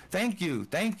 Sork. Thank you.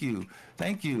 Thank you.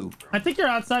 Thank you. I think you're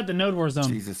outside the node war zone.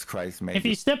 Jesus Christ, Maegu. If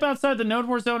you step outside the node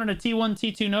war zone in a T1,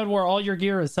 T2 node war, all your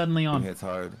gear is suddenly on. It's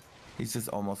hard. He's just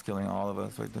almost killing all of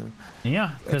us right there.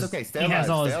 Yeah, because okay. he has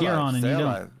all his gear on and you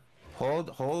don't.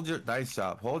 Hold your nice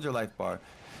job. Hold your life bar.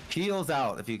 Heals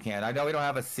out if you can. I know we don't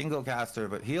have a single caster,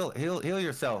 but heal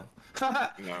yourself.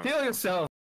 Heal yourself.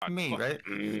 Me, right?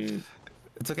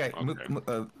 It's okay.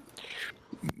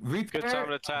 Repair. Good time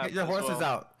to tap. Get your horses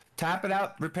out. Tap it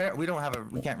out. Repair. We don't have a.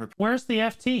 We can't repair. Where's the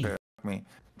FT? Me.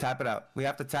 Tap it out. We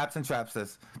have to taps and traps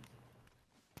this.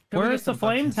 Where's the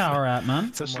flame tower at, man?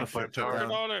 This is the flame tower.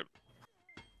 On it.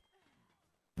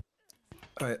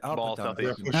 All right, I'll put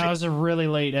down. That was a really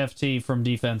late FT from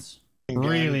defense.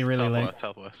 Really late.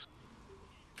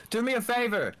 Do me a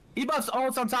favor. E-buff's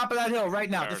ults on top of that hill right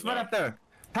now. Just run up there.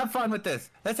 Have fun with this.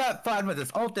 Let's have fun with this.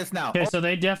 Ult this now. Okay, so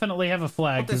they definitely have a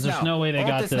flag because there's no way they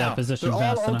got to that position fast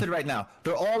enough. They're all ulted right now.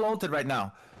 They're all ulted right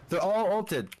now. They're all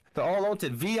ulted. They're all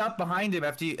ulted. V up behind him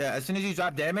after you, as soon as you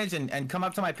drop damage and come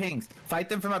up to my pings. Fight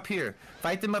them from up here.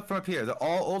 Fight them up from up here. They're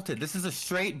all ulted. This is a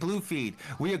straight blue feed.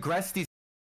 We aggress these.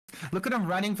 Look at them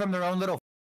running from their own little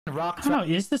rock. I don't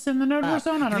know. Is this in the node war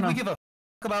zone? I don't know. We give a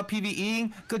about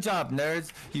PvEing. Good job,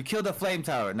 nerds. You killed a flame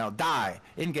tower. Now die.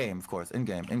 In game, of course. In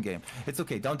game. It's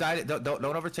okay. Don't die. Don't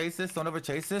overchase this. Don't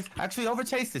overchase this. Actually,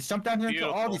 overchase this. Jump down here and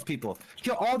kill all these people.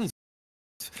 Kill all these.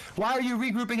 Why are you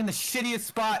regrouping in the shittiest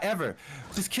spot ever?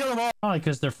 Just kill them all. Probably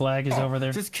because their flag is over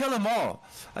there. Just kill them all.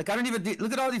 Like, I don't even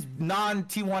look at all these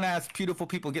non-T1 ass beautiful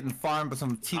people getting farmed by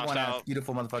some T1 ass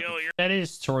beautiful motherfuckers. That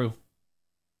is true.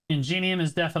 Ingiom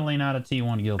is definitely not a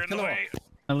T1 guild. Kill them all.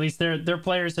 At least their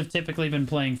players have typically been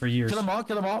playing for years. Kill them all,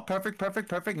 kill them all.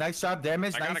 Perfect. Nice job,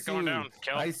 damage.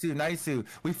 Nice you.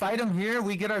 We fight them here,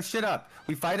 we get our shit up.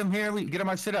 We fight them here, we get them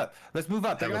our shit up. Let's move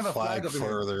up. They're gonna have a flag over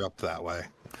further up that way.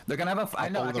 They're gonna have a. I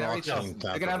know. I can already tell.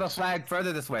 They're gonna have a flag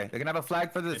further this way.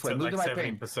 Move to my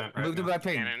ping. Move to my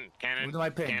ping. Move to my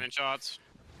ping. Cannon shots.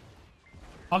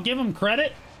 I'll give them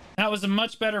credit. That was a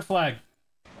much better flag.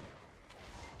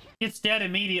 It's dead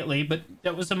immediately, but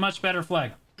that was a much better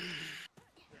flag.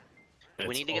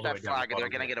 We need to get that flag or they're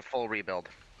gonna get a full rebuild.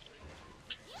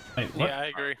 Wait, what? Yeah, I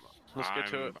agree. Let's get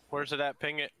to it. Where's it at?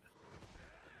 Ping it.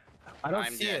 I don't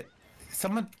see it.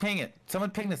 Someone ping it. Someone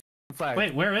ping this flag.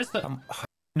 Wait, where is the...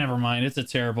 Never mind. It's a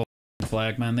terrible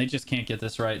flag, man. They just can't get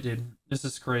this right, dude. This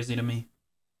is crazy to me.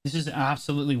 This is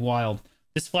absolutely wild.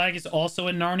 This flag is also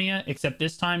in Narnia, except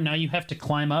this time now you have to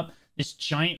climb up this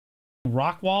giant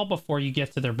rock wall before you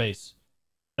get to their base.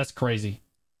 That's crazy.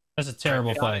 That's a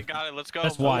terrible flag. Got it. Let's go.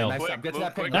 That's wild.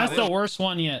 That's the worst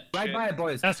one yet. Right by it,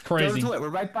 boys. That's crazy. Go to it. We're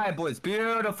right by it, boys.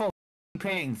 Beautiful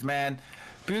pings, man.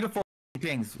 Beautiful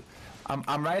pings.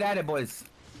 I'm right at it, boys.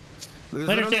 There's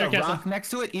literally a rock next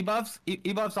to it. E-buffs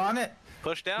on it.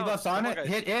 Push down. E-buffs on it.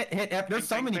 Hit F. There's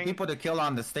so many people to kill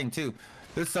on this thing too.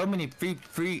 There's so many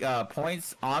free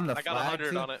points on the flag. I got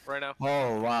 100 on it right now.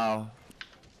 Oh wow.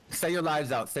 Stay your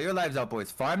lives out. Stay your lives out,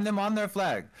 boys. Farm them on their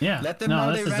flag. Yeah. Let them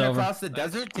know they ran across the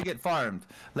desert to get farmed.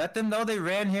 Let them know they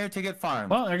ran here to get farmed.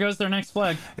 Well, there goes their next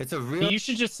flag. It's a real... You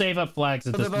should just save up flags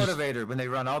at this point. The motivator when they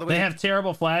run all the way... They have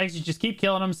terrible flags. You just keep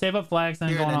killing them, save up flags, and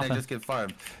then go on offense. They just get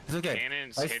farmed. It's okay.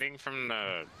 Cannons hitting from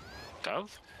the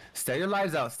dove? Stay your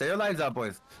lives out. Stay your lives out,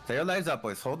 boys. Stay your lives out,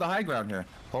 boys. Hold the high ground here.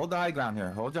 Hold the high ground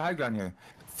here. Hold your high ground here.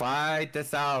 Fight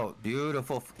this out.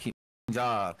 Beautiful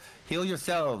job. Heal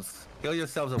yourselves. Heal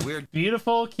yourselves. A weird...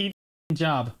 Beautiful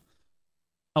job.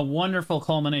 A wonderful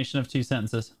culmination of 2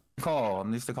 sentences.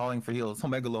 I'm used to calling for heals.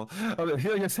 Omegalo. Oh,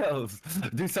 heal yourselves.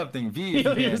 Do something.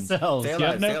 Heal yourselves. Stay You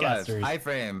alive. have no Stay alive. casters.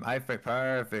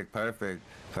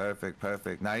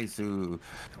 Perfect. Nice. Ooh.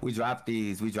 We dropped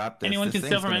these. We dropped this. Anyone this can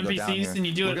steal from NPCs, and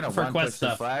you do it for quest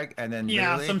stuff. Flag, and then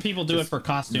yeah, some people do it for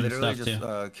costume stuff just,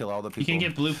 too. Kill all the people. You can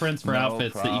get blueprints for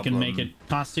outfits that you can make it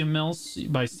costume mills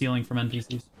by stealing from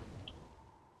NPCs.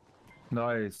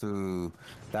 Nice. Ooh.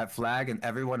 That flag and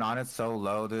everyone on it so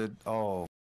low, dude. Oh,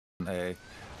 hey.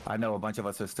 I know a bunch of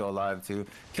us are still alive too.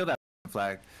 Kill that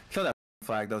flag. Kill that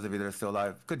flag. Those of you that are still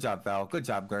alive. Good job, Val. Good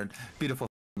job, Gern. Beautiful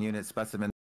unit specimen.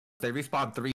 They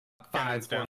respawn 3, 5,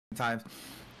 4 times.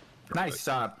 Nice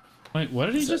job. Wait, what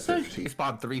did he just say? He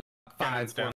respawned 3,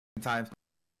 5, 4 times.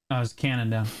 Oh, his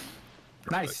cannon down.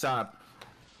 Nice job.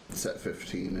 Set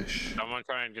 15-ish. Someone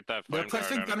try and get that They're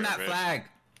pushing from that flag.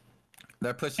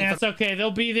 They're pushing. Yeah, it's okay.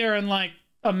 They'll be there in like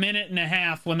a minute and a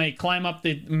half when they climb up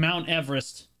the Mount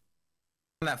Everest.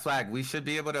 That flag, we should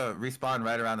be able to respawn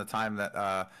right around the time that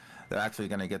they're actually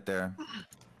gonna get there.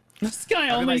 This guy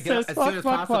only says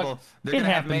fuck. They're gonna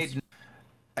have made.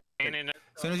 As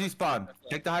soon as you spawn,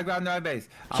 take the high ground near our base.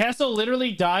 Castle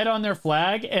literally died on their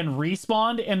flag and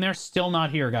respawned, and they're still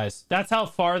not here, guys. That's how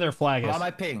far their flag is. On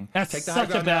my ping. That's take the high such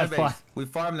a ground near our bad flag. base. We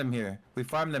farm them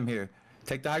here.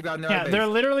 Take the high ground near our Yeah, base. they're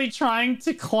literally trying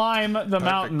to climb the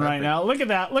mountain right now. Look at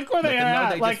that. Look where they are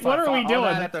at. Like, what are we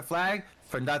doing? At their flag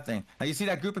for nothing. Now you see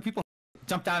that group of people?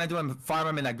 Jump down and do them. Farm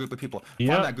them in that group of people.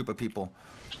 Farm that group of people.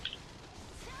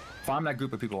 Farm that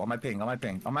group of people. On my ping.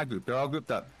 On my group. They're all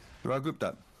grouped up.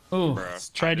 Ooh,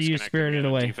 try to use Spirited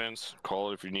Away. Defense.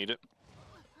 Call it if you need it.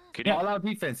 Yeah, all out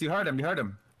defense. You heard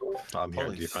him. I'm here,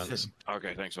 defense. Shit.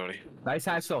 Okay, thanks, buddy. Nice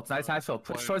hash ult.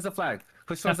 Push towards the flag.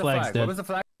 Push towards the flag. What was the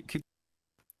flag?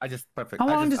 Perfect. How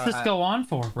long does this go on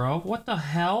for, bro? What the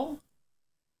hell?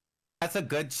 That's a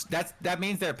good. That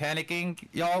means they're panicking,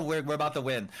 y'all. We're about to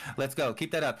win. Let's go.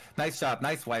 Keep that up. Nice job.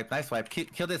 Nice wipe.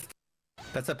 Kill this.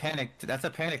 That's a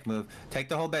panic move. Take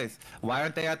the whole base. Why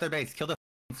aren't they at their base? Kill the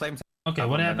flames. Okay,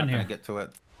 what happened here? Get to it.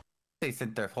 They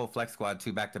sent their whole flex squad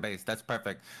back to base. That's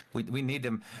perfect. We need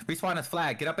them. Respawn his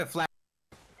flag. Get up at flag.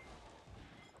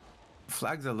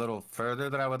 Flag's a little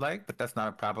further than I would like, but that's not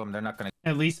a problem. They're not gonna.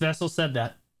 At least Vessel said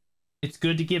that. It's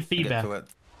good to give feedback.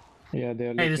 Yeah,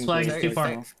 they're. Hey, this flag is too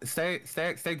far. Stay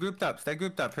grouped up.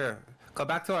 Here. Go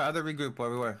back to our other regroup where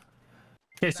we were.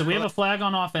 Okay, so we have a flag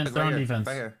on offense. They're on defense.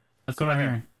 Right here. That's what I'm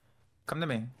hearing. Come to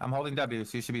me. I'm holding W,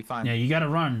 so you should be fine. Yeah, you gotta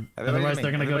run. Everybody Otherwise, to me.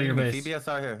 they're gonna go to your base.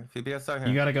 VBSR here. VBSR here.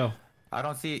 You gotta go. I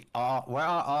don't see all. Where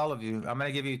are all of you? I'm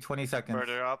gonna give you 20 seconds.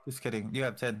 Further up. Just kidding. You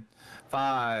have 10.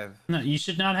 5. No, you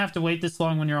should not have to wait this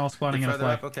long when you're all spawning in a Further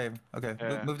flag. up. Okay. Okay.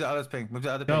 Yeah. Move to others ping. Move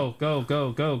to other ping. Go, go,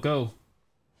 go, go, go.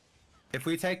 If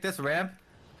we take this ramp,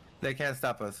 they can't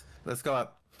stop us. Let's go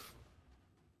up.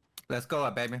 Let's go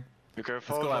up, baby. Be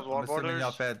careful Let's go of up. I'm assuming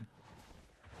y'all fed.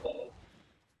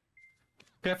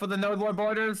 Careful the node war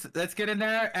borders. Let's get in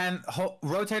there and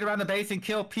rotate around the base and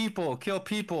kill people. Kill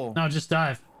people. No, just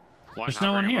dive. There's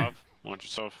no one here. Launch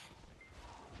yourself.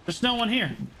 There's no one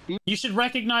here. You should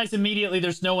recognize immediately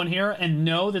there's no one here and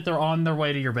know that they're on their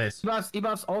way to your base.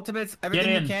 Ebuffs, ultimates,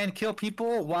 everything you can. Kill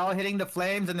people while hitting the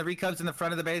flames and the recubs in the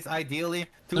front of the base, ideally.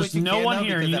 There's no one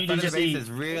here. You need to just eat.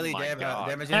 Is really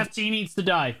damaging. FT needs to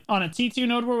die. On a T2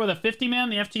 node war with a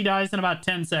 50-man, the FT dies in about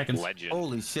 10 seconds. Legend.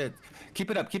 Holy shit. Keep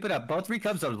it up, keep it up. Both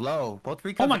recubs are low. Both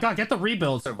recubs. Oh my god, get the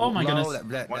rebuilds. Oh my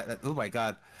goodness. Oh my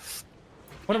god.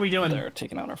 What are we doing? They're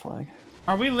taking out our flag.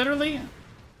 Are we literally?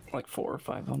 Like 4 or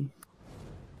 5 of them.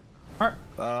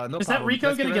 No Is that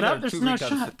Rico gonna get up? There's no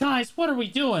shot. Guys, what are we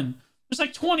doing? There's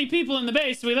like 20 people in the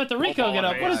base, so we let the Rico get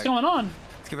up. What is going on?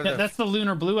 That's the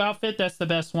lunar blue outfit. That's the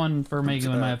best one for Maegu,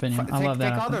 in my opinion. I love that.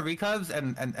 Take all the recubs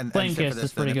and Flame Kiss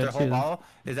is pretty good too. Their whole ball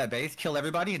is that base. Kill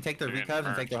everybody and take their recubs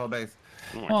and take their whole base.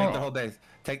 Take the whole base.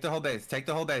 Take the whole base. Take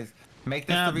the whole base. Make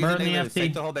this the reason they lose.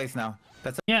 Take the whole base now.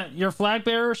 Yeah, your flag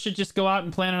bearer should just go out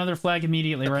and plant another flag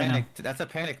immediately right now. That's a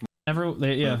panic.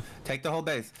 Yeah. Take the whole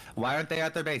base. Why aren't they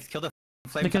at their base? Kill the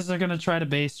flame. Because they're gonna try to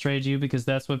base trade you, because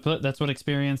that's what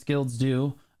experienced guilds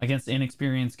do against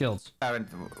inexperienced guilds.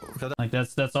 Like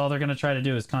that's all they're gonna try to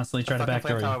do is constantly try to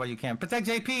backdoor you. While you can. Protect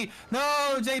JP. No,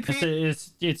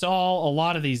 JP. It's all a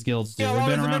lot of these guilds do. They've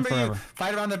been around forever.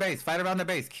 Fight around their base. Fight around their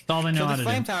base. That's all they know how to do. Kill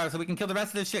the flame tower so we can kill the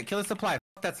rest of this shit. Kill the supply.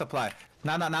 Fuck that supply.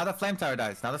 Now the flame tower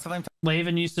dies. Now the flame tower.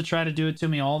 Laven used to try to do it to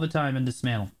me all the time and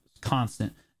dismantle.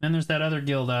 Constant. Then there's that other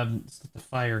guild, the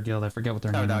Fire Guild. I forget what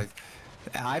their name is.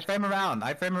 I frame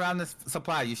around this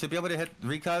supply. You should be able to hit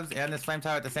recubs and this flame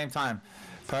tower at the same time.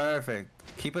 Perfect.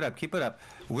 Keep it up. Keep it up.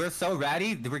 We're so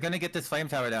ratty. We're gonna get this flame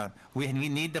tower down. We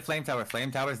need the flame tower.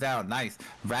 Flame tower's down. Nice.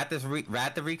 Rat the recubs.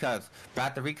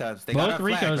 Rat the recubs. They Both got our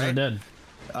flag, recos right? are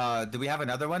dead. Do we have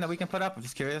another one that we can put up? I'm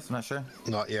just curious. I'm not sure.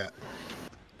 Not yet.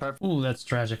 Perfect. Ooh, that's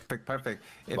tragic. Perfect.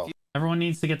 Everyone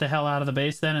needs to get the hell out of the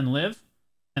base then and live.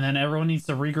 And then everyone needs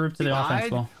to regroup to the offense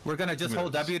wall. We're gonna just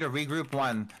hold W to regroup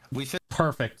 1. We should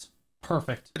Perfect.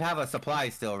 have a supply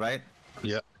still, right?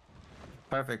 Yep.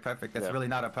 Perfect. That's really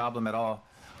not a problem at all.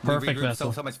 Perfect we regroup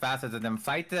vessel. so much faster than them.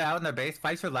 Fight out in their base.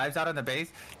 Fight your lives out on the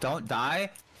base. Don't die.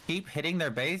 Keep hitting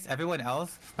their base. Everyone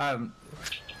else,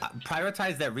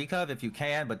 prioritize that recov if you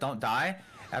can, but don't die.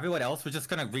 Everyone else, we're just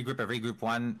gonna regroup at regroup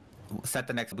 1. Set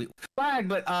the next flag,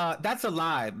 but that's a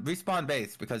lie. Respawn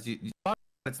base because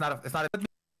it's not a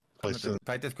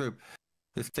fight this group.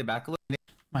 Just stay back a little.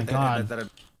 My god.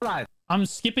 I'm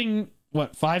skipping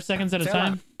what 5 seconds at a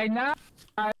time.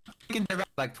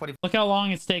 Like 20. Look how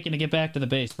long it's taking to get back to the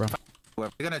base, bro. We're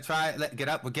gonna try get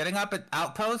up. We're getting up at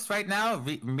outpost right now.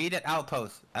 Meet at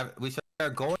outpost. We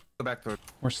should go back to.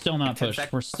 We're still not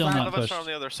pushed. We're still not pushed. On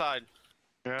the other side.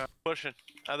 Yeah. Pushing.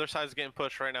 Other side's getting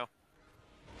pushed right now.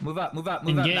 Move up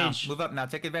now. Move up now.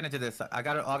 Take advantage of this. I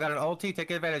got an ulti.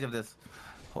 Take advantage of this.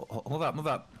 Move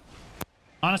up.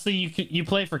 Honestly, you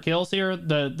play for kills here.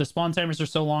 The spawn timers are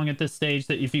so long at this stage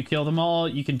that if you kill them all,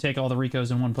 you can take all the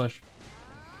recos in one push.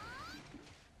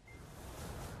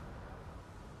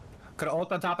 Could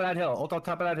ult on top of that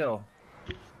hill.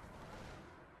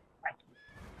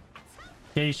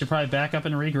 Okay, you should probably back up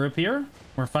and regroup here.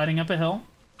 We're fighting up a hill.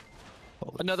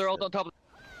 Another ult on top of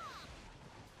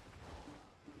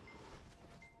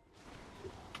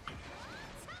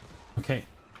Okay.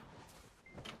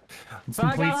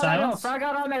 Complete silence. Frag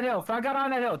out on that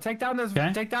hill. Take down this.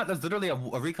 Okay. Take down. There's literally a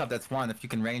recub that's 1 if you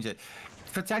can range it.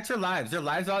 Protect your lives. Your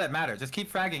lives are all that matters. Just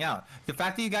keep fragging out. The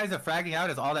fact that you guys are fragging out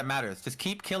is all that matters. Just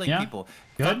keep killing people.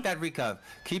 Fuck that recub.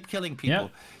 Keep killing people.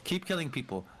 Yep. Keep killing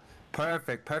people.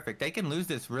 Perfect. They can lose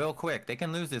this real quick.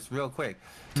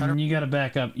 You gotta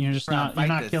back up. You're just not. You're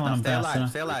not killing them fast enough.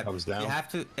 Stay alive.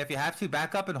 If you have to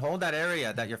back up and hold that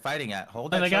area that you're fighting at.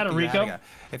 Hold that. They got a Rico.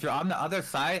 If you're on the other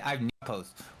side, I've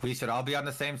post. We should all be on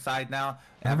the same side now.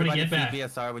 Everybody get back.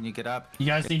 BSR when you get up. You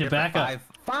guys need to back up.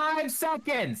 5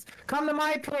 seconds. Come to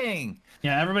my ping.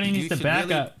 Yeah, everybody needs to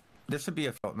back up. This should be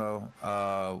a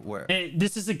where? Hey,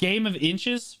 this is a game of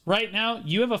inches right now.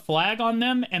 You have a flag on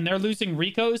them, and they're losing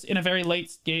recos in a very late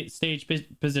stage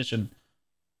position.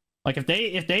 Like if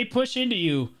they push into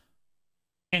you,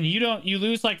 and you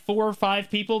lose like 4 or 5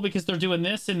 people because they're doing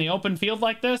this in the open field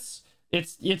like this,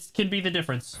 it can be the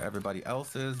difference. Everybody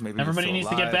else is maybe. Everybody needs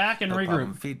to get back and regroup.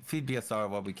 Problem. Feed BSR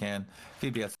while we can.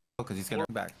 Feed BSR because he's gonna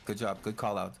back. Good job. Good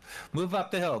call outs. Move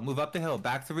up the hill. Move up the hill.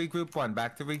 Back to regroup 1.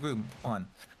 Back to regroup 1.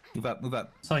 Move up. Move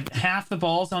up. So like half the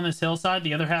ball's on this hillside,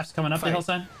 the other half's coming up the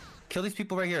hillside. Kill these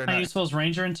people right here. How useful is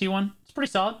Ranger in T1? It's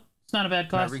pretty solid. It's not a bad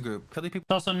class. Regroup. Kill these people.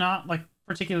 It's also not like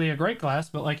particularly a great class,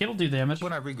 but like it'll do damage.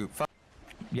 When I regroup.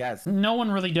 Yes. No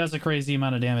one really does a crazy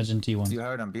amount of damage in T1. You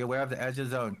heard him. Be aware of the edge of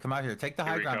zone. Come out here. Take the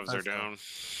high ground. Are down.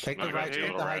 Take the right.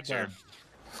 Take the high ground.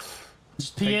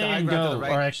 Just PA and go.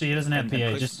 Right. Or actually, he doesn't have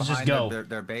PA. Just go.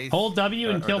 Their base, hold W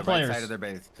and kill players. Right side of their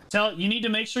base. You need to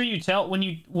make sure you tell when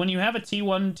you have a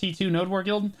T1, T2 node war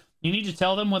guild, you need to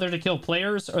tell them whether to kill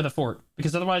players or the fort,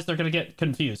 because otherwise they're going to get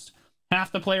confused.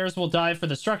 Half the players will die for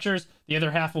the structures, the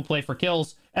other half will play for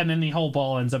kills, and then the whole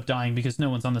ball ends up dying because no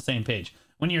one's on the same page.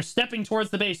 When you're stepping towards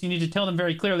the base, you need to tell them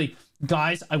very clearly,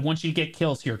 guys, I want you to get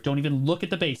kills here. Don't even look at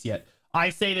the base yet. I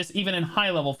say this even in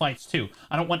high-level fights, too.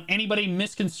 I don't want anybody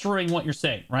misconstruing what you're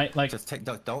saying, right? Like, just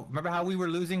don't remember how we were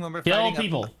losing when we're kill fighting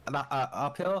people.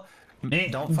 Uphill?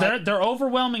 Don't fight. They're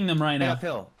overwhelming them right now.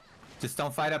 Uphill. Just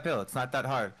don't fight uphill. It's not that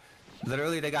hard.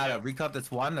 Literally, they got a recov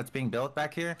that's 1 that's being built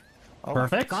back here. Oh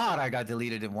perfect. My God, I got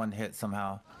deleted in 1 hit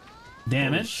somehow.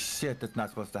 Damage. Holy shit, that's not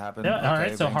supposed to happen. Yeah, okay, all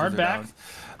right, so hard back.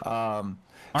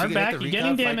 Hard back. You're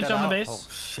getting damage on the base. Oh,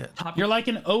 shit. You're like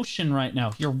an ocean right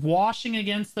now. You're washing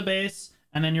against the base,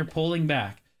 and then you're pulling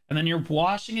back. And then you're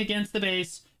washing against the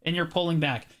base, and you're pulling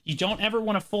back. You don't ever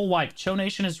want a full wipe. Cho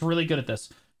Nation is really good at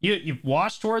this. You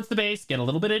wash towards the base, get a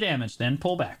little bit of damage, then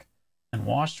pull back. And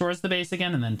wash towards the base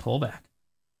again, and then pull back.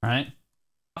 All right?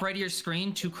 Top right of your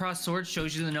screen, 2 cross swords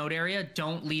shows you the node area.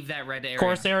 Don't leave that red area.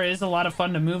 Corsair is a lot of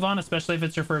fun to move on, especially if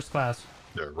it's your first class.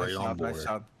 They're right on board.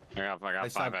 I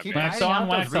got 5 at wax on,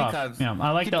 wax off. Yeah,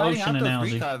 I like the ocean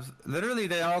analogy. Literally,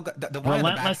 they all got the one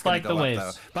relentless like the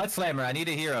waves. Butt Slammer, I need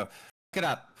a hero. Pick it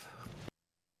up.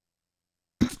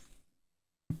 You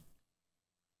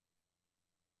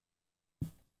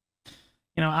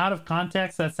know, out of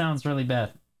context, that sounds really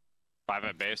bad. 5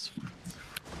 at base.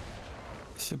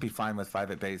 Should be fine with 5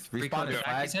 at base. Respawn is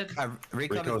flag.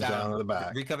 Recov is down to the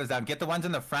back. Recov is down. Get the ones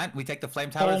in the front. We take the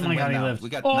flame towers. Oh my God, he lived. We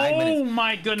got 9 minutes. Oh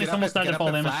my goodness, almost died to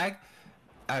fall damage. Flag,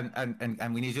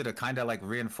 and we need you to kind of like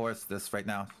reinforce this right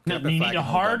now. No, you need a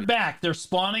hard back. They're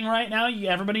spawning right now.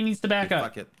 Everybody needs to back up.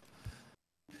 Fuck it.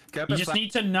 You just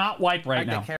need to not wipe right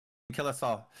now. Kill us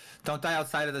all. Don't die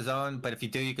outside of the zone, but if you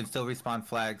do, you can still respawn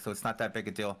flag, so it's not that big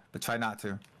a deal. But try not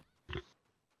to.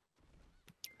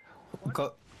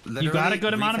 Go. You got a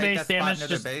good amount of base damage.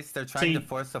 Just they're trying to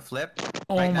force a flip.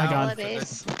 Oh my God.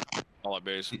 All at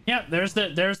base. Yeah, there's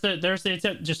the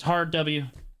attempt. Just hard W.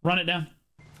 Run it down.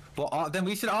 Well, then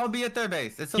we should all be at their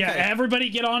base. It's okay. Yeah,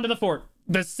 everybody get onto the fort.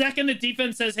 The second the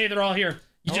defense says, hey, they're all here,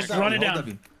 you just run it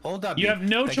down. Hold up. You have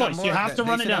no choice. You have to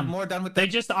run it down. They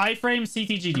just iframe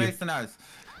CTG'd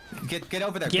you. Get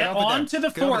over there. Get onto the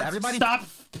fort. Stop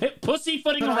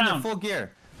pussyfooting around. Full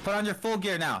gear. Put on your full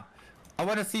gear now. I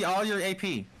want to see all your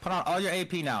AP. Put on all your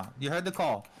AP now. You heard the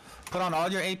call. Put on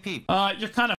all your AP. You're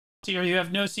kind of here. You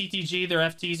have no CTG. Their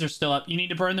FTs are still up. You need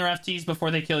to burn their FTs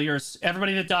before they kill yours.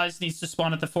 Everybody that dies needs to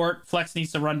spawn at the fort. Flex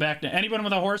needs to run back. Anyone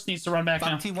with a horse needs to run back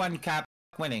now. T1 cap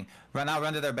winning. Run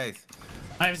to their base.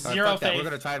 I have zero faith. We're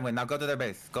going to try and win. Now go to their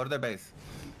base. Go to their base.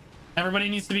 Everybody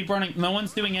needs to be burning. No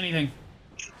one's doing anything.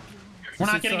 We're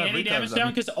not getting any damage down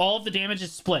because all of the damage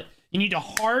is split. You need to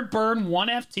hard burn 1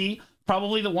 FT.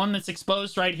 Probably the one that's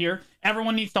exposed right here.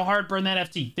 Everyone needs to hard burn that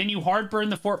FT. Then you hard burn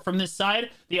the fort from this side.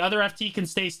 The other FT can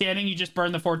stay standing. You just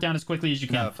burn the fort down as quickly as you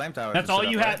can. No, flame tower. That's all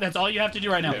you have. That's all you have to do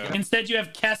right now. Yeah. Instead, you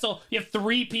have Kessel. You have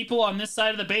 3 people on this side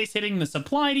of the base hitting the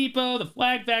supply depot, the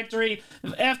flag factory. The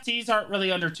FTs aren't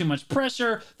really under too much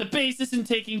pressure. The base isn't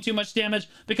taking too much damage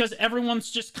because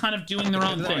everyone's just kind of doing their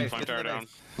own thing. Flame tower down.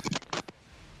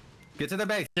 Get to the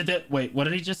base. Wait, what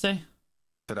did he just say?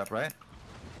 Sit up, right?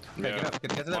 Okay, Yeah.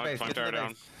 Get to the base. Get to the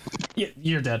base. Yeah,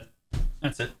 you're dead.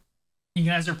 That's it. You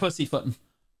guys are pussyfooting.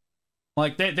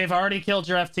 Like, they've already killed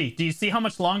your FT. Do you see how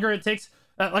much longer it takes?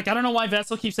 Like, I don't know why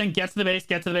Vessel keeps saying, get to the base,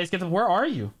 get to the base, where are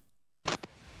you?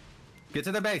 Get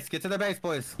to the base,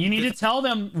 boys. You need to tell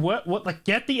them like,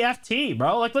 get the FT,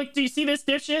 bro. Like, do you see this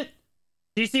dipshit?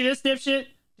 Do you see this dipshit?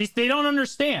 They don't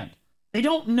understand. They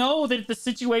don't know that the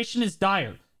situation is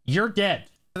dire. You're dead.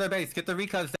 Get to the base, get the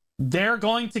recovs. They're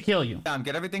going to kill you. Down,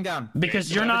 get everything down.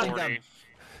 Because you're not... Okay.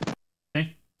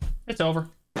 It's over.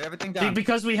 Get everything down.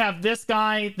 Because we have this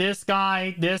guy, this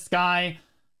guy, this guy.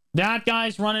 That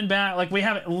guy's running back. Like, we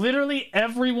have... Literally,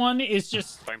 everyone is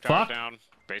just... Flame tower down.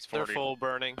 Base 40. They're full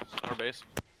burning our base.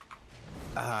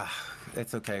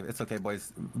 It's okay. It's okay,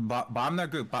 boys. Bomb their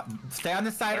group. Stay on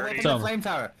the side away It's from over. the flame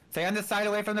tower. Stay on the side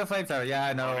away from the flame tower. Yeah,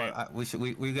 I know.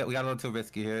 We got a little too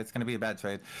risky here. It's gonna be a bad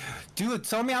trade. Dude,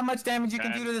 show me how much damage you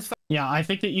can do to this Yeah, I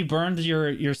think that you burned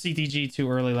your CTG too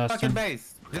early last fucking time.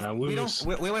 base. We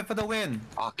went for the win.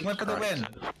 We went for the win.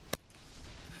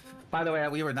 By the way,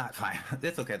 we were not fine.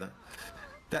 It's okay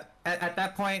though. At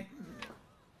that point,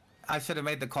 I should have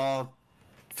made the call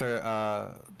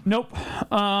for Nope.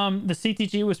 The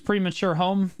CTG was premature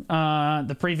home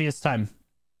the previous time.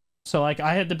 So like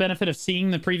I had the benefit of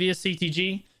seeing the previous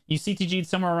CTG. You CTG'd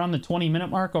somewhere around the 20-minute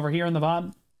mark over here in the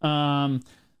VoD.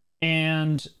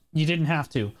 And you didn't have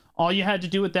to. All you had to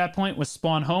do at that point was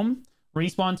spawn home.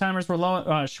 Respawn timers were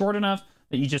low, short enough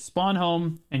that you just spawn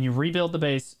home and you rebuild the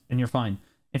base and you're fine.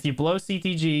 If you blow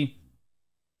CTG,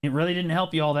 it really didn't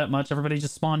help you all that much. Everybody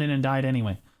just spawned in and died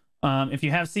anyway. If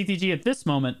you have CTG at this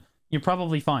moment, you're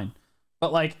probably fine.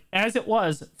 But like, as it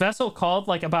was, Vessel called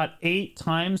like about 8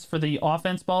 times for the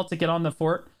offense ball to get on the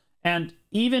fort. And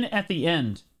even at the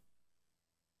end,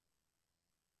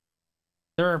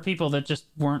 there are people that just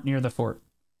weren't near the fort.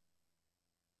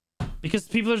 Because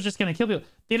people are just going to kill people.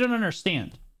 They don't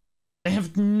understand. They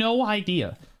have no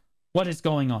idea what is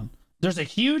going on. There's a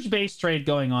huge base trade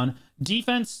going on.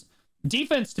 Defense,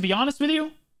 to be honest with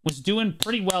you, was doing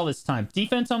pretty well this time.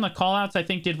 Defense on the callouts, I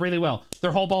think, did really well.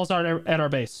 Their whole balls are at our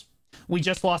base. We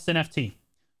just lost an FT.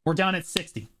 We're down at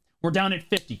 60. We're down at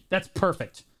 50. That's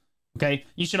perfect. Okay?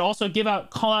 You should also give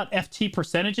out callout FT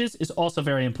percentages is also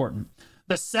very important.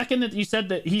 The second that you said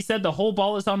that he said the whole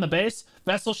ball is on the base,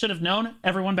 Vessel should have known.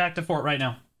 Everyone back to fort right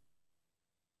now.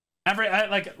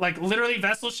 Like literally,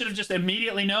 Vessel should have just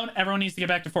immediately known. Everyone needs to get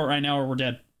back to fort right now, or we're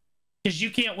dead. Because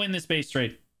you can't win this base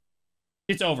trade.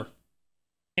 It's over.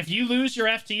 If you lose your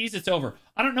FTs, it's over.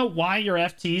 I don't know why your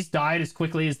FTs died as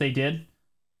quickly as they did.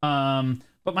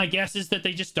 But my guess is that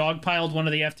they just dogpiled one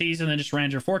of the FTs and then just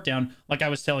ran your fort down, like I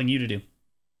was telling you to do.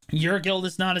 Your guild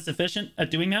is not as efficient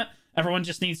at doing that. Everyone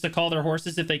just needs to call their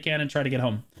horses if they can and try to get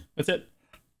home. That's it.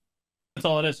 That's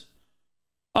all it is.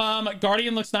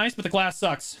 Guardian looks nice, but the class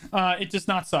sucks. It does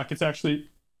not suck. It's actually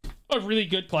a really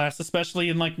good class, especially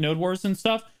in like Node Wars and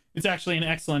stuff. It's actually an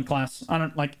excellent class. I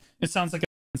don't like, it sounds like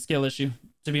a skill issue,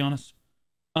 to be honest.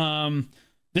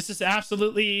 This is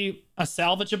absolutely a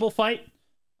salvageable fight.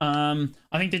 I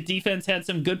think the defense had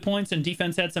some good points and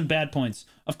defense had some bad points.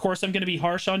 Of course, I'm going to be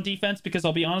harsh on defense because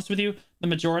I'll be honest with you, the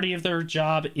majority of their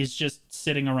job is just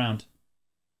sitting around.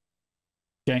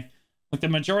 Okay? Like the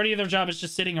majority of their job is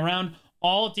just sitting around.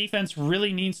 All defense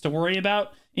really needs to worry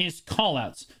about is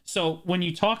callouts. So when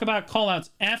you talk about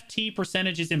callouts, FT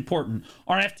percentage is important.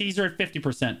 Our FTs are at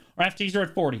 50%. Our FTs are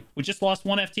at 40%. We just lost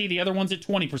one FT. The other one's at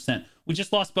 20%. We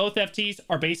just lost both FTs.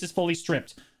 Our base is fully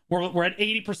stripped. We're at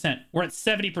 80%. We're at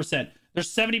 70%.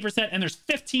 There's 70% and there's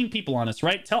 15 people on us,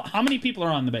 right? Tell how many people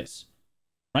are on the base,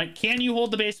 right? Can you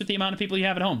hold the base with the amount of people you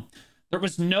have at home? There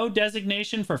was no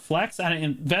designation for flex.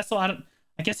 Vessel, I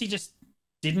guess he just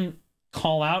didn't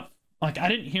call out. Like, I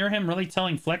didn't hear him really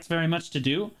telling Flex very much to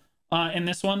do in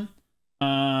this one.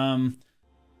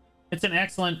 It's an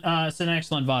excellent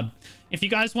VoD. If you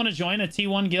guys want to join a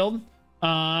T1 guild,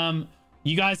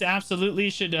 you guys absolutely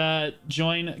should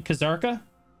join Kazarka.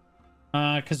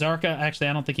 Kazarka, actually,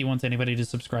 I don't think he wants anybody to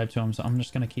subscribe to him, so I'm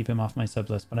just gonna keep him off my sub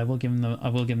list. But I will give him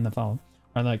the follow,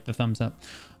 or like the thumbs up.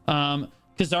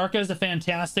 Kazarka is a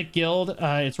fantastic guild.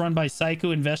 It's run by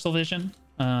Saiku and Vesselvision.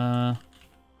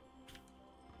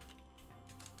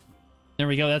 There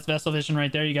we go. That's Vesselvision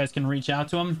right there. You guys can reach out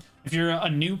to him. If you're a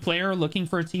new player looking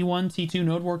for a T1, T2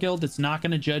 Node War guild, it's not going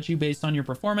to judge you based on your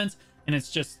performance. And it's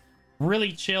just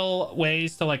really chill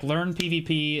ways to like learn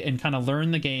PvP and kind of learn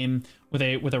the game with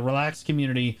a relaxed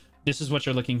community. This is what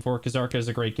you're looking for. Kazarka is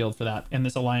a great guild for that. And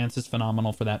this alliance is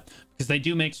phenomenal for that. Because they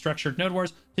do make structured Node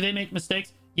Wars. Do they make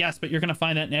mistakes? Yes, but you're going to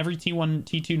find that in every T1,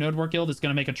 T2 Node War guild is going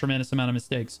to make a tremendous amount of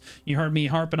mistakes. You heard me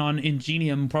harping on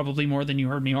Ingiom probably more than you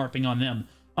heard me harping on them.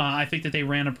 I think that they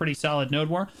ran a pretty solid Node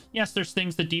War. Yes, there's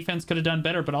things that defense could have done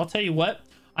better, but I'll tell you what,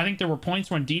 I think there were points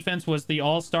when defense was the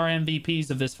all-star MVPs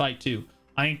of this fight too.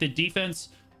 I think the defense,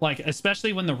 like,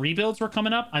 especially when the rebuilds were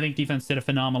coming up, I think defense did a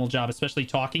phenomenal job, especially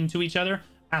talking to each other.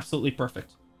 Absolutely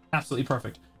perfect. Absolutely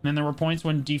perfect. And then there were points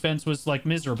when defense was, like,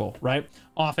 miserable, right?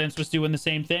 Offense was doing the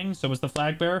same thing, so was the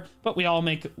flag bearer, but we all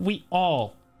make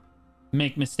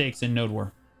mistakes in Node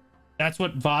War. That's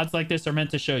what VoDs like this are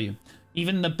meant to show you.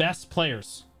 Even the best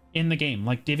players in the game,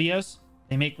 like Divios,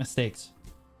 they make mistakes.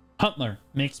 Huntler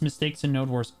makes mistakes in Node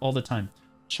Wars all the time.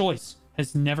 Choice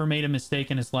has never made a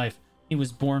mistake in his life. He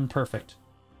was born perfect.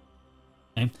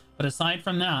 Okay? But aside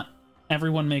from that,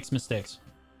 everyone makes mistakes.